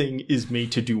 This thing is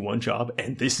made to do one job,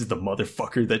 and this is the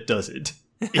motherfucker that does it.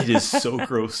 It is so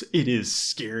gross. It is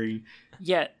scary.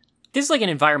 Yeah, this is like an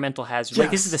environmental hazard. Yes. Like,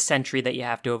 this is the sentry that you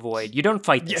have to avoid. You don't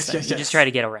fight this thing. You just try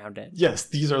to get around it. Yes,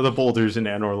 these are the boulders in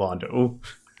Anne Orlando.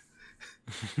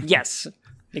 Yes,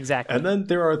 exactly. And then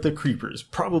there are the creepers,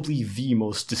 probably the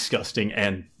most disgusting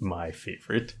and my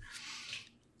favorite.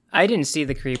 I didn't see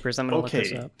the creepers. I'm going to look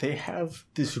this up. They have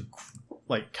this,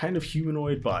 like, kind of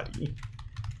humanoid body.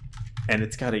 and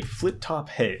it's got a flip-top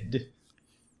head.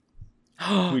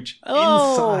 Which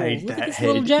Oh, inside look at that this head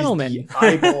little gentleman. is the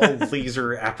eyeball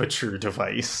laser aperture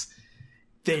device.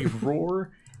 They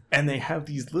roar, and they have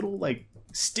these little like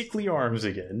stickly arms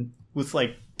again with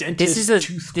like dentist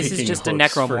toothpicking just a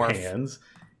hooks for necromorph. hands.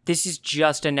 This is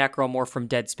just a necromorph from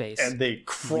Dead Space. And they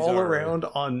crawl around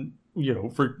on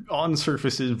on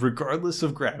surfaces regardless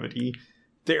of gravity.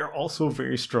 They're also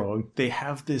very strong. They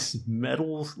have this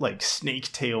metal like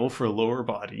snake tail for lower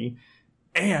body,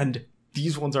 and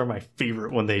these ones are my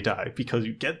favorite when they die because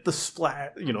you get the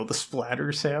the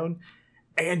splatter sound,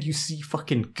 and you see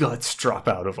fucking guts drop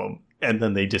out of them, and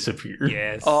then they disappear.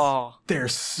 Yes. Oh, They're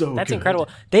so that's good. incredible.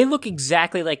 They look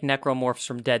exactly like necromorphs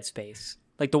from Dead Space,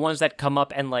 like the ones that come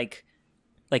up and like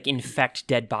infect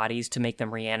dead bodies to make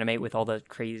them reanimate with all the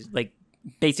crazy, like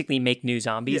basically make new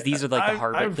zombies. Yeah, These are like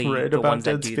I've read the about ones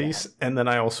Dead that do Space, that. and then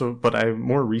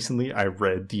more recently I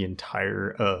read the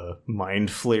entire Mind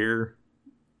Flayer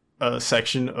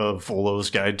section of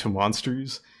Volo's Guide to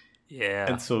Monsters.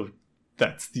 Yeah. And so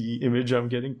that's the image I'm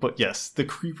getting. But yes, the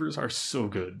creepers are so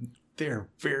good. They're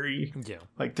very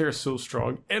they're so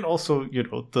strong. And also,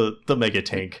 the mega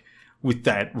tank with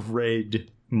that red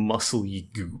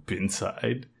muscly goop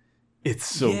inside. It's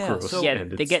so gross. Yeah,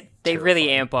 they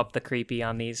really amp up the creepy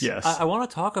on these. Yes. I want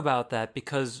to talk about that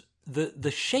because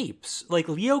the shapes, like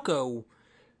Lyoko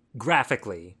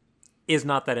graphically is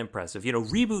not that impressive.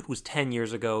 Reboot was 10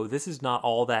 years ago. This is not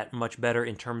all that much better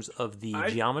in terms of the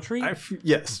geometry.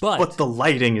 Yes, but the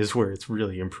lighting is where it's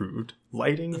really improved.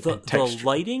 Lighting and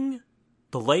texture.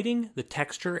 The lighting, the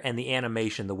texture, and the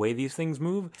animation, the way these things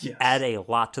move, add a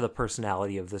lot to the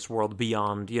personality of this world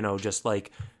beyond, just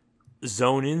like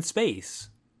zone in space.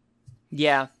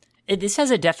 Yeah. This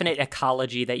has a definite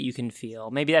ecology that you can feel.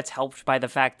 Maybe that's helped by the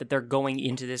fact that they're going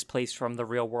into this place from the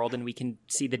real world and we can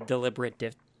see the deliberate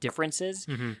differences.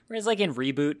 Mm-hmm. Whereas like in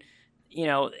Reboot,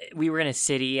 we were in a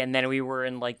city and then we were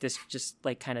in like this just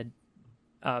like kind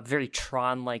of very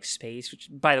Tron-like space, which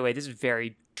by the way, this is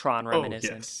very Tron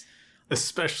reminiscent. Oh, yes.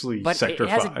 Especially but Sector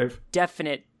 5.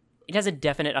 It has a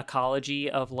definite ecology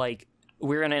of like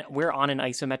we're on an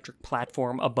isometric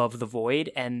platform above the void,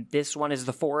 and this one is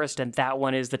the forest, and that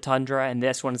one is the tundra, and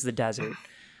this one's the desert.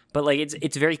 But like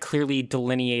it's very clearly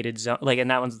delineated zone. Like,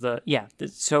 and that one's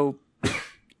so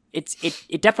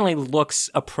it definitely looks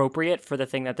appropriate for the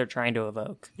thing that they're trying to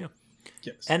evoke. Yeah.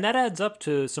 Yes. And that adds up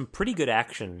to some pretty good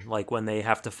action, like when they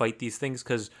have to fight these things,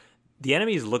 because the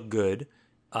enemies look good.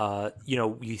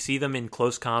 You see them in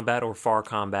close combat or far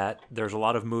combat. There's a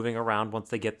lot of moving around once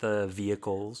they get the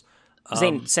vehicles.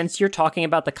 Zane, since you're talking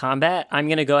about the combat, I'm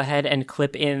going to go ahead and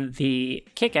clip in the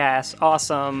kick-ass,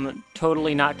 awesome,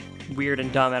 totally not weird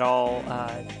and dumb at all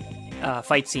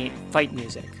fight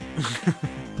music.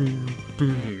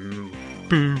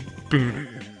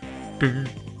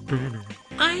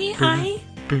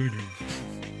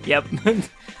 Yep.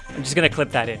 I'm just going to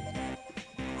clip that in.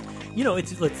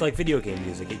 It's like video game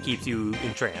music. It keeps you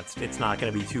entranced. It's not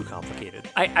going to be too complicated.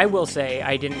 I will say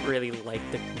I didn't really like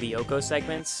the Lyoko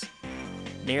segments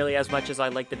nearly as much as I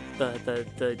like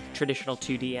the traditional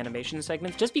 2D animation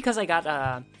segments, just because I got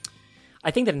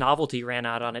I think the novelty ran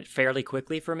out on it fairly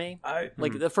quickly for me.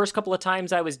 The first couple of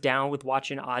times I was down with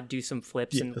watching Odd do some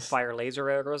flips and fire laser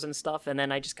arrows and stuff, and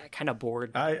then I just got kind of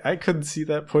bored. I couldn't see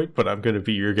that point, but I'm going to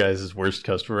be your guys' worst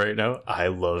customer right now. I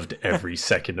loved every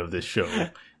second of this show.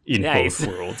 In both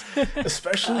worlds,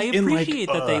 especially I appreciate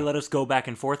that they let us go back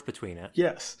and forth between it.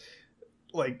 Yes,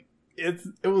 like it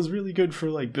was really good for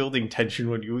like building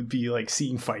tension when you would be like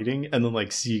seeing fighting and then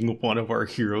like seeing one of our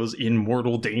heroes in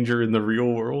mortal danger in the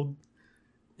real world.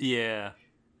 Yeah,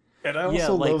 and I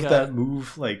also love that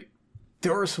move. Like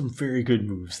there are some very good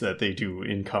moves that they do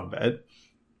in combat.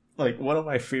 Like one of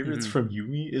my favorites from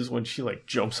Yumi is when she like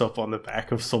jumps up on the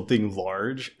back of something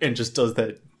large and just does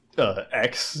that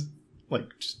X. Like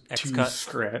just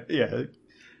X-cut.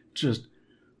 Just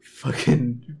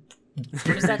fucking.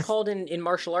 What is that called in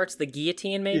martial arts? The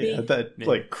guillotine, maybe. Yeah, that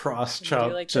like cross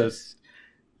chop like just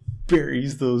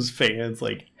buries those fans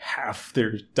like half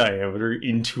their diameter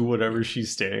into whatever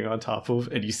she's standing on top of,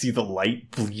 and you see the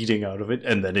light bleeding out of it,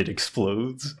 and then it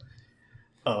explodes.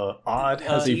 Odd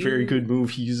has a very good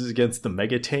move he uses against the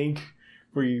mega tank.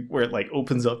 Where it like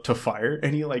opens up to fire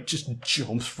and he like just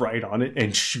jumps right on it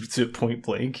and shoots it point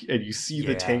blank, and you see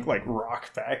the tank like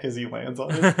rock back as he lands on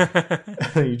it.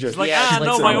 And you just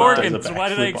my organs. Why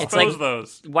did I expose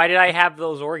those? Why did I have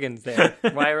those organs there?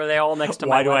 Why were they all next to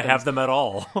my Why do I have them at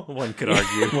all? One could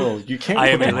argue. Well, you can't. I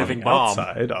am a living bomb.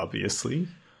 Outside, obviously.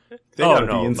 They gotta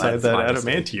be inside that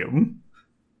adamantium.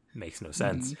 Makes no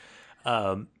sense.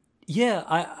 The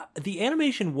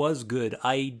animation was good.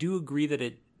 I do agree that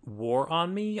it wore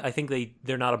on me. I think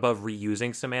they're not above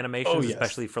reusing some animations, yes.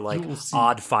 especially for like You will see.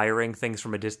 odd firing things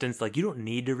from a distance. Like you don't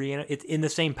need to it's in the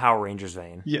same Power Rangers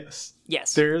vein. Yes.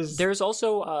 Yes. There's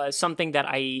also something that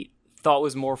I thought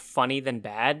was more funny than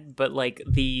bad, but like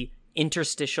the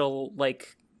interstitial,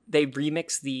 like they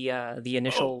remix the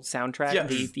initial soundtrack,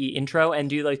 yes. the intro, and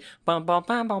do like bum bum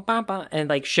bum bum bum bum, and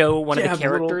like show one of the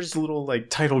characters the little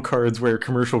like title cards where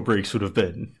commercial breaks would have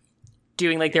been.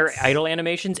 Doing like their idol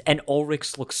animations, and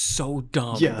Ulrich's looks so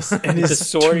dumb. Yes, and his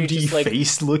sword, 2D just, like,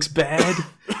 face looks bad.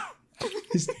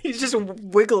 He's just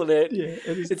wiggling it. Yeah,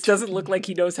 and it doesn't look like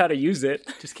he knows how to use it.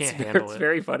 Just can't handle It's it.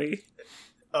 very funny.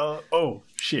 Oh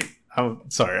shit! I'm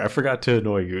sorry, I forgot to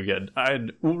annoy you again.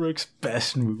 Ulrich's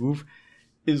best move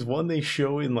is one they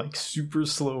show in like super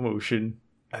slow motion.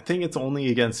 I think it's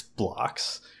only against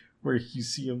blocks where you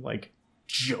see him like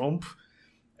jump,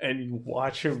 and you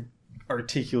watch him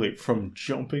articulate from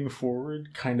jumping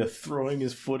forward, kind of throwing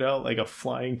his foot out like a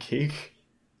flying kick,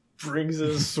 brings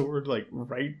his sword like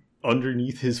right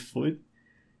underneath his foot.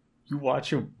 You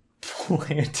watch him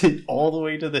plant it all the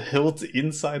way to the hilt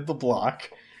inside the block,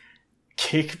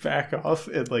 kick back off,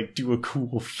 and like do a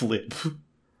cool flip.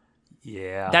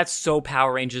 Yeah. That's so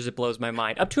Power Rangers, it blows my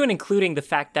mind. Up to and including the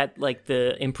fact that like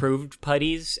the improved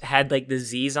putties had like the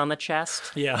Z's on the chest.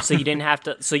 Yeah. So you didn't have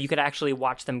to, so you could actually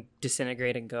watch them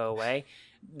disintegrate and go away.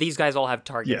 These guys all have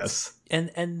targets. Yes.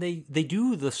 And they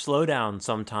do the slowdown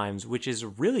sometimes, which is a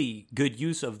really good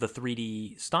use of the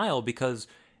 3D style because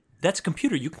that's a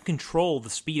computer. You can control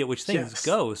the speed at which things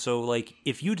go. So, like,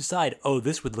 if you decide, oh,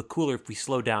 this would look cooler if we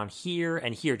slow down here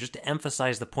and here, just to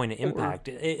emphasize the point of impact,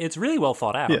 it's really well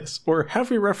thought out. Yes. Or have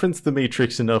we referenced the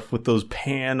Matrix enough with those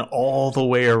pan all the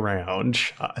way around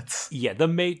shots? Yeah, the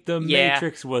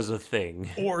Matrix was a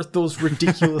thing. Or those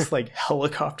ridiculous, like,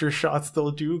 helicopter shots they'll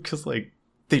do, because, like,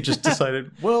 they just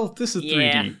decided, well, this is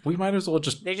 3D. Yeah. We might as well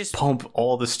just They just- pump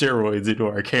all the steroids into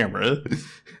our camera.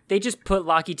 They just put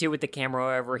Locky 2 with the camera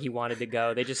wherever he wanted to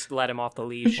go. They just let him off the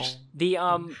leash.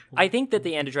 I think that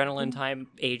the end Adrenaline Time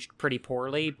aged pretty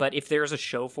poorly, but if there's a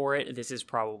show for it, this is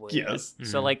probably Yes. it.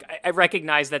 So like I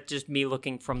recognize that just me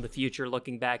looking from the future,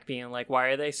 looking back, being like, why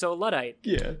are they so Luddite?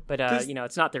 Yeah. But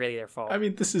it's not really their fault. I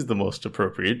mean, this is the most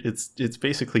appropriate. It's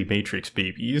basically Matrix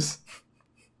babies.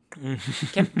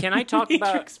 Can I talk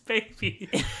Matrix baby.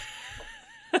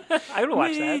 I would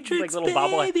watch that. It's like little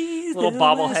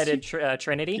bobbleheaded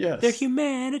Trinity. Yes. They're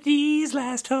humanity's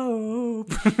last hope.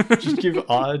 Just give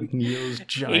Odd Neo's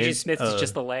giant... Agent Smith is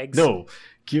just the legs. No.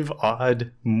 Give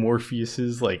Odd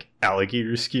Morpheus's, like,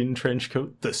 alligator skin trench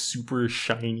coat, the super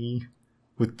shiny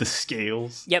with the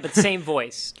scales. Yeah, but same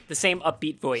voice. The same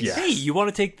upbeat voice. Yeah. Hey, you want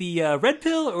to take the red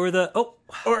pill or the... Oh,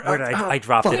 Or, where did I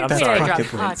dropped it. I'm that's sorry.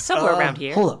 pocket lint. Somewhere around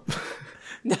here. Hold up.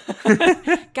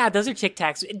 God, those are Tic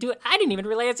Tacs. I didn't even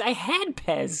realize I had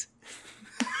Pez.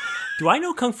 Do I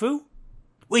know Kung Fu?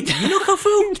 Wait, do you know Kung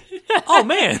Fu? Oh,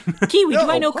 man. Kiwi, do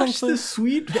I know Kung watch Fu? this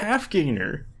sweet half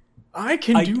gainer. I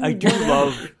can I do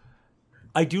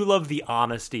do love the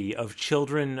honesty of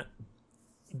children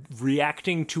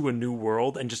reacting to a new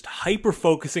world and just hyper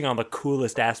focusing on the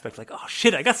coolest aspect. Like, oh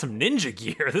shit, I got some ninja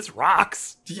gear. This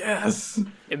rocks. Yes.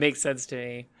 It makes sense to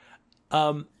me.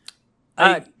 Yep.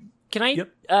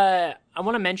 I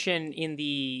want to mention in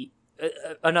the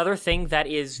another thing that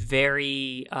is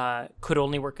very could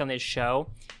only work on this show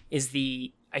is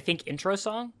the I think intro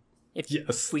song.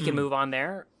 If we can move on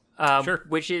there, Sure.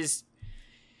 Which is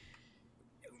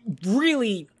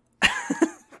really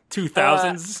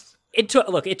 2000s. It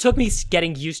took me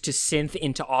getting used to synth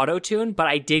into auto-tune, but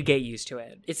I did get used to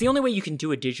it. It's the only way you can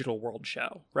do a digital world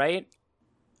show, right?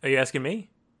 Are you asking me?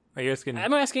 Are you asking?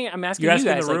 I'm asking You're you asking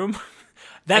guys, the like, room.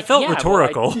 That felt yeah, well,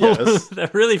 rhetorical. Yes.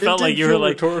 That really It felt did like you were feel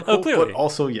like, rhetorical, oh, clearly. but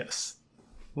also yes.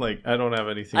 Like, I don't have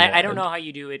anything to I don't add. know how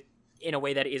you do it in a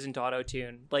way that isn't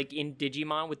auto-tune. Like in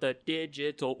Digimon with the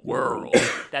digital world,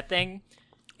 that thing.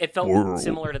 It felt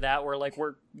similar to that, where like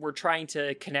we're trying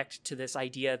to connect to this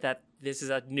idea that this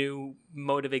is a new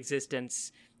mode of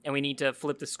existence, and we need to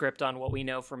flip the script on what we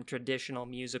know from traditional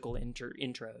musical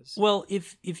intros. Well,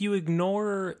 if you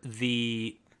ignore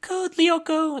the code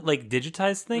Lyoko, like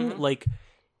digitized thing, like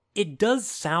it does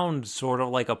sound sort of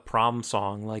like a prom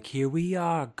song. Like, here we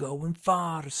are going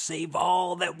far to save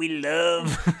all that we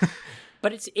love.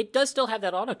 But it does still have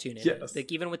that auto-tune in Yes. it,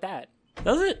 like even with that.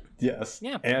 Does it? Yes.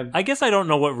 Yeah. And I guess I don't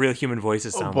know what real human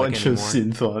voices a sound like bunch of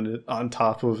anymore. synth on it, on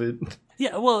top of it.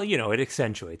 Yeah, well, it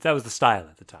accentuates. That was the style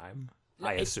at the time,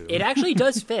 I assume. It actually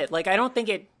does fit. Like, I don't think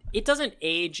it doesn't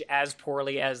age as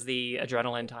poorly as the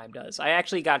Adrenaline Time does. I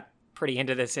actually got pretty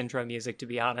into this intro music, to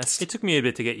be honest. It took me a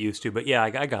bit to get used to, but yeah,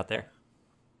 I got there.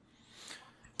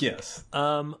 Yes.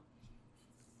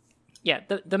 Yeah,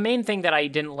 the main thing that I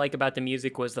didn't like about the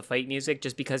music was the fight music,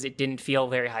 just because it didn't feel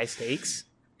very high stakes.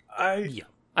 I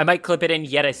might clip it in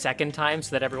yet a second time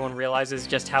so that everyone realizes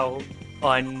just how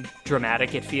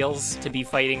undramatic it feels to be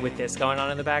fighting with this going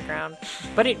on in the background.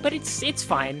 But it's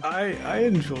fine. I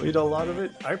enjoyed a lot of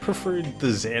it. I preferred the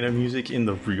Xana music in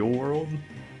the real world.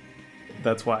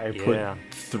 That's why I put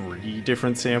 3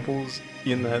 different samples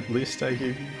in that list I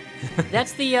gave you.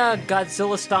 That's the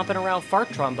Godzilla stomping around fart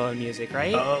trombone music,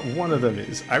 right? One of them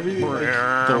is. I really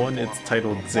like the one that's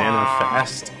titled Xana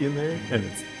Fast in there, and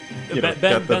it's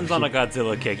Ben's on a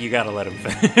Godzilla kick. You gotta let him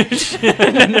finish.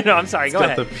 No, I'm sorry. Go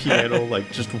ahead. Got the piano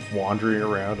like just wandering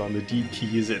around on the deep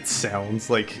keys. It sounds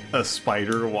like a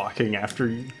spider walking after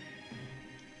you.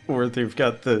 Or they've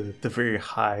got the very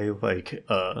high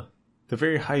the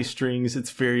very high strings.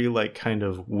 It's very like kind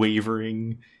of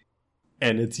wavering,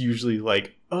 and it's usually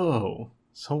like, oh,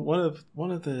 so one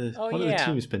of the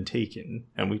team's been taken,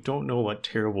 and we don't know what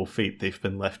terrible fate they've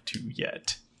been left to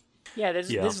yet. Yeah, this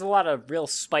is a lot of real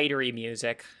spidery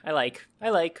music. I like.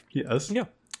 Yes. Yeah.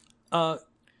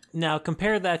 Now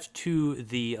compare that to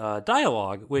the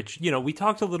dialogue, which, we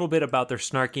talked a little bit about their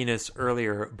snarkiness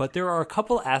earlier, but there are a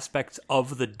couple aspects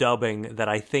of the dubbing that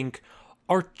I think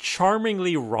are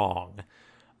charmingly wrong.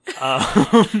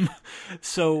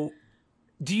 So,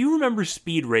 do you remember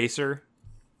Speed Racer?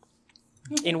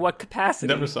 In what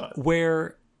capacity? Never saw it.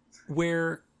 Where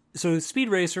so Speed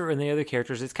Racer and the other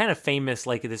characters, it's kind of famous,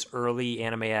 like this early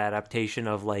anime adaptation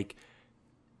of like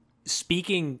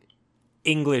speaking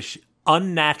English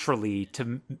unnaturally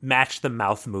to match the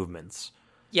mouth movements.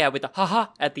 Yeah, with the haha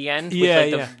at the end.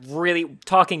 With the really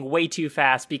talking way too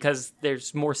fast because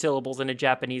there's more syllables in a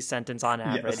Japanese sentence on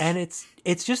average. Yes. And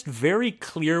it's just very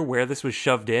clear where this was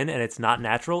shoved in, and it's not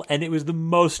natural, and it was the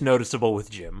most noticeable with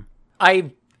Jim.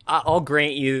 I'll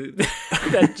grant you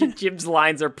that Jim's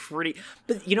lines are pretty...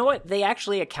 But you know what? They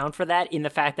actually account for that in the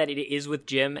fact that it is with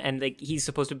Jim, and he's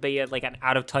supposed to be like an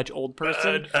out-of-touch old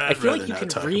person. I feel like you can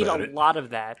read a lot of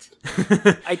that.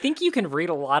 I think you can read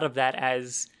a lot of that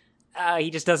as he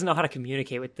just doesn't know how to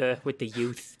communicate with the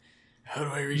youth. How do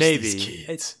I reach these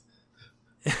kids?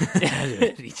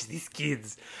 Reach these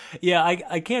kids. Yeah,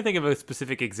 I can't think of a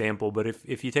specific example, but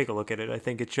if you take a look at it, I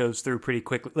think it shows through pretty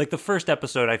quickly. Like the first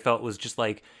episode, I felt was just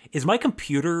like, is my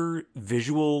computer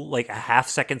visual like a half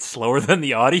second slower than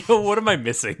the audio? What am I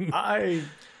missing? I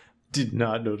did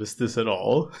not notice this at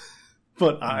all,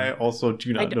 but I also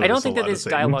do not. I don't think that this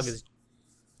dialogue is.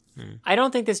 I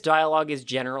don't think this dialogue is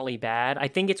generally bad. I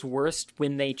think it's worst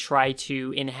when they try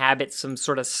to inhabit some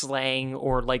sort of slang,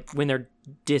 or like when they're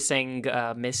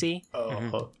dissing Missy.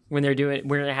 When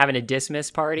they're having a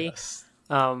dismiss party. Yes.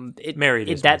 Merry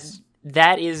Dismiss.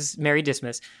 That is Merry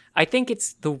Dismiss. I think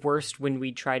it's the worst when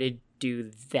we try to do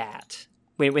that.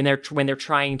 When they're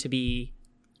trying to be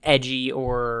edgy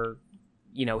or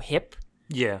hip.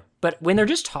 Yeah. But when they're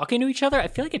just talking to each other, I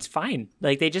feel like it's fine.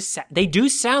 Like they do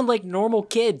sound like normal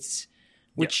kids,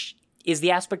 which is the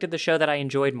aspect of the show that I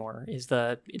enjoyed more, is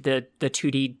the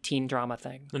 2D teen drama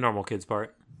thing. The normal kids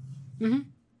part. Mm-hmm.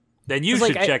 Then you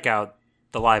should should check out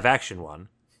the live action one.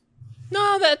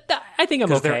 No, that I think I'm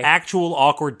okay. Because they're actual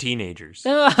awkward teenagers.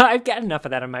 I've got enough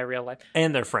of that in my real life.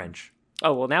 And they're French.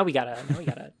 Oh well, now we got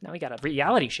a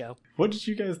reality show. What did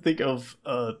you guys think of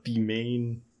the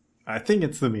main? I think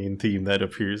it's the main theme that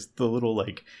appears, the little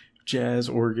like jazz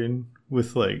organ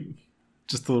with like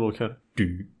just the little kind of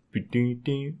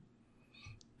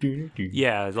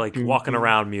yeah, like walking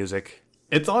around music.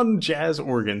 It's on jazz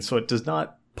organ, so it does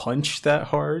not punch that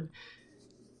hard.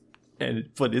 I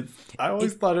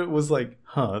always thought it was like,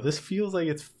 this feels like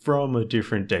it's from a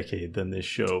different decade than this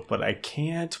show, but I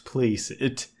can't place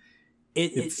it.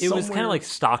 It was kind of like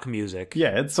stock music.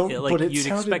 Yeah, it's so. Like but you'd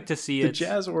expect to see the it.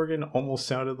 jazz organ almost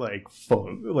sounded like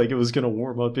funk, like it was gonna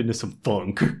warm up into some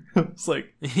funk. It's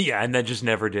like, yeah, and then just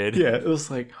never did. Yeah, it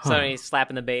was like, So he's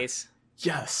slapping the bass.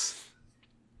 Yes.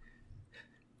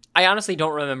 I honestly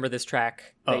don't remember this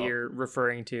track that you're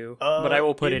referring to, but I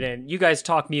will put it in. You guys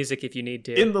talk music if you need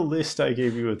to. In the list I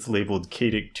gave you, it's labeled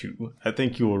Kadik 2. I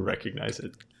think you will recognize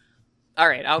it. All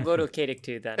right, I'll go to Kadik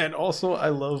 2 then. And also, I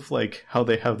love like how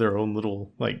they have their own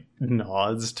little like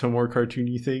nods to more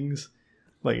cartoony things.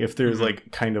 Like if there's like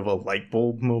kind of a light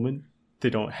bulb moment, they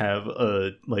don't have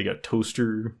a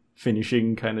toaster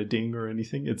finishing kind of ding or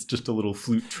anything. It's just a little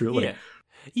flute trill. Like,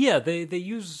 yeah,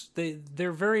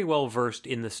 they're very well versed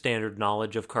in the standard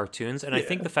knowledge of cartoons, and I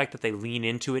think the fact that they lean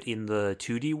into it in the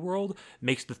 2D world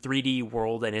makes the 3D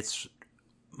world and its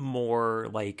more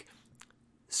like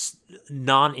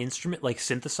non-instrument, like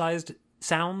synthesized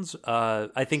sounds.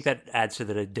 I think that adds to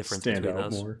the difference between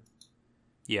those. More.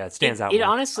 Yeah, it stands out. It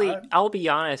honestly, I'll be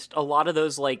honest, a lot of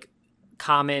those like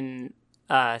common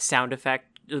sound effect,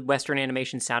 Western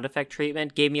animation sound effect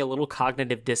treatment gave me a little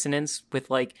cognitive dissonance with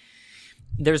like,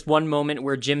 there's one moment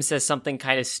where Jim says something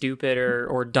kind of stupid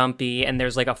or dumpy, and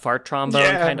there's like a fart trombone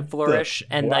kind of flourish,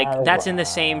 and like that's in the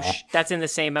same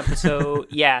episode.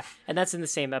 Yeah, and that's in the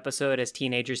same episode as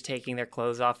teenagers taking their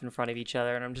clothes off in front of each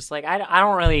other, and I'm just like, I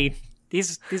don't really.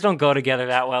 These don't go together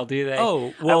that well, do they?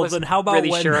 Oh, well, then how about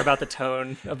really sure about the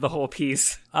tone of the whole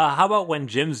piece? How about when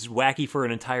Jim's wacky for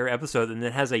an entire episode and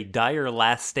then has a dire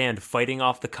last stand fighting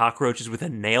off the cockroaches with a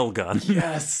nail gun?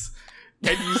 Yes.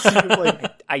 And you see him,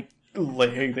 like,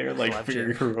 laying there, like,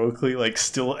 very heroically, like,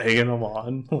 still egging them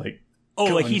on. Like,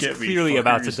 like he's clearly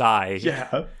about to die.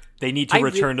 Yeah. They need to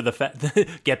return to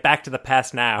get back to the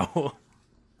past now.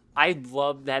 I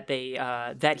love that they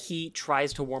that he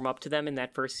tries to warm up to them in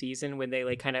that first season when they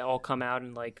like kind of all come out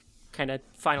and like kind of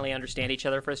finally understand each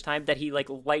other first time. That he like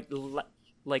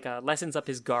lessens up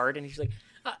his guard and he's like,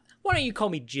 "Why don't you call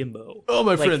me Jimbo?" All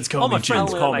my friends call me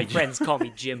Jimbo. All my friends call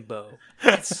me Jimbo.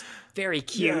 It's very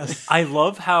cute. Yes. I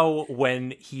love how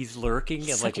when he's lurking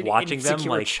and like watching them,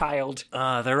 like child,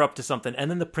 they're up to something,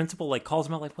 and then the principal like calls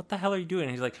him out, like, "What the hell are you doing?"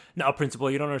 And he's like, "No, principal,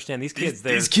 you don't understand. These kids,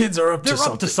 these kids are up to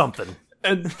something. Up to something."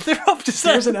 And they're up to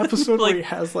something. There's an episode where he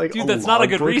has like, dude, that's not a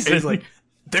good reason. He's like,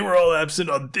 they were all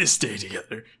absent on this day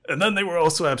together, and then they were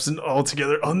also absent all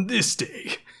together on this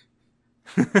day.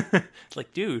 It's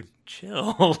like, dude,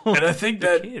 chill. And I think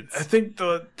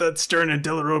that Stern and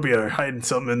De La Robbia are hiding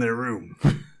something in their room.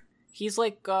 He's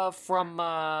like from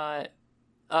not.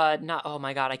 Oh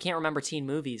my god, I can't remember teen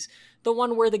movies. The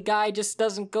one where the guy just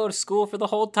doesn't go to school for the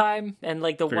whole time, and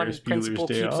like the Ferris one principal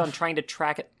Bueller's Day keeps Off? on trying to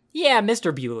track it. Yeah,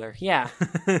 Mr. Bueller. Yeah,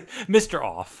 Mr.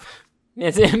 Off.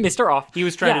 It's Mr. Off. He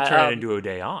was trying to turn it into a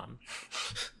day on.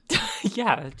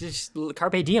 Yeah, just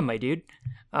carpe diem, my dude.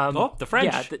 The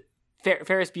French. Yeah,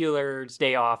 Ferris Bueller's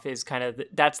Day Off is kind of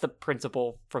that's the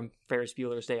principal from Ferris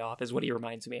Bueller's Day Off is what he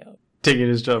reminds me of. Taking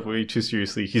his job way too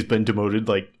seriously. He's been demoted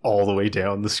like all the way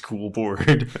down the school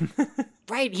board.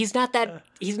 Right, he's not that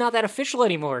official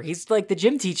anymore. He's like the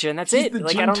gym teacher, and that's it.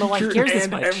 Like I don't know why he cares this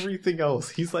much. Everything else,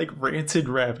 he's like Rancid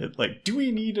Rabbit. Like, do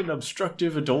we need an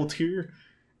obstructive adult here,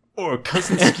 or a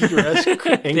cousin Skeeter-esque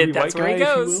angry white guy, if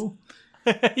you will?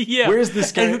 Yeah. Where's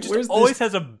this guy? Who just always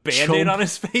has a Band-Aid on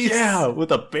his face? Yeah,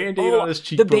 with a Band-Aid on his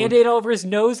cheekbone. The Band-Aid all over his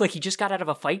nose, like he just got out of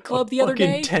a fight club the other day.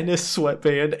 Fucking tennis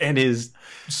sweatband and his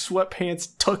sweatpants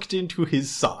tucked into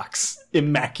his socks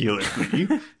immaculately.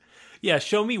 Yeah,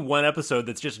 show me one episode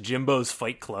that's just Jimbo's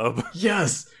Fight Club.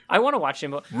 Yes. I want to watch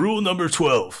Jimbo. Rule number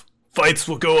 12. Fights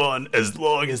will go on as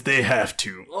long as they have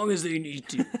to. As long as they need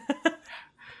to.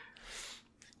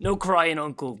 No crying,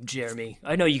 Uncle Jeremy.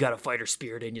 I know you got a fighter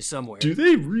spirit in you somewhere. Do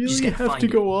they really have to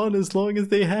go on as long as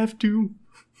they have to?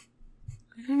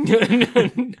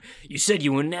 You said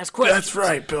you wouldn't ask questions. That's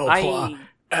right, Bill Pla.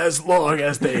 As long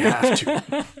as they have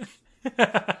to.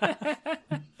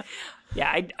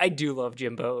 Yeah, I do love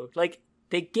Jimbo. Like,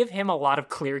 they give him a lot of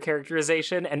clear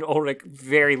characterization and Ulrich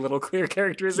very little clear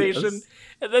characterization. Yes.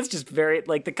 And that's just very,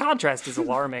 like, the contrast is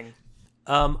alarming.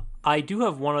 I do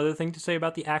have one other thing to say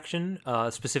about the action,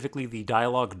 specifically the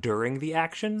dialogue during the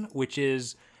action, which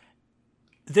is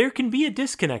there can be a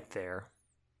disconnect there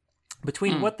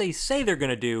between what they say they're going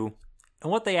to do and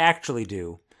what they actually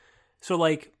do. So,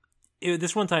 like,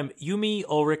 this one time, Yumi,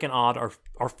 Ulrich, and Odd are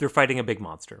they're fighting a big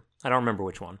monster. I don't remember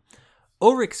which one.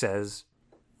 Ulrich says,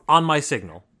 "On my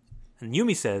signal." And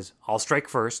Yumi says, "I'll strike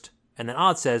first." And then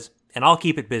Odd says, "And I'll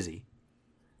keep it busy."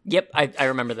 Yep, I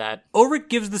remember that. Ulrich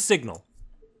gives the signal.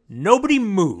 Nobody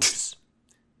moves.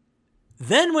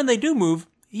 Then when they do move,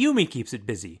 Yumi keeps it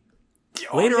busy.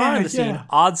 Later on in the scene,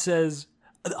 Odd says,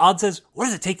 "What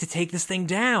does it take to take this thing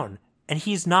down?" And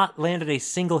he's not landed a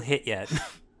single hit yet.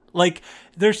 Like,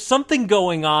 there's something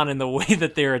going on in the way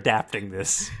that they're adapting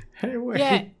this.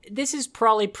 Yeah, this is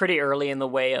probably pretty early in the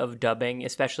way of dubbing,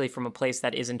 especially from a place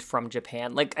that isn't from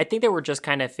Japan. Like, I think they were just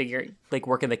kind of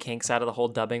working the kinks out of the whole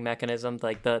dubbing mechanism,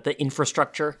 like the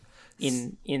infrastructure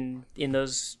in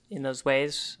those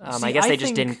ways. I guess they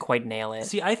just didn't quite nail it.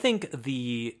 See, I think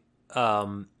the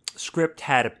script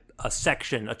had a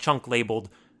section, a chunk labeled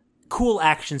 "cool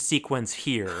action sequence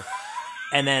here,"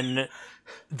 and then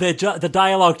the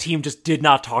dialogue team just did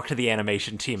not talk to the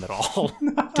animation team at all.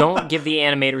 Don't give the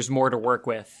animators more to work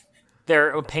with. They're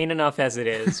a pain enough as it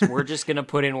is. We're just going to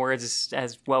put in words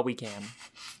as well we can.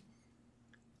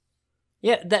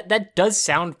 Yeah, that does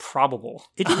sound probable.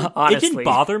 It didn't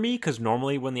bother me, because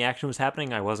normally when the action was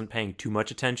happening, I wasn't paying too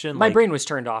much attention. My brain was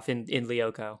turned off in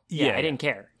Lyoko. Yeah, I didn't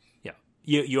care. Yeah,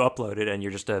 you uploaded and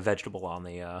you're just a vegetable on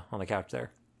the couch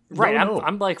there. Right, no.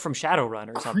 I'm like from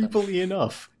Shadowrun or something. Creepily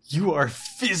enough, you are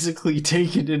physically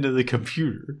taken into the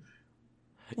computer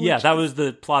Yeah, that was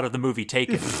the plot of the movie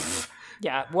Taken.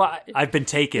 Yeah, well, I've been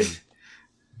taken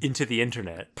into the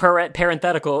internet.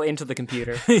 parenthetical into the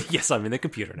computer. Yes, I'm in the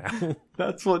computer now.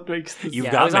 That's what makes this You've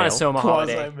I got was on a mail. Soma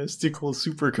holiday. quasi-mystical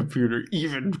supercomputer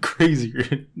even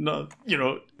crazier. Not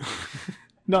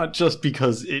just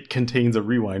because it contains a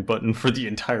rewind button for the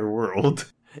entire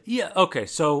world. Yeah, okay,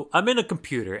 so I'm in a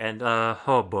computer, and,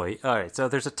 oh boy. Alright, so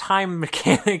there's a time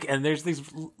mechanic, and there's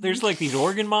like these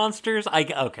organ monsters. I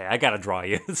gotta draw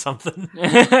you something.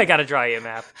 I gotta draw you a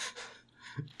map.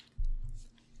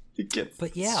 It gets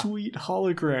But yeah. sweet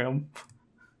hologram.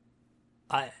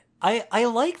 I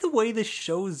like the way the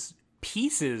show's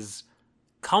pieces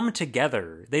come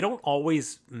together. They don't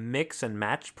always mix and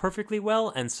match perfectly well,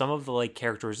 and some of the like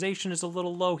characterization is a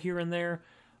little low here and there,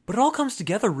 but it all comes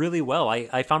together really well.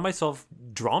 I found myself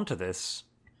drawn to this.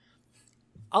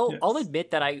 I'll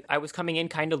admit that I was coming in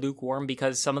kind of lukewarm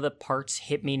because some of the parts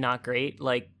hit me not great.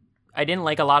 Like, I didn't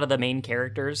like a lot of the main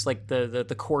characters. Like,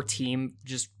 the core team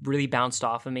just really bounced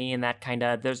off of me in that kind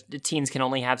of, the teens can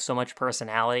only have so much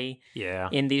personality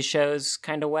in these shows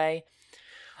kind of way.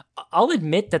 I'll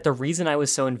admit that the reason I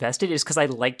was so invested is because I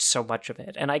liked so much of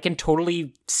it. And I can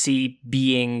totally see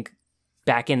being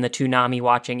back in the Toonami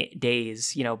watching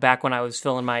days, back when I was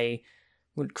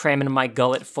cramming my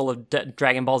gullet full of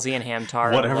Dragon Ball Z and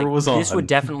Hamtaro. Whatever was on. This would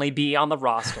definitely be on the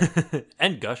roster.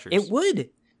 And Gushers. It would.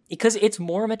 Because it's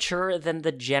more mature than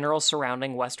the general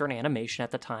surrounding Western animation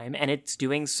at the time. And it's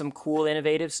doing some cool,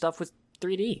 innovative stuff with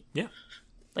 3D. Yeah.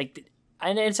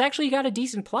 And it's actually got a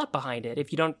decent plot behind it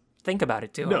if you don't think about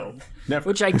it too hard. No, never.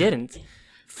 Which I didn't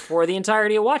for the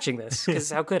entirety of watching this,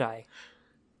 because how could I?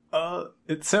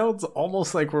 It sounds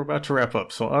almost like we're about to wrap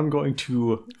up, so I'm going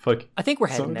to I think we're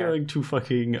So heading I'm there. going to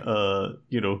fucking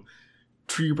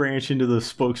tree branch into the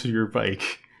spokes of your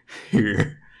bike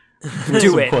here.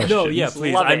 Do it. questions. No, yeah,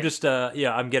 please. Love I'm it. just,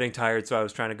 I'm getting tired, so I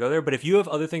was trying to go there. But if you have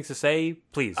other things to say,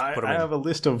 please I put them in. have a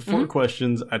list of 4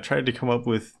 questions. I tried to come up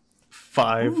with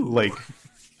 5.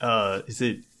 Is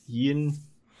it Ian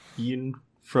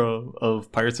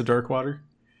of Pirates of Darkwater?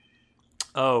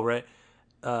 Oh, right.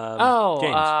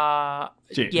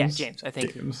 James. Yeah, James. I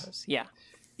think. James. It was. Yeah.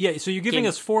 Yeah, so you're giving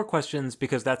James. us 4 questions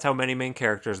because that's how many main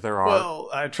characters there are. Well,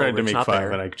 I tried to it's make not 5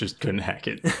 there. and I just couldn't hack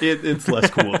it. It's less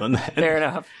cool than that. Fair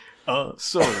enough.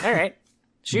 So, All right.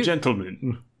 Shoot.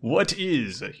 gentlemen, what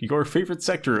is your favorite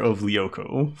sector of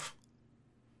Lyoko?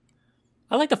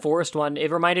 I like the forest one.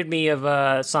 It reminded me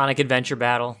of Sonic Adventure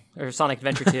Battle or Sonic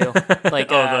Adventure 2.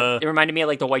 It reminded me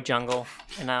of the White Jungle,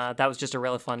 and that was just a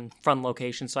really fun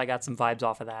location. So I got some vibes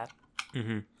off of that.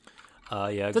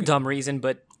 Yeah, It's a dumb reason,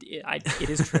 but it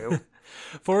is true.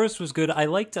 Forest was good. I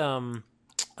liked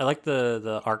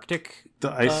the Arctic.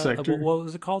 The ice sector? What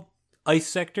was it called? Ice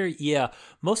sector. Yeah,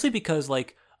 mostly because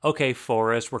okay,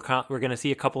 Forest. We're gonna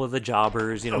see a couple of the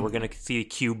jobbers. We're gonna see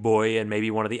Cube Boy and maybe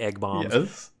one of the egg bombs.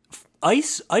 Yes.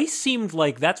 Ice seemed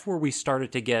like that's where we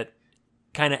started to get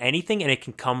kind of anything, and it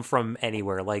can come from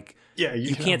anywhere. You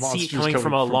can can't have see it monsters coming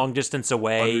from a long distance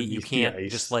away. underneath You the can't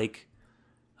ice. just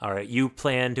all right, you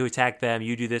plan to attack them,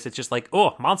 you do this. It's just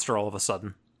monster all of a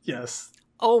sudden. Yes.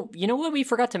 Oh, you know what we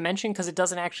forgot to mention, because it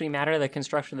doesn't actually matter the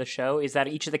construction of the show, is that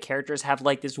each of the characters have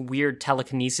this weird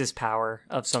telekinesis power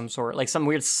of some sort, some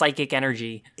weird psychic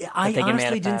energy. I that they can honestly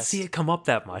didn't manifest. see it come up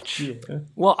that much. Yeah.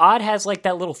 Well, Odd has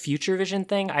that little future vision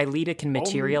thing. Aelita can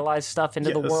materialize stuff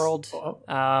into the yes. world.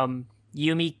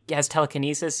 Yumi has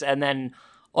telekinesis, and then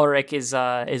Ulrich is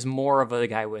more of a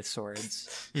guy with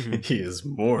swords. He is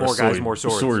more guys, more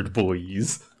swords. Sword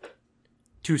boys.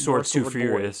 2 swords, 2 sword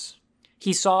furious.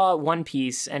 He saw One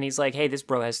Piece, and he's like, hey, this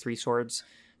bro has 3 swords,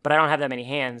 but I don't have that many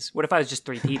hands. What if I was just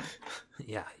 3 people?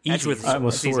 Yeah, That's each with easy. I'm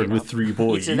a That's easy sword with enough. 3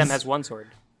 boys. Each of them has 1 sword.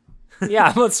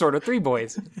 Yeah, I'm a sword with 3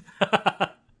 boys.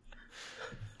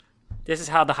 This is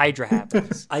how the Hydra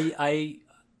happens. I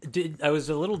was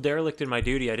a little derelict in my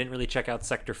duty. I didn't really check out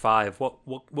Sector 5. What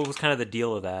was kind of the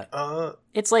deal of that?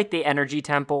 It's like the energy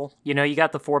temple. You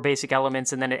got the 4 basic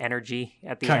elements and then an energy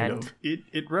at the kind end. of.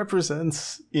 It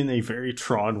represents in a very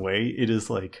Tron way. It is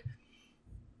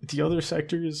the other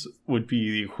sectors would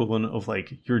be the equivalent of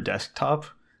your desktop.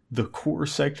 The core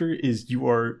sector is you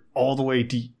are all the way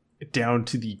down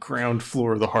to the ground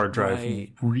floor of the hard drive,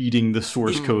 Right. reading the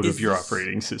source code is of your this-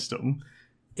 operating system.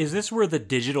 Is this where the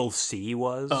digital sea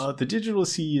was? The digital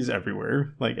sea is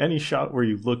everywhere. Any shot where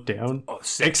you look down,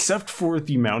 sick. except for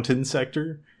the mountain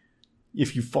sector.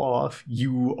 If you fall off,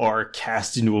 you are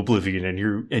cast into oblivion,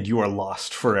 and you are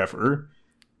lost forever.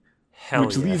 Hell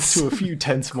Which leads to a few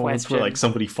tense moments where Question.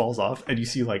 somebody falls off, and you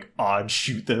see Odd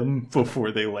shoot them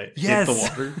before they hit Yes. the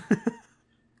water.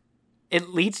 It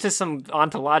leads to some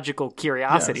ontological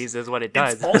curiosities, is what it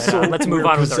does. It's also Let's move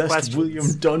where on with our possessed questions.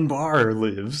 William Dunbar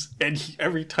lives, and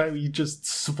every time he just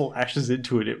splashes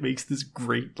into it, it makes this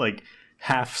great like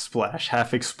half splash,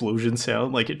 half explosion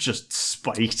sound, like it just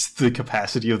spiked the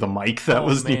capacity of the mic that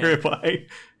was man. nearby.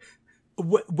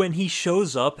 When he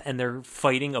shows up and they're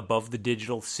fighting above the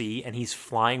digital sea and he's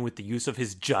flying with the use of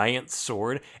his giant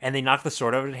sword and they knock the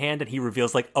sword out of his hand and he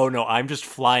reveals like, oh no, I'm just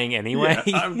flying anyway.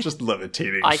 Yeah, I'm just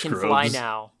levitating. I can fly Scrubs.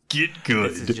 now. Get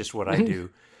good. This is just what I do.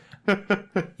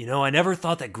 I never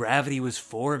thought that gravity was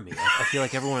for me. I feel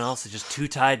like everyone else is just too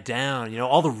tied down.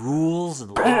 All the rules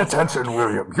and Pay laws. attention,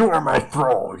 William. You are my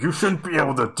thrall. You shouldn't be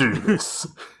able to do this.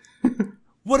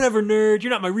 Whatever, nerd. You're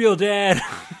not my real dad.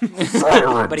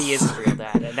 Silence. But he is his real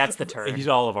dad, and that's the turn. He's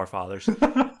all of our fathers.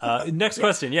 Next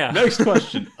question, yeah. Next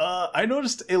question. I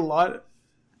noticed a lot.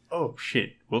 Oh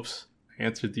shit! Whoops! I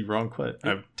answered the wrong question.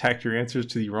 I've tacked your answers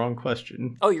to the wrong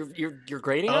question. Oh, you're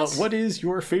grading us? What is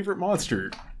your favorite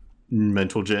monster?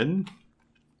 Mental Gen.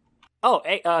 Oh,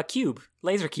 cube,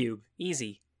 laser cube,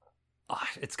 easy.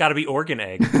 It's got to be organ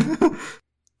egg.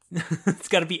 It's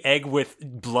got to be egg with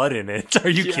blood in it. Are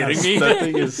you kidding me? That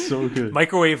thing is so good.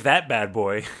 Microwave that bad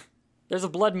boy. There's a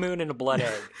blood moon and a blood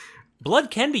egg.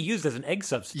 Blood can be used as an egg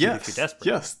substitute if you're desperate.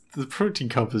 Yes, the protein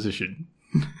composition.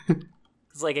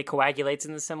 It's like it coagulates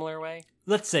in a similar way.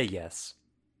 Let's say yes.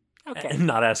 Okay, And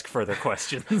not ask further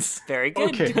questions. very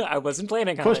good. Okay. I wasn't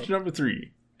planning on Question it. number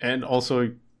 3. And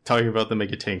also, talking about the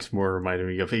mega tanks more reminded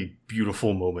me of a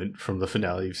beautiful moment from the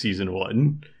finale of season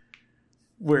 1,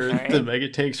 where Alright. the mega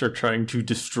tanks are trying to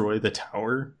destroy the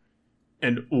tower,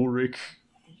 and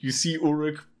you see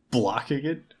Ulrich blocking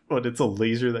it, but it's a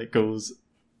laser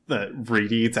that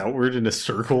radiates outward in a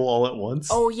circle all at once.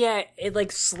 Oh yeah, it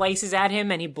like slices at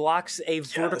him, and he blocks a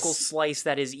vertical slice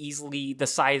that is easily the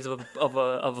size of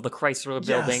the Chrysler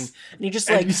building, and he just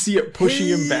and like you see it pushing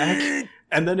him back,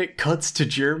 and then it cuts to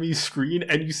Jeremy's screen,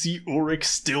 and you see Ulrich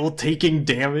still taking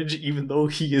damage, even though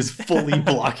he is fully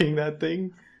blocking that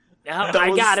thing. Oh,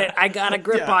 I got a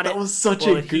grip on it. That was such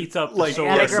Well, a it good, heats up the like, sword.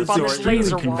 Yeah, yes, grip it's on the extremely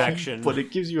laser wand. convection. but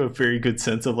it gives you a very good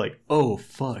sense of like, oh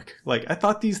fuck, like I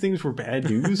thought these things were bad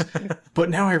news, but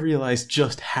now I realize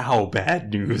just how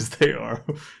bad news they are.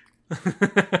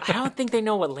 I don't think they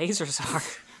know what lasers are.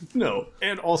 No,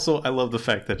 and also I love the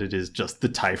fact that it is just the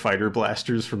TIE Fighter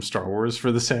blasters from Star Wars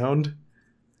for the sound.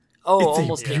 Oh, It's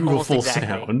almost a beautiful almost exactly.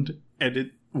 sound, and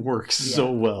it works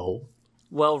so well.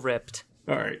 Well ripped.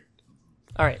 All right.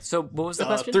 All right, so what was the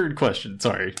question? Third question.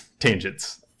 Sorry,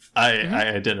 tangents. I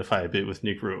identify a bit with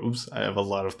Nick Robes. I have a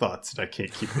lot of thoughts and I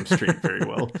can't keep them straight very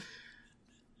well.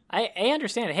 I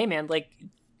understand it. Hey man, like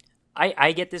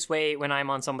I get this way when I'm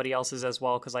on somebody else's as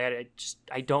well, because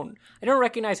I don't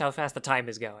recognize how fast the time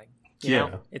is going. You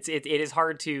know? It is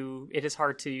hard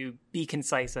to be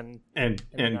concise and get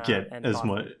and as thoughtful.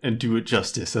 much and do it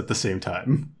justice at the same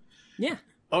time. Yeah.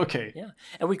 Okay. Yeah,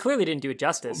 and we clearly didn't do it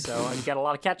justice, so we got a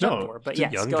lot of catch up for. But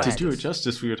yes, go to ahead. do it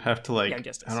justice, we would have to Young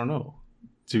Justice. I don't know,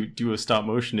 to do a stop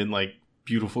motion in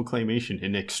beautiful claymation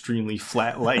in extremely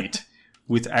flat light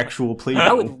with actual Play-Doh.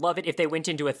 I would love it if they went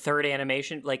into a third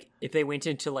animation, like if they went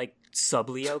into sub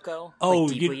Lyoko,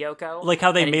 deep Lyoko, like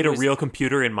how they and made it a was- real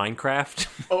computer in Minecraft.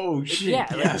 Oh shit! Yeah,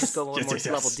 yes. just go one more yes.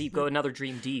 level deep, go another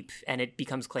dream deep, and it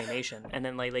becomes claymation, and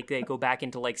then like they go back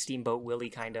into Steamboat Willie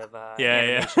kind of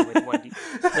animation with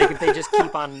 1D. Like if they just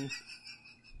keep on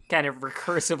kind of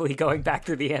recursively going back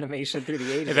through the animation through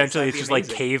the ages. Eventually, that'd it's be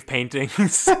just amazing. cave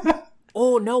paintings.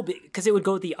 Oh no, because it would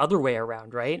go the other way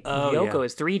around, right? Oh, Lyoko yeah.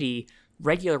 is 3D,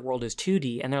 regular world is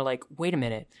 2D, and they're like, wait a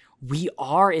minute, we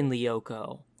are in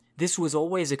Lyoko. This was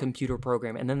always a computer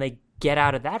program, and then they get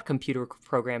out of that computer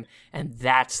program, and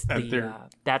that's And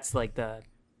that's the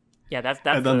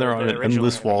And then they're on an original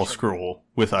endless wall animation. scroll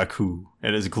with Aku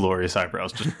and his glorious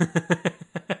eyebrows. Just,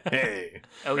 hey,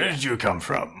 Oh, where yeah. did you come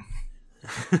from?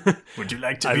 Would you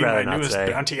like to I'd be rather my not newest say.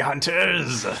 bounty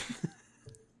hunters?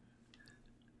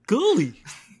 Golly.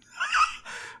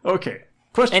 Okay,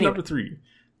 question Anyway. number 3.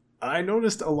 I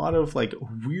noticed a lot of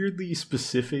weirdly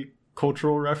specific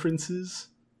cultural references.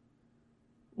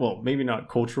 Well, maybe not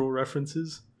cultural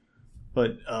references,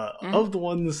 but of the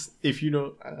ones, if you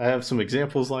know, I have some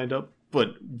examples lined up, but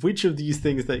which of these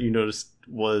things that you noticed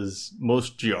was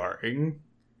most jarring?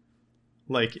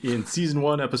 Like in season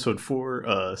 1, episode 4,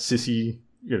 Sissy,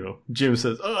 Jim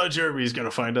says, "Oh, Jeremy's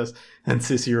gonna find us," and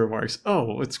Sissy remarks,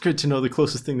 "Oh, it's good to know the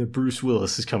closest thing that Bruce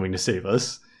Willis is coming to save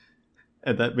us."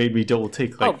 And that made me double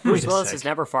take. Oh, Wait Bruce a Willis sec. is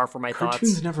never far from my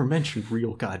Cartoons thoughts. never mentioned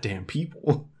real goddamn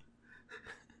people.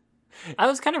 That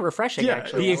was kind of refreshing, Yeah,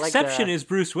 actually. The I like exception is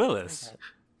Bruce Willis.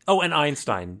 Oh, and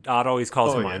Einstein. Odd always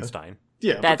calls Oh, him yeah. Einstein.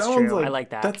 Yeah, but That's that true. one's like, I like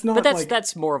that. That's not but like,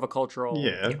 that's more of a cultural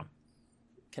yeah.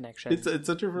 connection. It's a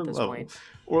different this level. point.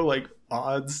 Or like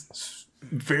odds,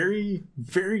 very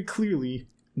very clearly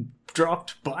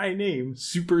dropped by name.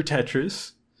 Super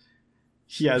Tetris.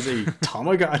 He has a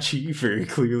Tamagotchi very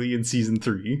clearly in season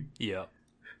 3, Yeah.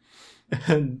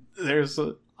 and there's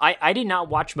a I did not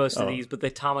watch most of Oh. these, but the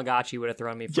Tamagotchi would have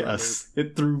thrown me for a loop. yes,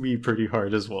 it threw me pretty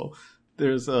hard as well.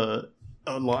 There's a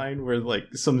line where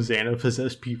like some Xana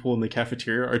possessed people in the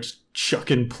cafeteria are just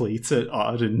chucking plates at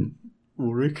Odd and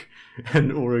Ulrich,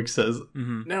 and Ulrich says,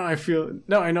 Now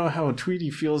I know how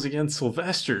Tweety feels against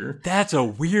Sylvester." That's a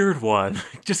weird one.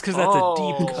 Just because that's a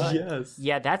deep cut. Yes.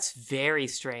 Yeah, that's very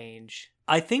strange.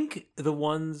 I think the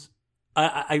ones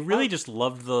I really just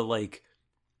loved the like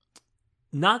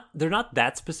they're not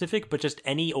that specific, but just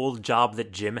any old job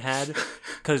that Jim had,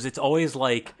 because it's always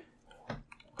like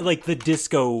the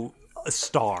disco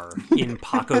star in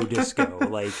Paco Disco.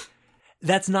 Like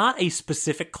that's not a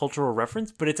specific cultural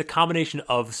reference, but it's a combination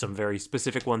of some very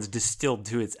specific ones distilled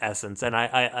to its essence, and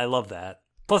I love that.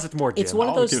 Plus, it's more Jim. It's one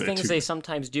of I'll those give it things 2. they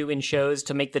sometimes do in shows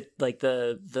to make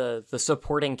the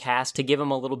supporting cast, to give them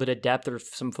a little bit of depth or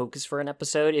some focus for an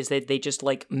episode, is that they just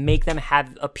like make them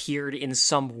have appeared in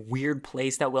some weird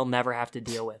place that we'll never have to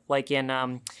deal with. Like in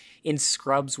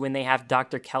Scrubs, when they have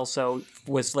Dr. Kelso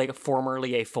was like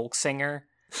formerly a folk singer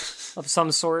of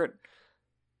some sort.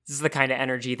 This is the kind of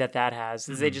energy that has.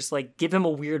 Is they just like give him a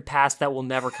weird past that will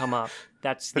never come up.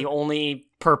 That's the only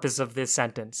purpose of this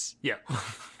sentence. Yeah.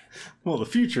 Well, the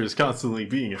future is constantly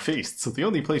being effaced, so the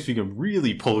only place we can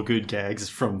really pull good gags is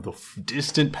from the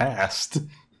distant past.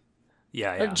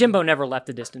 Yeah. Jimbo never left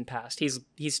the distant past. He's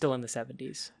still in the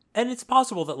 70s. And it's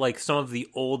possible that like some of the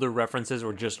older references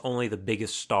were just only the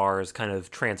biggest stars kind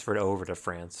of transferred over to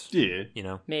France. Yeah. You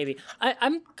know? Maybe.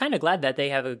 I'm kind of glad that they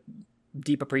have a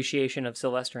deep appreciation of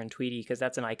Sylvester and Tweety, because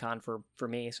that's an icon for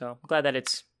me. So I'm glad that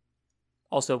it's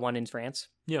also one in France.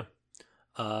 Yeah.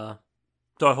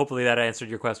 So hopefully that answered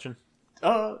your question.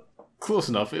 Close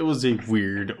enough. It was a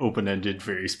weird, open-ended,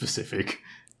 very specific.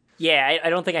 Yeah, I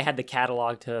don't think I had the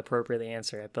catalog to appropriately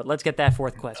answer it, but let's get that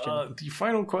fourth question. The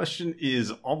final question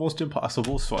is almost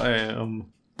impossible, so I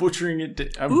am butchering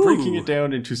it. I'm Ooh. breaking it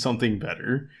down into something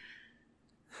better.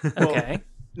 Okay.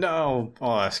 No,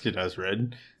 I'll ask it as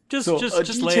read. Just So, a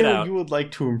just lay it detail out. you would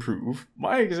like to improve.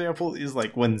 My example is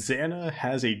like when Xana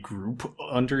has a group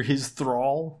under his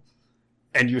thrall,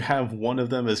 and you have one of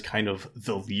them as kind of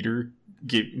the leader,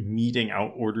 meting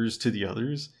out orders to the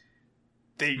others.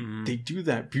 They do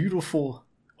that beautiful,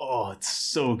 it's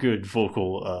so good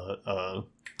vocal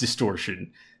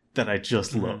distortion that I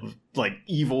just love. Like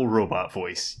evil robot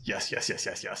voice. Yes.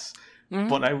 Mm-hmm.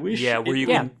 But I wish where you it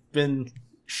can- had been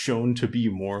shown to be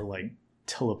more like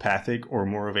telepathic or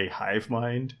more of a hive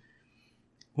mind.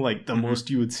 Like the most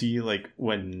you would see like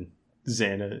when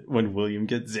William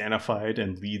gets Xanified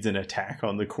and leads an attack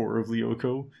on the core of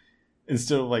Lyoko,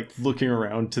 instead of like looking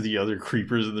around to the other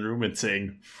creepers in the room and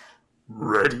saying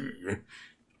 "ready,"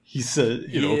 he said,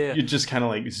 it just kind of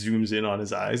like zooms in on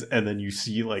his eyes, and then you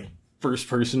see like first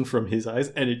person from his eyes,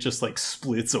 and it just like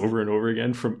splits over and over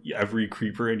again from every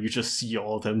creeper, and you just see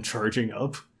all of them charging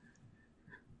up.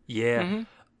 Yeah. Mm-hmm.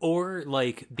 Or,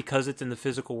 like, because it's in the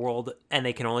physical world and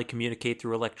they can only communicate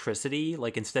through electricity,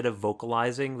 like, instead of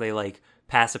vocalizing, they, like,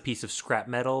 pass a piece of scrap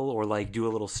metal or, like, do a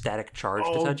little static charge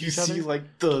to touch you each see other. like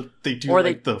they do Or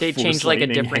like they Force change, like, a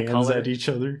lightning different hands color. at each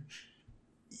other.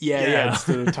 Yeah.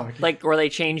 Instead of talking. Like, or they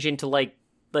change into like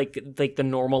the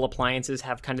normal appliances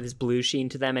have kind of this blue sheen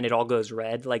to them and it all goes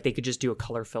red. Like they could just do a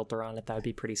color filter on it. That would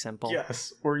be pretty simple.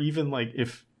 Yes, or even like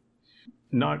if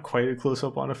not quite a close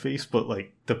up on a face, but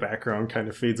like the background kind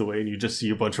of fades away and you just see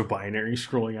a bunch of binary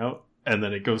scrolling out, and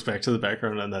then it goes back to the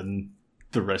background, and then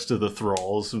the rest of the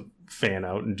thralls fan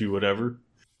out and do whatever.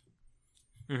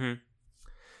 Mm-hmm.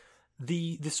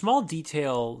 The small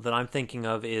detail that I'm thinking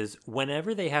of is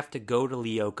whenever they have to go to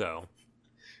Lyoko,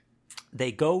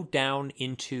 they go down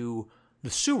into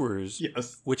the sewers,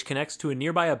 Yes. which connects to a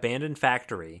nearby abandoned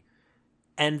factory,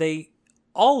 and they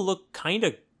all look kind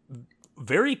of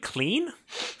very clean.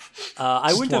 I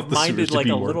Just wouldn't want have the sewers minded to like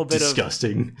be a more little bit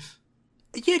disgusting.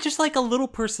 of just like a little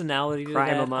personality to Prime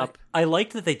that. 'em up. I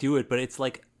liked that they do it, but it's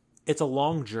like it's a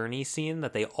long journey scene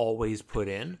that they always put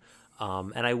in.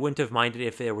 And I wouldn't have minded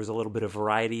if there was a little bit of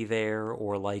variety there,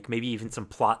 or like maybe even some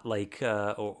plot, like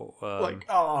Like,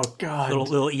 oh god,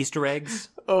 little Easter eggs.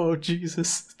 oh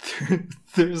Jesus,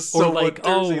 there's Or so like, much,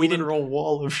 there's oh, a we didn't- literal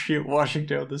wall of shit washing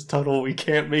down this tunnel. We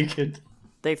can't make it.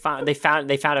 They found a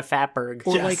fatberg.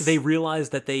 Or Yes. like they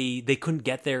realized that they couldn't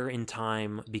get there in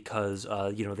time because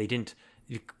they didn't,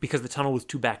 because the tunnel was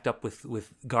too backed up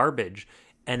with garbage,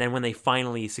 and then when they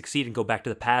finally succeed and go back to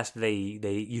the past,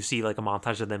 you see like a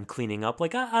montage of them cleaning up.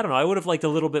 Like I don't know, I would have liked a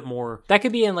little bit more. That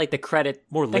could be in like the credit.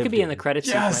 More that could be in the credit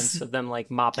Yes! sequence of them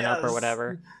like mopping up or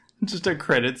whatever. Just a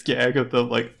credits gag of them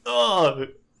like, oh,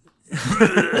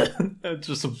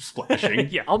 just some splashing.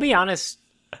 Yeah. I'll be honest.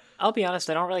 I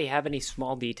don't really have any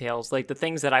small details. Like the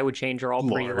things that I would change are all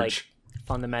pretty Large. like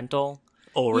fundamental.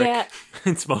 Ulrich. Yeah.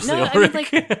 It's mostly No,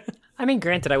 Ulrich. I mean,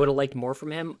 granted, I would have liked more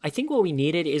from him. I think what we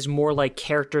needed is more like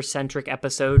character-centric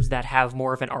episodes that have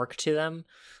more of an arc to them,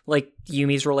 like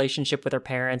Yumi's relationship with her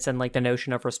parents and like the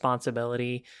notion of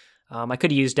responsibility. I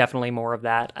could use definitely more of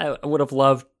that. I would have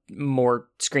loved more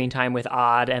screen time with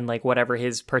Odd and like whatever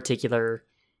his particular,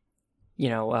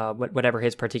 whatever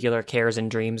his particular cares and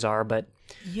dreams are. But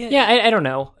yeah, I don't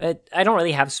know. I don't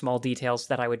really have small details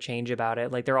that I would change about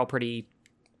it. Like they're all pretty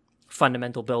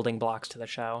fundamental building blocks to the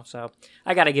show, so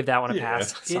I gotta give that one a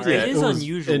pass. Sorry. It is was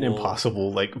unusual. an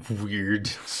impossible, like, weird,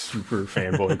 super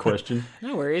fanboy question.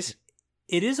 No worries.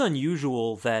 It is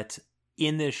unusual that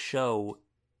in this show,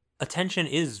 attention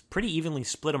is pretty evenly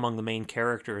split among the main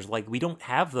characters. Like, we don't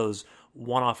have those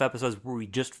one-off episodes where we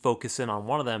just focus in on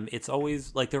one of them. It's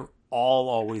always, like, they're all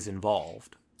always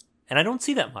involved. And I don't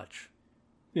see that much.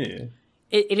 Yeah.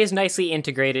 It is nicely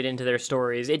integrated into their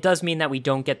stories. It does mean that we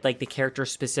don't get like the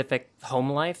character-specific home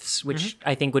lives, which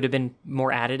I think would have been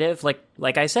more additive.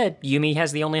 Like I said, Yumi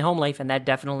has the only home life, and that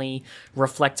definitely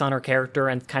reflects on her character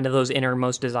and kind of those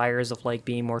innermost desires of like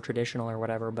being more traditional or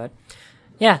whatever. But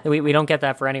yeah, we don't get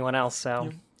that for anyone else,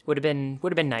 so would have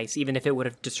been nice, even if it would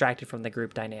have distracted from the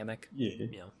group dynamic.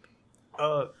 Yeah.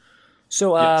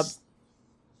 So Yes.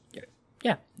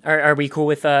 yeah, are we cool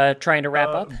with trying to wrap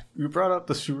up? You brought up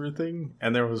the sewer thing,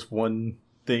 and there was one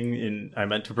thing I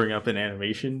meant to bring up in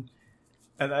animation,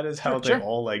 and that is how they Sure.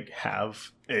 all like have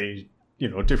a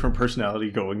different personality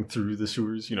going through the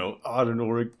sewers. Odd and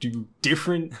Ulrich do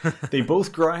different. They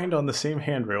both grind on the same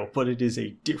handrail, but it is a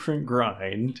different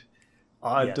grind.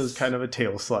 Odd Yes. does kind of a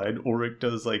tail slide. Ulrich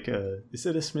does like is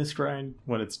it a Smith's grind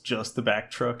when it's just the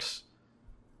back trucks?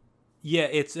 Yeah,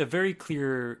 it's a very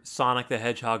clear Sonic the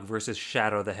Hedgehog versus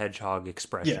Shadow the Hedgehog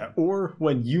expression. Yeah, or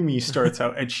when Yumi starts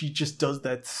out and she just does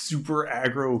that super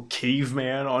aggro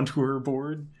caveman onto her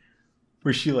board,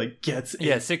 where she like gets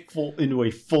into a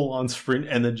full-on sprint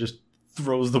and then just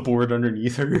throws the board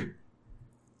underneath her.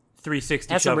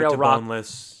 360 That's a shove it real to rock-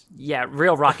 boneless. Yeah,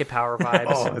 real rocket power vibes.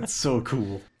 Oh, it's so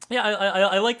cool. Yeah,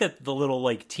 I like that the little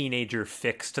like teenager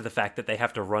fix to the fact that they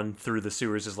have to run through the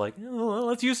sewers is like, oh, well,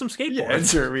 let's use some skateboards. Yeah, and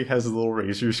Jeremy has a little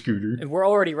razor scooter. If we're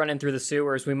already running through the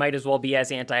sewers, we might as well be as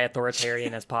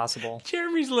anti-authoritarian as possible.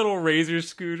 Jeremy's little razor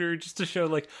scooter just to show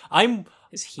like I'm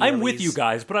with Heelys. you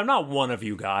guys, but I'm not one of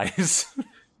you guys.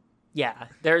 Yeah,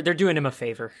 they're doing him a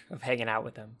favor of hanging out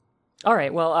with them. All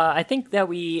right, well, I think that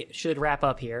we should wrap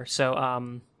up here.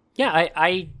 So, yeah,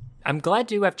 I'm glad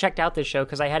to have checked out this show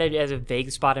because I had it as a vague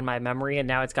spot in my memory, and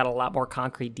now it's got a lot more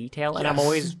concrete detail. And I'm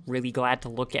always really glad to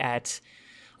look at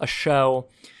a show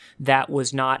that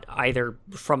was not either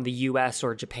from the U.S.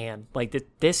 or Japan. Like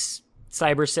this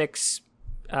Cyber 6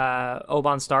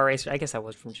 Oban Star Racer, I guess that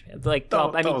was from Japan. Like,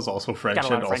 That was also French got a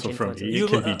lot and of French also from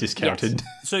influences. me. It can be discounted.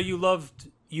 So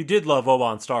you did love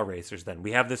Oban Star Racers then.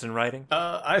 We have this in writing?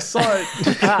 I saw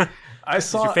it. I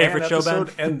saw your favorite an show, Ben?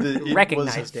 episode, and it was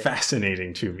Recognized it.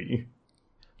 fascinating to me.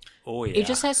 Oh yeah. It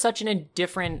just has such an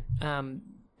indifferent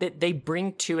they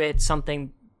bring to it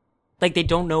something like they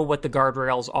don't know what the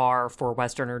guardrails are for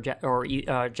Western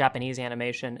or Japanese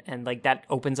animation, and like that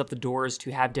opens up the doors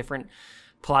to have different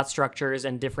plot structures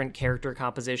and different character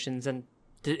compositions, and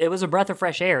it was a breath of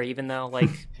fresh air, even though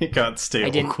like It got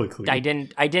stale quickly. I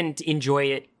didn't enjoy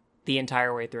it the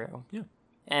entire way through. Yeah.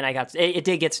 And it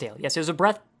did get stale. Yes, it was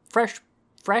a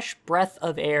fresh breath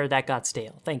of air that got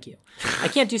stale. Thank you. I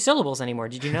can't do syllables anymore.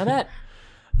 Did you know that?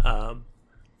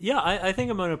 Yeah, I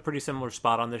think I'm in a pretty similar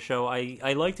spot on this show.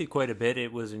 I liked it quite a bit.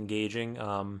 It was engaging.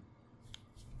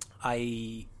 I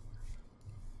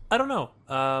don't know.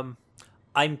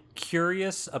 I'm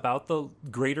curious about the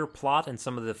greater plot and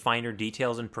some of the finer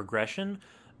details and progression,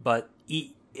 but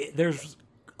there's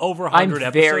over 100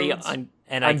 episodes,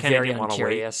 and I kind of didn't want to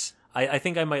wait. I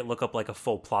think I might look up like a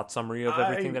full plot summary of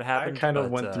everything that happened. I kind of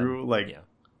went through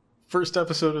first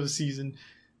episode of the season,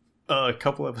 a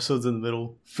couple episodes in the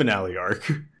middle, finale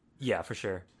arc. Yeah, for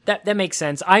sure. That makes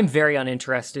sense. I'm very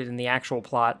uninterested in the actual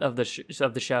plot of the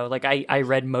show. Like I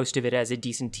read most of it as a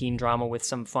decent teen drama with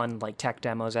some fun like tech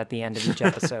demos at the end of each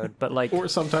episode. But like, or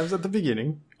sometimes at the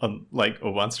beginning, like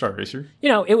Oban Star Racer.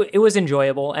 It was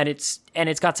enjoyable, and it's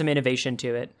got some innovation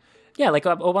to it. Yeah, like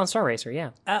Oban Star Racer. Yeah,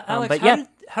 Alex,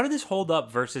 how did this hold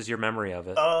up versus your memory of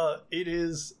it? It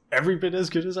is every bit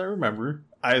as good as I remember.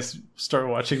 started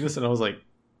watching this and I was like,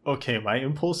 okay, my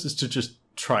impulse is to just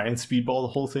try and speedball the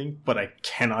whole thing, but I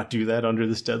cannot do that under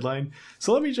this deadline.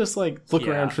 So let me just like look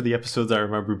around for the episodes I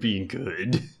remember being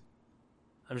good.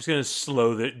 I'm just gonna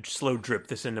slow drip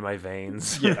this into my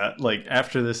veins. Yeah, like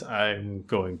after this, I'm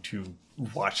going to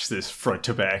watch this front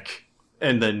to back,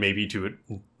 and then maybe do it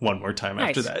one more time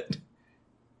after that.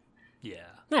 Yeah,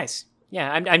 nice. Yeah,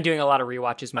 I'm doing a lot of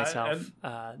rewatches myself.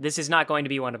 This is not going to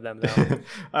be one of them, though.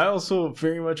 I also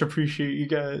very much appreciate you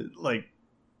guys, like,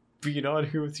 being on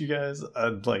here with you guys.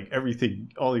 Like,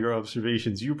 everything, all your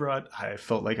observations you brought, I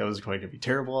felt like I was going to be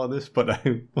terrible on this, but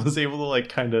I was able to, like,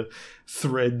 kind of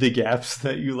thread the gaps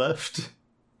that you left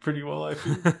pretty well, I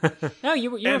feel. No,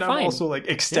 you were fine. And I'm also, like,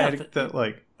 ecstatic that,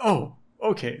 like, oh,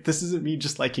 okay, this isn't me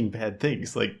just liking bad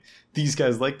things. Like, these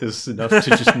guys like this enough to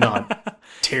just not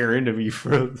tear into me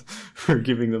for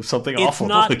giving them something awful. It's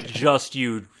not just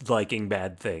you liking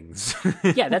bad things.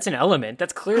 Yeah, that's an element.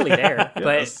 That's clearly there.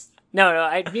 Yes. But no,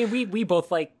 I mean, we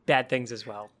both like bad things as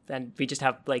well. And we just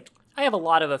have, like, I have a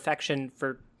lot of affection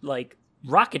for, like,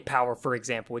 Rocket Power, for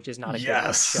example, which is not a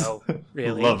good show,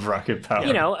 really. I love Rocket Power.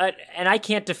 You know, and I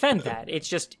can't defend that. It's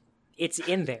just, it's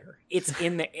in there. It's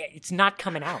in there. It's not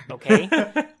coming out, okay?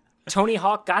 Tony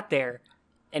Hawk got there,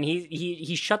 and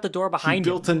he shut the door behind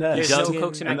him. He built a nest. There's no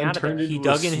coaxing him out of there. He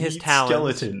dug in his talons.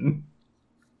 Skeleton.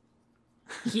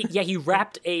 He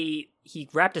wrapped a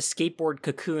skateboard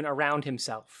cocoon around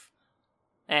himself,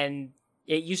 and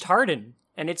it used harden,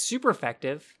 and it's super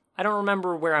effective. I don't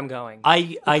remember where I'm going.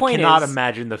 I cannot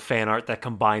imagine the fan art that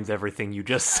combines everything you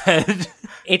just said.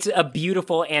 It's a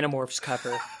beautiful Animorphs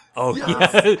cover. Oh,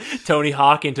 yeah. Tony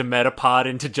Hawk into Metapod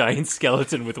into giant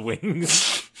skeleton with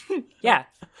wings. Yeah.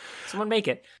 Someone make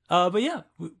it. But yeah,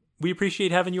 we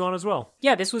appreciate having you on as well.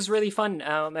 Yeah, this was really fun.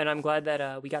 And I'm glad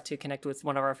that we got to connect with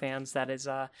one of our fans that is,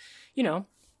 you know,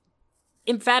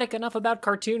 emphatic enough about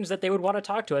cartoons that they would want to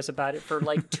talk to us about it for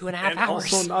like 2.5 hours. And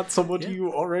also not someone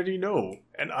you already know.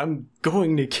 And I'm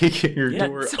going to kick in your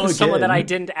door again. Someone that I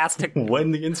didn't ask to...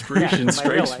 when the inspiration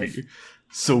strikes me.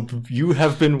 So you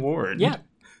have been warned. Yeah.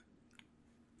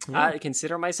 I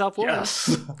consider myself warned.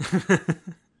 Yes.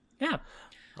 Yeah.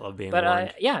 I love being but,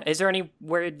 warned. yeah, is there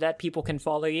anywhere that people can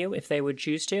follow you if they would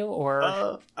choose to?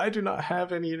 Or I do not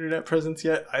have any internet presence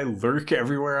yet. I lurk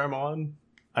everywhere I'm on.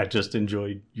 I just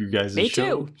enjoyed you guys' show. Me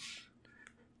too.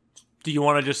 Do you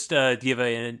want to just give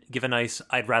a nice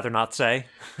 "I'd rather not say"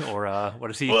 or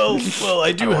what is he? Well,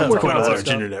 I do have quite a large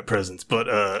stuff. internet presence, but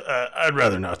I'd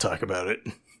rather not talk about it.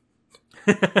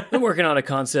 I'm working on a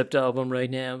concept album right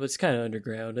now, but it's kind of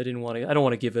underground. I don't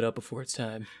want to give it up before it's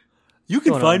time. You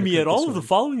can Going find on me to at all this of the one.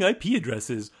 following IP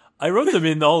addresses. I wrote them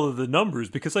in all of the numbers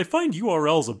because I find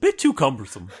URLs a bit too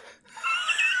cumbersome.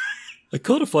 I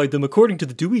codified them according to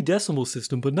the Dewey Decimal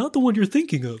System, but not the one you're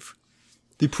thinking of.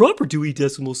 The proper Dewey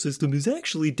Decimal System is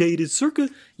actually dated circa...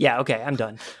 Yeah, okay, I'm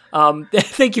done.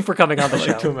 Thank you for coming on the I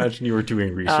show. like to imagine you were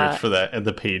doing research for that, and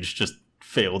the page just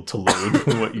failed to load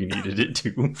what you needed it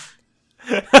to.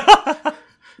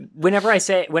 Whenever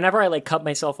I like cut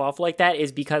myself off like that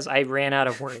is because I ran out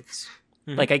of words.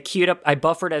 Like I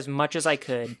buffered as much as I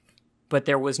could, but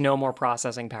there was no more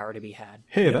processing power to be had.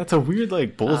 Hey, that's a weird,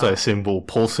 like, bullseye symbol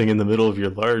pulsing in the middle of your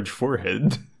large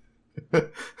forehead.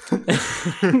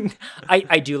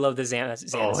 I do love the Zane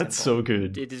symbol. That's so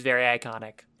good. It is very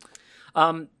iconic.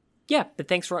 Yeah, but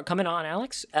thanks for coming on,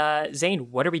 Alex.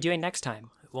 Zane, what are we doing next time?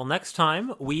 Well, next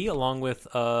time, we, along with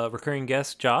recurring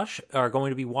guest Josh, are going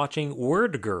to be watching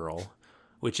Word Girl,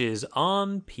 which is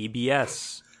on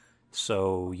PBS.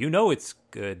 So you know it's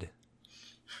good.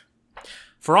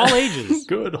 For all ages.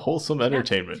 Good, wholesome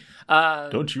entertainment.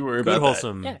 Don't you worry Good, about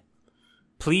wholesome. Yeah.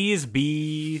 Please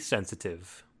be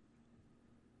sensitive.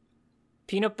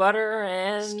 Peanut butter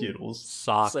and that. Skittles.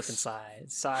 Socks. slip inside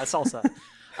salsa.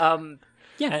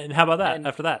 Yeah. And how about that And-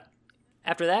 after that?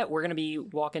 After that, we're going to be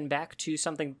walking back to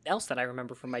something else that I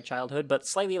remember from my childhood, but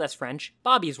slightly less French,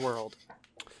 Bobby's World.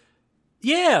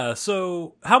 Yeah,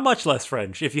 so how much less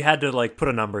French if you had to like put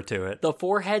a number to it? The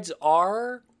foreheads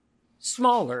are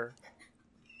smaller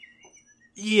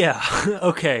Yeah,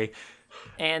 okay.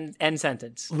 and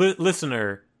sentence.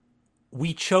 Listener,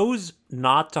 we chose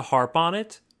not to harp on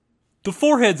it. The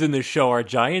foreheads in this show are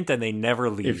giant and they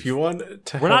never leave. If you want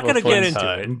to We're have not gonna a fun get into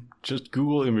time, just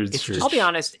Google image search. I'll be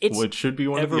honest, it's What should be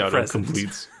one of the ever-present.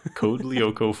 autocompletes. Code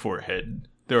Lyoko forehead.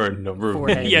 There are a number of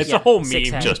Forehead. memes Yeah, it's a whole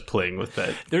six meme. head. just playing with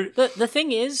that. the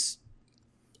thing is,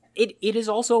 it is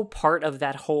also part of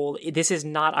that whole. This is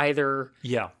not either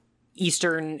Yeah.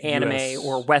 Eastern anime US.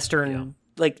 or Western. Yeah.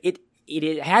 Like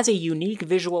it has a unique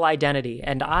visual identity,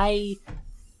 and I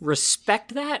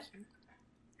respect that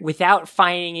without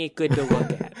finding it good to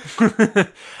look at.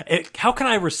 How can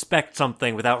I respect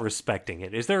something without respecting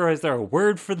it? Is there a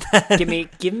word for that?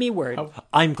 Give me word.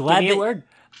 I'm glad Give me a word.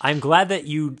 I'm glad that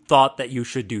you thought that you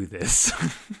should do this.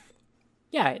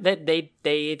 Yeah, they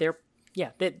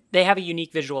have a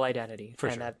unique visual identity, For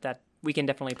and sure. that we can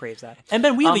definitely praise that. And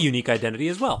Ben, we have a unique identity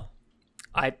as well.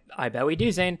 I bet we do,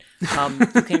 Zane. You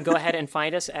can go ahead and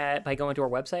find us by going to our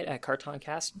website at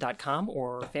cartoncast.com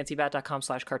or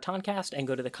fancybat.com/cartoncast and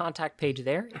go to the contact page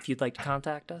there if you'd like to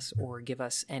contact us or give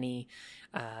us any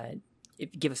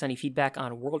feedback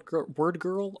on Word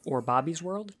Girl or Bobby's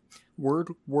World.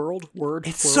 Word.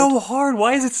 It's so hard.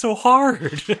 Why is it so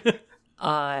hard?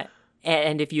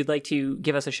 And if you'd like to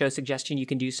give us a show suggestion, you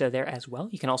can do so there as well.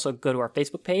 You can also go to our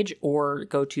Facebook page or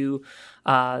go to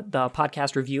the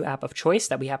podcast review app of choice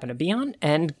that we happen to be on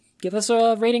and give us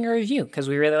a rating or review because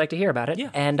we really like to hear about it.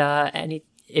 Yeah. And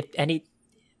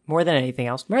more than anything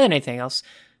else,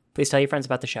 please tell your friends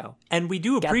about the show. And we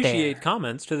do appreciate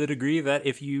comments to the degree that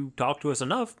if you talk to us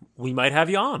enough, we might have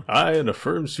you on. I, an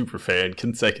affirmed superfan,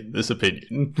 can second this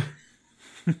opinion.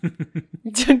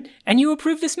 And you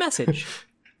approve this message.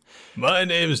 My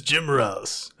name is Jim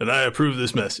Morales, and I approve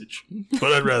this message,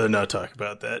 but I'd rather not talk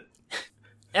about that.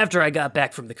 After I got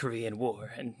back from the Korean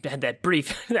War and had that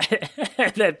brief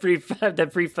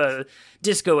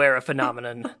disco era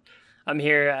phenomenon, I'm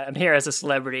here as a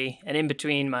celebrity, and in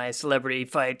between my celebrity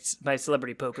fights, my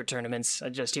celebrity poker tournaments,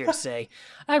 I'm just here to say,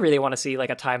 I really want to see like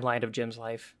a timeline of Jim's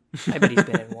life. I bet he's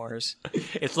been in wars.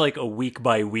 It's like a week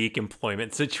by week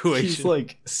employment situation. He's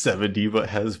like 70, but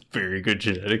has very good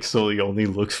genetics, so he only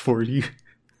looks 40.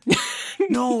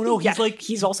 No,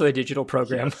 he's also a digital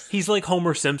program. He's like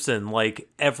Homer Simpson. Like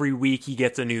every week he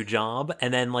gets a new job,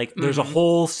 and then like there's a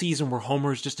whole season where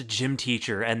Homer's just a gym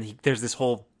teacher, and there's this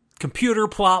whole computer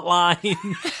plot line.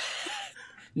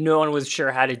 No one was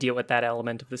sure how to deal with that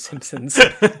element of The Simpsons.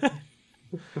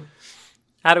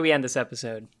 How do we end this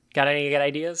episode? Got any good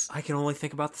ideas? I can only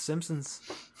think about The Simpsons.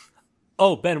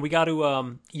 Oh, Ben, we got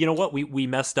to, you know what? We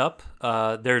messed up.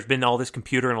 There's been all this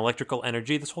computer and electrical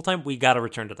energy this whole time. We got to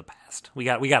return to the past. We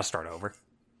got to start over.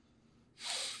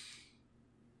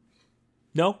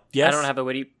 No? Yes? I don't have a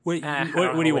witty... What do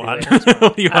you want? I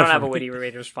don't have a witty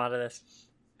way to respond to this.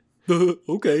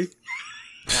 Okay.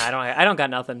 No, I don't got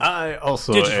nothing. I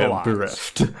also Digital am eyes.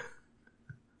 bereft.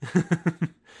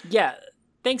 Yeah,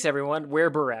 thanks everyone. We're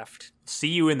bereft. See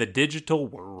you in the digital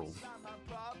world.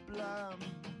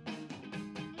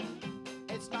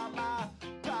 It's not my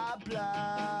problem.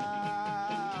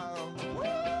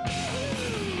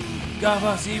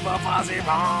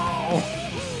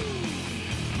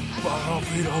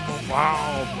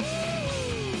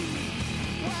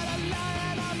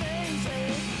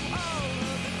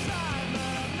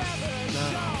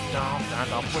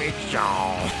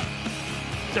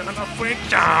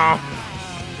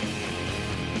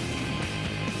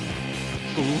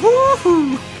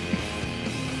 Woohoo!